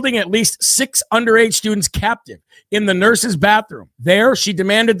holding at least 6 underage students captive in the nurse's bathroom. There, she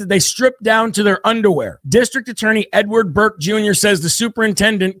demanded that they strip down to their underwear. District Attorney Edward Burke Jr. says the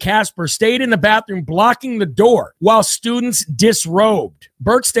superintendent, Casper, stayed in the bathroom blocking the door while students disrobed.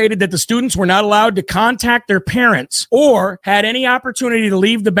 Burke stated that the students were not allowed to contact their parents or had any opportunity to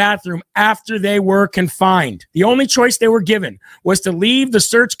leave the bathroom after they were confined. The only choice they were given was to leave the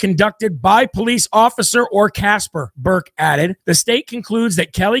search conducted by police officer or Casper, Burke added. The state concludes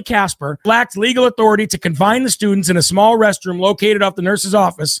that Kelly Casper lacked legal authority to confine the students in a small restroom located off the nurse's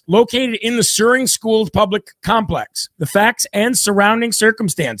office, located in the Suring School public complex. The facts and surrounding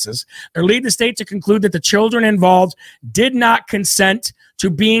circumstances lead the state to conclude that the children involved did not consent to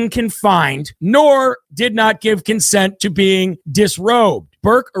being confined, nor did not give consent to being disrobed.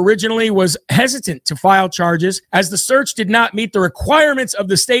 Burke originally was hesitant to file charges as the search did not meet the requirements of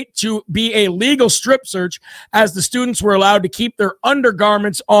the state to be a legal strip search, as the students were allowed to keep their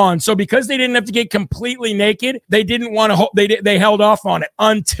undergarments on. So because they didn't have to get completely naked, they didn't want to, they held off on it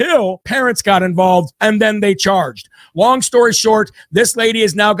until parents got involved, and then they charged. Long story short, this lady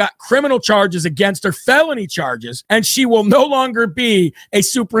has now got criminal charges against her, felony charges, and she will no longer be a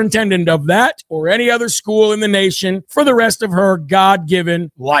superintendent of that or any other school in the nation for the rest of her God-given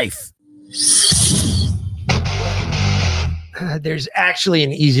life. There's actually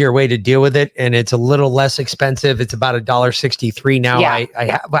an easier way to deal with it, and it's a little less expensive. It's about $1.63 now. Yeah.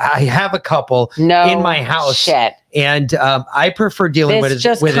 I have a couple in my house. Shit. And I prefer dealing with it. This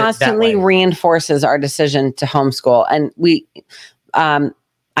just constantly reinforces our decision to homeschool. And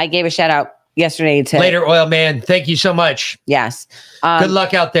I gave a shout out yesterday to Later Oil Man. Thank you so much. Yes. Good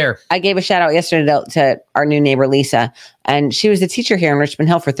luck out there. I gave a shout out yesterday to our new neighbor, Lisa, and she was a teacher here in Richmond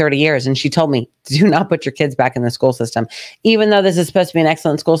Hill for 30 years. And she told me, do not put your kids back in the school system. Even though this is supposed to be an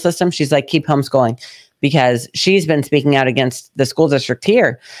excellent school system, she's like, keep homeschooling, because she's been speaking out against the school district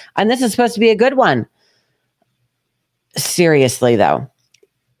here. And this is supposed to be a good one. Seriously, though,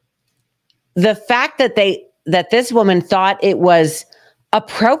 the fact that this woman thought it was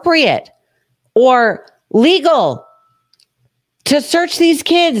appropriate or legal to search these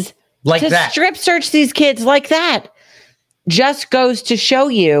kids, strip search these kids like that, just goes to show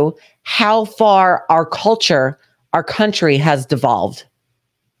you how far our culture, our country has devolved.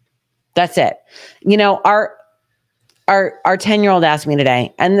 That's it. You know, our 10-year-old asked me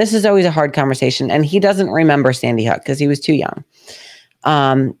today, and this is always a hard conversation, and he doesn't remember Sandy Hook because he was too young.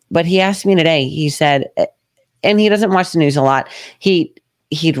 But he asked me today, he said, and he doesn't watch the news a lot.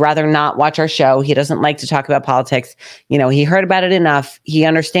 He'd rather not watch our show. He doesn't like to talk about politics. You know, he heard about it enough. He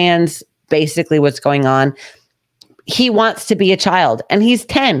understands basically what's going on. He wants to be a child, and he's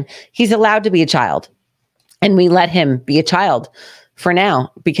 10. He's allowed to be a child, and we let him be a child for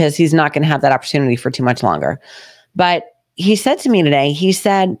now because he's not going to have that opportunity for too much longer. But he said to me today, he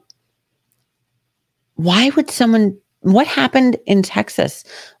said, what happened in Texas?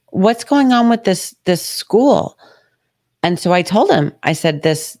 What's going on with this school? And so I told him, I said,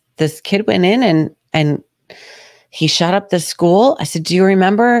 this kid went in and he shut up the school. I said, do you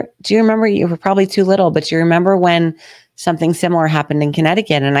remember, you were probably too little, but do you remember when something similar happened in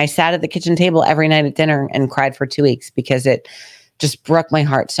Connecticut? And I sat at the kitchen table every night at dinner and cried for 2 weeks because it just broke my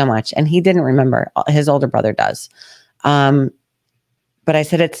heart so much. And he didn't remember. His older brother does. But I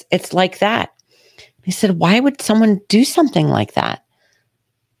said, it's like that. He said, why would someone do something like that?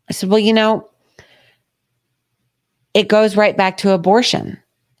 I said, well, you know, it goes right back to abortion.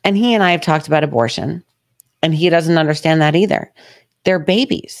 And he and I have talked about abortion, and he doesn't understand that either. They're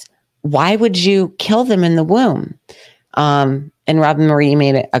babies. Why would you kill them in the womb? And Robin Marie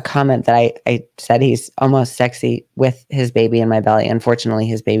made a comment that I said he's almost sexy with his baby in my belly. Unfortunately,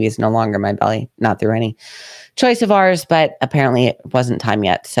 his baby is no longer in my belly, not through any choice of ours, but apparently it wasn't time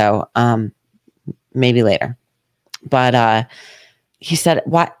yet. So maybe later. But he said,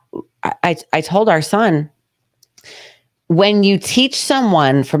 "What?" I told our son, when you teach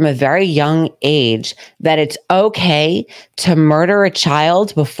someone from a very young age that it's okay to murder a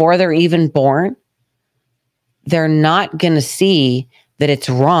child before they're even born, they're not going to see that it's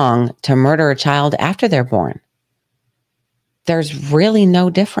wrong to murder a child after they're born. There's really no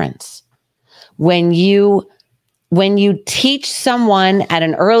difference. When you teach someone at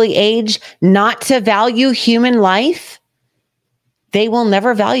an early age not to value human life, they will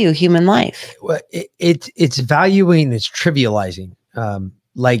never value human life. Well, it's valuing, it's trivializing.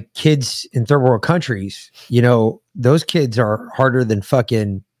 Like kids in third world countries, you know, those kids are harder than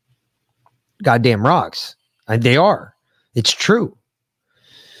fucking goddamn rocks. And they are. It's true.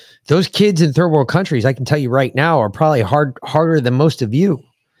 Those kids in third world countries, I can tell you right now, are probably harder than most of you.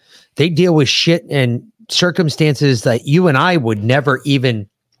 They deal with shit and circumstances that you and I would never even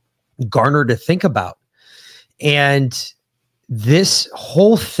garner to think about. And this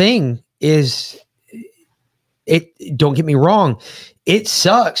whole thing is, don't get me wrong, it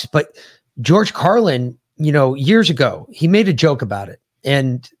sucks, but George Carlin, you know, years ago, he made a joke about it.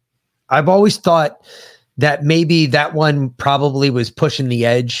 And I've always thought that maybe that one probably was pushing the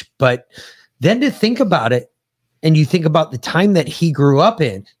edge, but then to think about it, and you think about the time that he grew up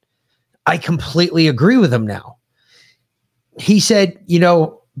in, I completely agree with him now. He said, you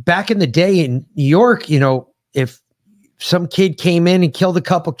know, back in the day in New York, you know, if some kid came in and killed a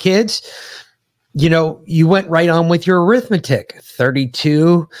couple kids, you know, you went right on with your arithmetic.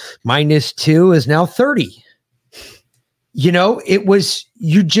 32 minus 2 is now 30. You know, it was,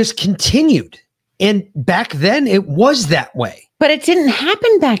 you just continued. And back then it was that way. But it didn't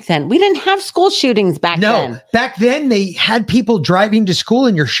happen back then. We didn't have school shootings back then. No, back then they had people driving to school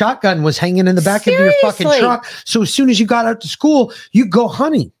and your shotgun was hanging in the back of your fucking truck. So as soon as you got out to school, you go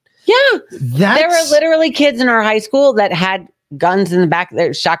hunting. Yeah. There were literally kids in our high school that had guns in the back of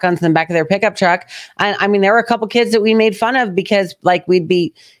their shotguns in the back of their pickup truck. And I mean, there were a couple kids that we made fun of because like we'd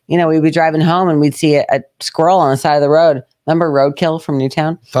be driving home and we'd see a squirrel on the side of the road. Remember Roadkill from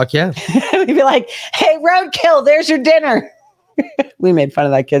Newtown? Fuck yeah. We'd be like, hey, Roadkill, there's your dinner. We made fun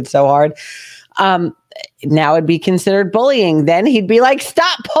of that kid so hard. Now it'd be considered bullying. Then he'd be like,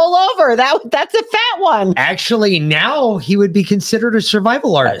 stop, pull over. That's a fat one. Actually, now he would be considered a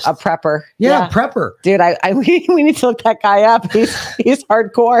survival artist. A prepper. Yeah, prepper. Dude, we need to look that guy up. He's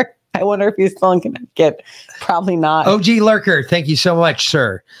hardcore. I wonder if he's still in Connecticut. Probably not. OG Lurker, thank you so much,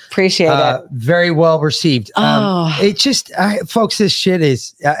 sir. Appreciate it. Very well received. It just, folks, this shit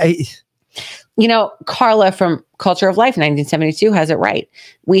is... You know, Carla from Culture of Life, 1972, has it right.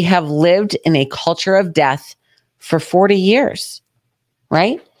 We have lived in a culture of death for 40 years,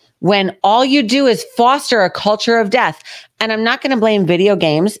 right? When all you do is foster a culture of death. And I'm not going to blame video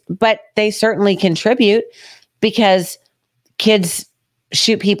games, but they certainly contribute because kids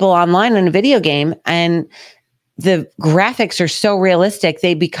shoot people online in a video game and the graphics are so realistic.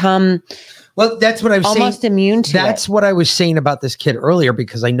 They become... Well, that's what I was almost immune to. That's what I was saying about this kid earlier,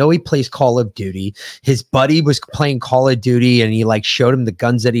 because I know he plays Call of Duty. His buddy was playing Call of Duty and he like showed him the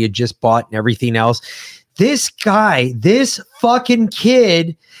guns that he had just bought and everything else. This guy, this fucking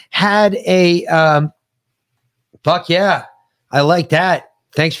kid had a, fuck yeah. I like that.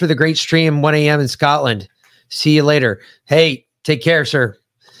 Thanks for the great stream, 1 a.m. in Scotland. See you later. Hey, take care, sir.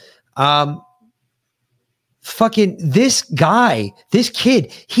 Fucking this guy, this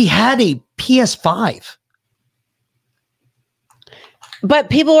kid, he had a PS5.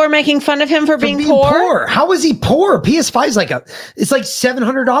 But people were making fun of him for being poor. How was he poor? PS5 is it's like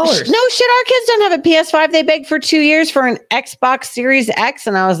 $700. No shit, our kids don't have a PS5. They begged for 2 years for an Xbox Series X,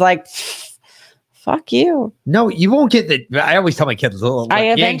 and I was like, fuck you. No, you won't get the. I always tell my kids, like, I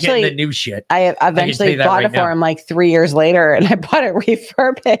eventually you ain't getting the new shit. I eventually bought it for him like 3 years later, and I bought it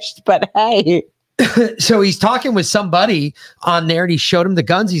refurbished. But hey. So he's talking with somebody on there and he showed him the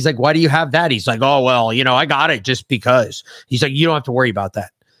guns. He's like, why do you have that? He's like, oh, well, you know, I got it just because. He's like, you don't have to worry about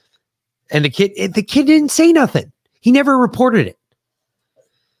that. And the kid didn't say nothing. He never reported it.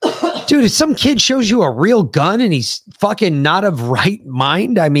 Dude, if some kid shows you a real gun and he's fucking not of right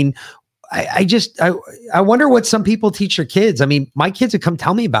mind, I mean, I wonder what some people teach their kids. I mean, my kids would come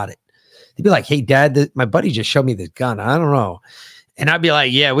tell me about it. They'd be like, hey, Dad, my buddy just showed me this gun. I don't know. And I'd be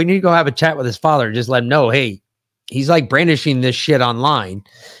like, yeah, we need to go have a chat with his father. Just let him know, hey, he's like brandishing this shit online.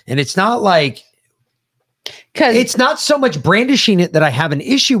 And it's not like, it's not so much brandishing it that I have an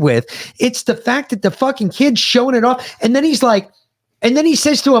issue with. It's the fact that the fucking kid's showing it off. And then he's like, and then he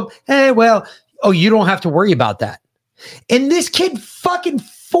says to him, hey, well, oh, you don't have to worry about that. And this kid fucking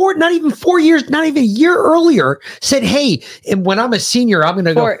not even 4 years, not even a year earlier said, hey, and when I'm a senior, I'm going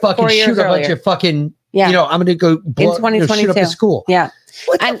to go fucking shoot a bunch of fucking, you know, I'm going to go blow, in 2022. shoot up a school. Yeah.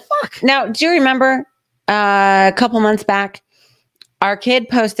 What the fuck? Now, do you remember a couple months back, our kid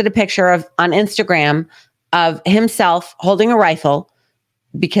posted a picture on Instagram of himself holding a rifle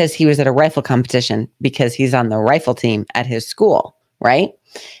because he was at a rifle competition because he's on the rifle team at his school, right?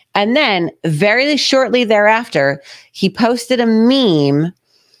 And then very shortly thereafter, he posted a meme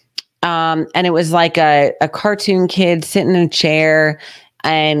and it was like a cartoon kid sitting in a chair.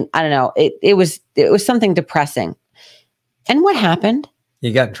 And I don't know, it was something depressing. And what happened?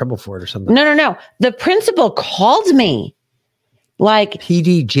 You got in trouble for it or something. No. The principal called me. Like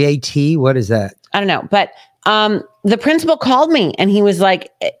PDJT, what is that? I don't know, but the principal called me and he was like,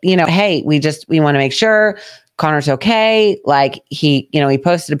 hey, we want to make sure Connor's okay. Like he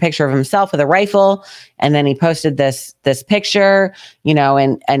posted a picture of himself with a rifle, and then he posted this picture,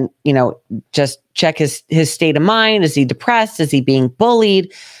 and just check his state of mind. Is he depressed? Is he being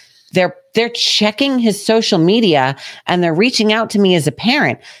bullied? They're checking his social media and they're reaching out to me as a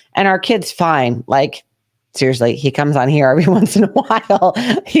parent, and our kid's fine. Like, seriously, he comes on here every once in a while.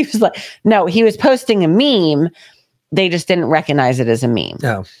 He was like, no, he was posting a meme. They just didn't recognize it as a meme.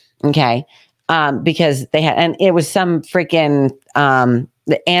 No. Okay. Because they had, and it was some freaking,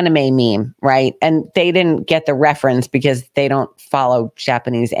 the anime meme, right? And they didn't get the reference because they don't follow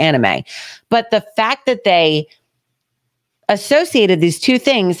Japanese anime. But the fact that they associated these two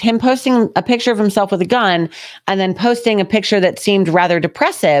things, him posting a picture of himself with a gun and then posting a picture that seemed rather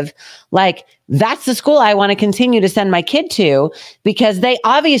depressive, like that's the school I want to continue to send my kid to, because they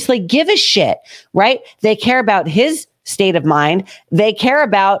obviously give a shit, right? They care about his state of mind. They care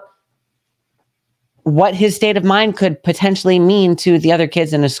about what his state of mind could potentially mean to the other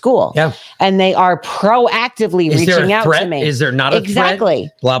kids in a school. Yeah. And they are proactively reaching out to me. Is there not a exactly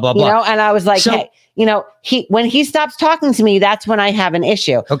threat? Blah, blah, blah. And I was like, hey, when he stops talking to me, that's when I have an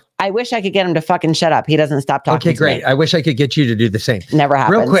issue. Okay. I wish I could get him to fucking shut up. He doesn't stop talking to me. Okay, great. I wish I could get you to do the same. Never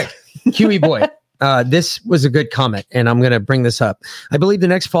happens. Real quick, Huey Boy. This was a good comment, and I'm going to bring this up. I believe the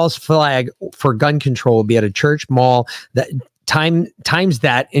next false flag for gun control will be at a church, mall. That times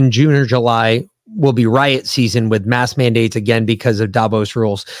that in June or July will be riot season with mask mandates again because of Davos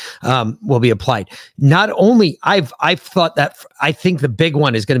rules will be applied. Not only I've thought that I think the big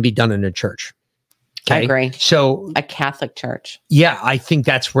one is going to be done in a church. Okay? I agree. So a Catholic church. Yeah, I think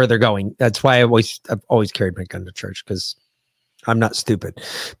that's where they're going. That's why I've always carried my gun to church, because I'm not stupid.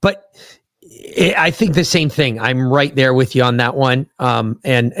 But I think the same thing. I'm right there with you on that one.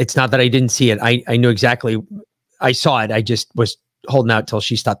 And it's not that I didn't see it. I knew exactly. I saw it. I just was holding out till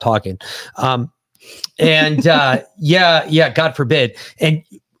she stopped talking. Yeah, God forbid. And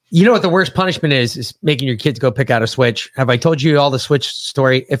you know what the worst punishment is making your kids go pick out a Switch. Have I told you all the Switch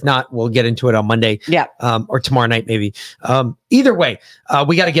story? If not, we'll get into it on Monday. Yeah. Or tomorrow night, maybe. Either way,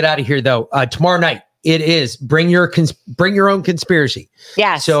 we got to get out of here though. Tomorrow night, it is bring your own conspiracy.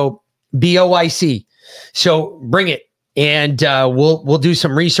 Yeah. So BOIC. So bring it. And we'll do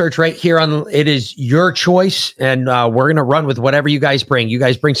some research right here on it. Is your choice, and we're gonna run with whatever you guys bring. You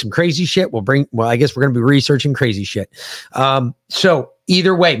guys bring some crazy shit. I guess we're gonna be researching crazy shit. So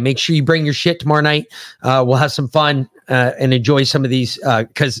either way, make sure you bring your shit tomorrow night. We'll have some fun and enjoy some of these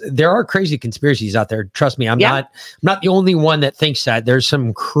because there are crazy conspiracies out there. Trust me, I'm not the only one that thinks that. There's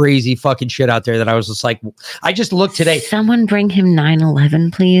some crazy fucking shit out there that I was just like, I just looked today. Someone bring him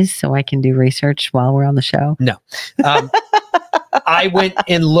 9/11, please, so I can do research while we're on the show. No. I went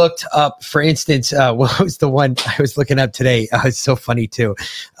and looked up, for instance, what was the one I was looking up today? It's so funny too.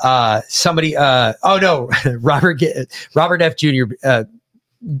 Somebody, Robert F. Jr.,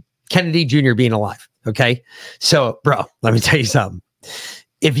 Kennedy Jr. being alive. Okay. So, bro, let me tell you something.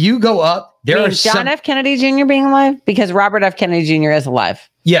 If you go up, John F. Kennedy Jr. being alive? Because Robert F. Kennedy Jr. is alive.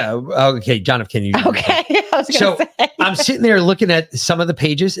 Yeah. Okay. John F. Kennedy Jr. Okay. I was gonna say. I'm sitting there looking at some of the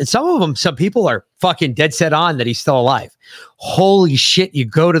pages, and some of them, some people are fucking dead set on that he's still alive. Holy shit. You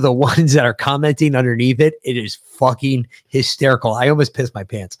go to the ones that are commenting underneath it. It is fucking hysterical. I almost pissed my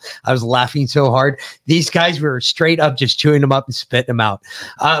pants. I was laughing so hard. These guys were straight up just chewing them up and spitting them out.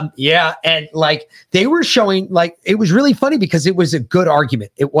 Yeah. And like they were showing, like, it was really funny because it was a good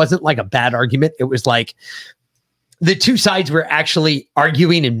argument. It wasn't like a bad argument. It was like, the two sides were actually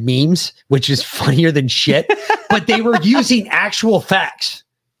arguing in memes, which is funnier than shit, but they were using actual facts.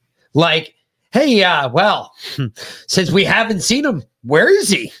 Like, hey, since we haven't seen him, where is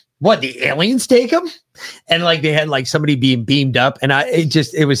he? What, the aliens take him? And like they had like somebody being beamed up, and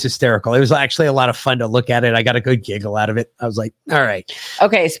it was hysterical. It was actually a lot of fun to look at it. I got a good giggle out of it. I was like, all right.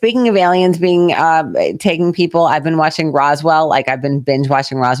 Okay, speaking of aliens being taking people, I've been watching Roswell. Like I've been binge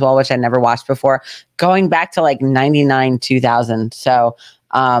watching Roswell, which I never watched before, going back to like 99, 2000. So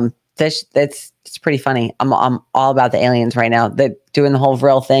it's pretty funny. I'm all about the aliens right now. They're doing the whole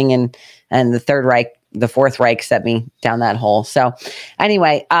Vril thing, and the Third Reich. The Fourth Reich set me down that hole. So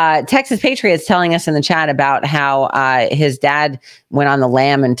anyway, Texas Patriots telling us in the chat about how his dad went on the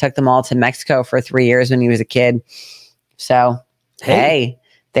lam and took them all to Mexico for 3 years when he was a kid. So, hey,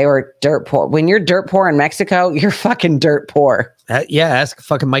 they were dirt poor. When you're dirt poor in Mexico, you're fucking dirt poor. Yeah, ask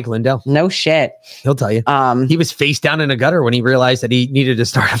fucking Mike Lindell. No shit. He'll tell you. He was face down in a gutter when he realized that he needed to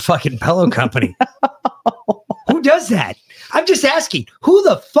start a fucking pillow company. Who does that? I'm just asking, who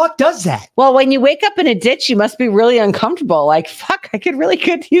the fuck does that? Well, when you wake up in a ditch, you must be really uncomfortable. Like, fuck, I could really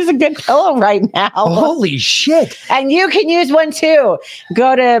use a good pillow right now. Holy shit. And you can use one too.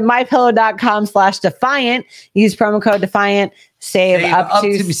 Go to mypillow.com/defiant. Use promo code Defiant. Save up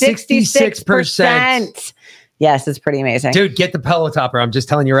to 66%. Yes, it's pretty amazing. Dude, get the pillow topper. I'm just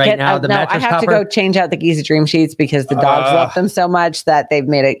telling you right now. The mattress I have topper. to go change out the Giza Dream sheets because the dogs love them so much that they've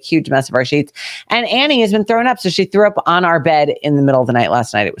made a huge mess of our sheets. And Annie has been throwing up. So she threw up on our bed in the middle of the night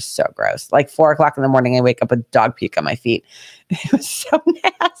last night. It was so gross. Like 4:00 in the morning, I wake up with dog puke on my feet. It was so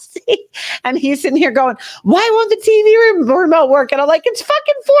nasty. And he's sitting here going, why won't the TV remote work? And I'm like, it's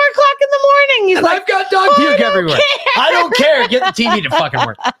fucking 4:00 in the morning. He's like, I've got dog puke everywhere. I don't care. Get the TV to fucking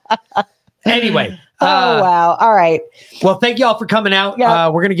work. Anyway. Wow. All right. Well, thank you all for coming out.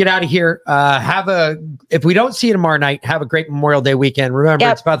 Yep. We're going to get out of here. If we don't see you tomorrow night, have a great Memorial Day weekend. Remember,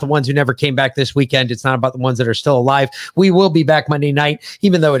 It's about the ones who never came back this weekend. It's not about the ones that are still alive. We will be back Monday night,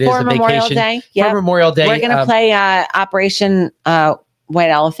 even though it is a Memorial vacation. Day. For Memorial Day. We're going to play Operation White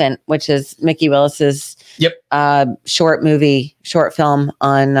Elephant, which is Mickey Willis's short film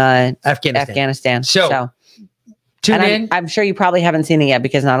on Afghanistan. So tune in. I'm sure you probably haven't seen it yet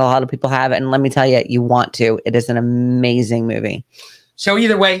because not a lot of people have. And let me tell you, you want to. It is an amazing movie. So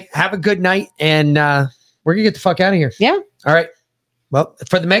either way, have a good night. And we're going to get the fuck out of here. Yeah. All right. Well,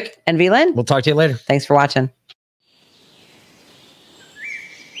 for the Mick and V-Lynn, we'll talk to you later. Thanks for watching.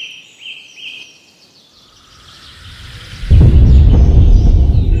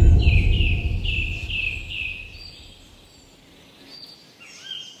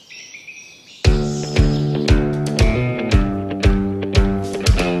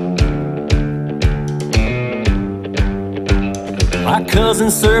 My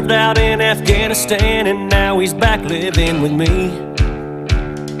cousin served out in Afghanistan and now he's back living with me.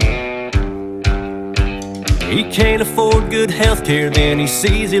 He can't afford good health care, then he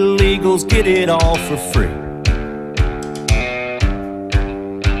sees illegals get it all for free.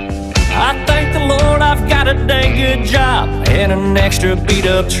 I thank the Lord I've got a dang good job and an extra beat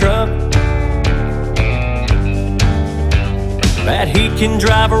up truck that he can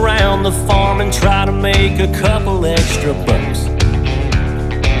drive around the farm and try to make a couple extra bucks.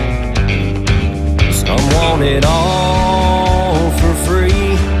 Some want it all for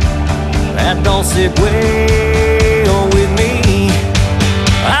free. That don't sit well with me.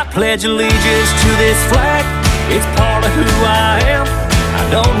 I pledge allegiance to this flag. It's part of who I am. I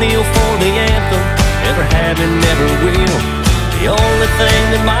don't kneel for the anthem. Never have and never will. The only thing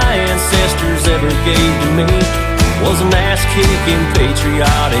that my ancestors ever gave to me was an ass-kicking,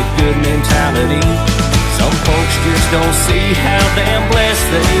 patriotic, good mentality. Some folks just don't see how damn blessed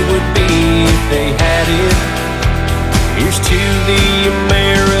they would be if they had it. Here's to the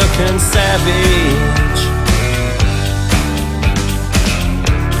American savage.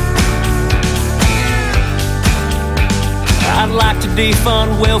 I'd like to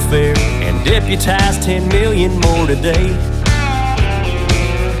defund welfare and deputize 10 million more today.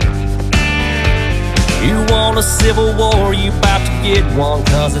 You want a civil war, you about to get one,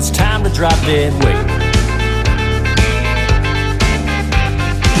 'cause it's time to drop dead weight.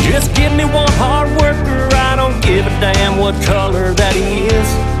 Just give me one hard worker, I don't give a damn what color that he is.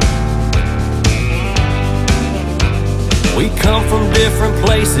 We come from different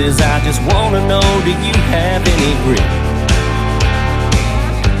places, I just wanna know, do you have any grit?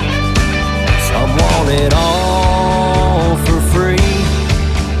 Some want it all for free.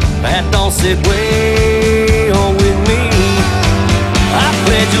 That don't sit well with me. I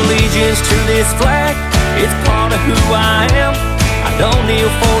pledge allegiance to this flag. It's part of who I am. I don't kneel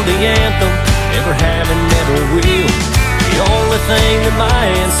for the anthem, never have and never will. The only thing that my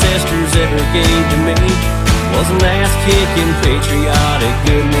ancestors ever gave to me was an ass-kicking, patriotic,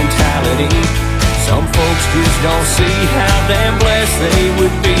 good mentality. Some folks just don't see how damn blessed they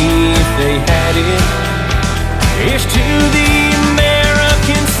would be if they had it. Here's to the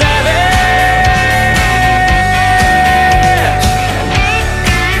American savage.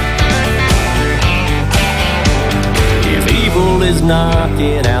 Is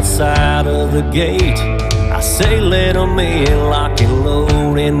knocking outside of the gate, I say let them in, lock and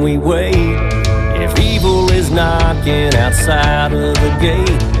load, and we wait. If evil is knocking outside of the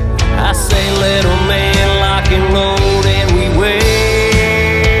gate, I say let them in, lock and load, and we wait.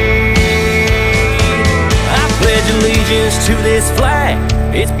 I pledge allegiance to this flag.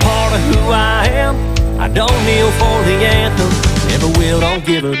 It's part of who I am. I don't kneel for the anthem, never will, don't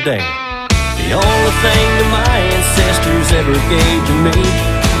give a damn. The only thing that my ancestors ever gave to me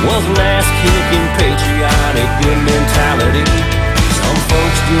was an ass-kicking, patriotic, good mentality. Some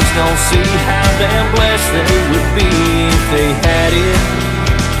folks just don't see how damn blessed they would be if they had it.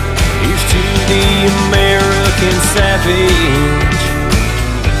 Here's to the American savage,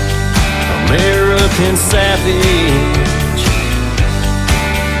 American savage.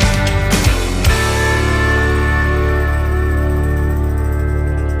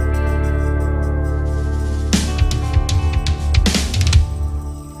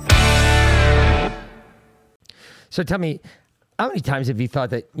 So tell me, how many times have you thought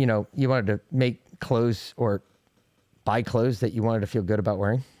that, you know, you wanted to make clothes or buy clothes that you wanted to feel good about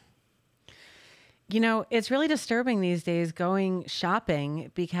wearing? You know, it's really disturbing these days going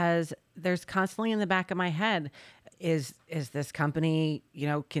shopping because there's constantly in the back of my head, is this company, you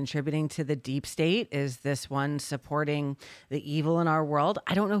know, contributing to the deep state? Is this one supporting the evil in our world?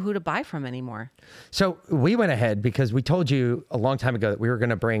 I don't know who to buy from anymore. So we went ahead because we told you a long time ago that we were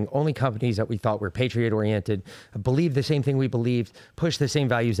going to bring only companies that we thought were patriot oriented, believe the same thing we believed, push the same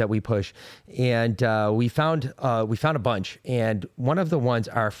values that we push. And we found a bunch. And one of the ones,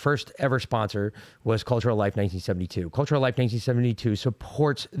 our first ever sponsor, was Culture of Life 1972. Culture of Life 1972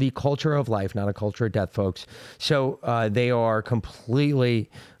 supports the culture of life, not a culture of death, folks. So they are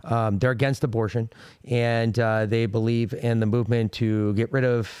completely, they're against abortion, and they believe in the movement to get rid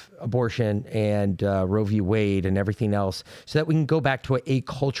of abortion and Roe v. Wade and everything else so that we can go back to a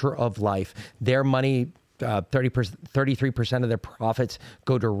culture of life. Their money, 33% of their profits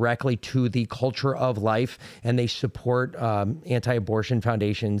go directly to the culture of life, and they support anti-abortion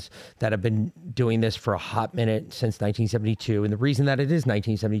foundations that have been doing this for a hot minute since 1972. And the reason that it is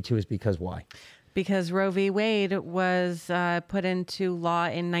 1972 is because why? Because Roe v. Wade was put into law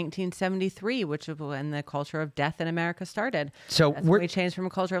in 1973, which was when the culture of death in America started. So we changed from a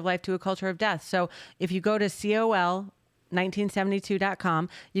culture of life to a culture of death. So if you go to COL1972.com,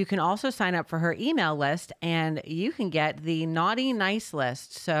 you can also sign up for her email list, and you can get the naughty nice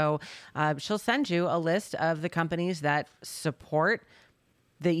list. So she'll send you a list of the companies that support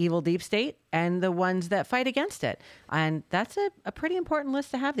the evil deep state and the ones that fight against it. And that's a pretty important list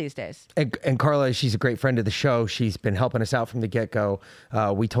to have these days. And Carla, she's a great friend of the show. She's been helping us out from the get-go.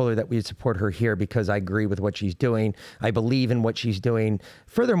 We told her that we'd support her here because I agree with what she's doing. I believe in what she's doing.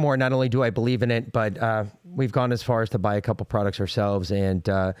 Furthermore, not only do I believe in it, but we've gone as far as to buy a couple products ourselves. And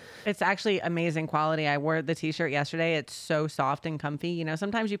it's actually amazing quality. I wore the t-shirt yesterday. It's so soft and comfy. You know,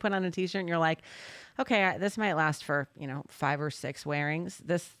 sometimes you put on a t-shirt and you're like, okay, this might last for, 5 or 6 wearings.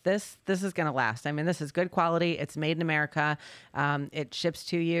 This is going to last. I mean, this is good quality. It's made in America. It ships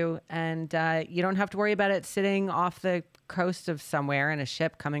to you, and you don't have to worry about it sitting off the coast of somewhere in a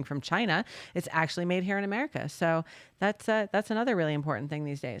ship coming from China. It's actually made here in America. So that's another really important thing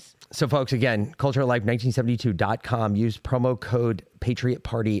these days. So folks, again, culturelife1972.com, use promo code Patriot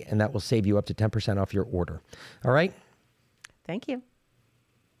Party, and that will save you up to 10% off your order. All right? Thank you.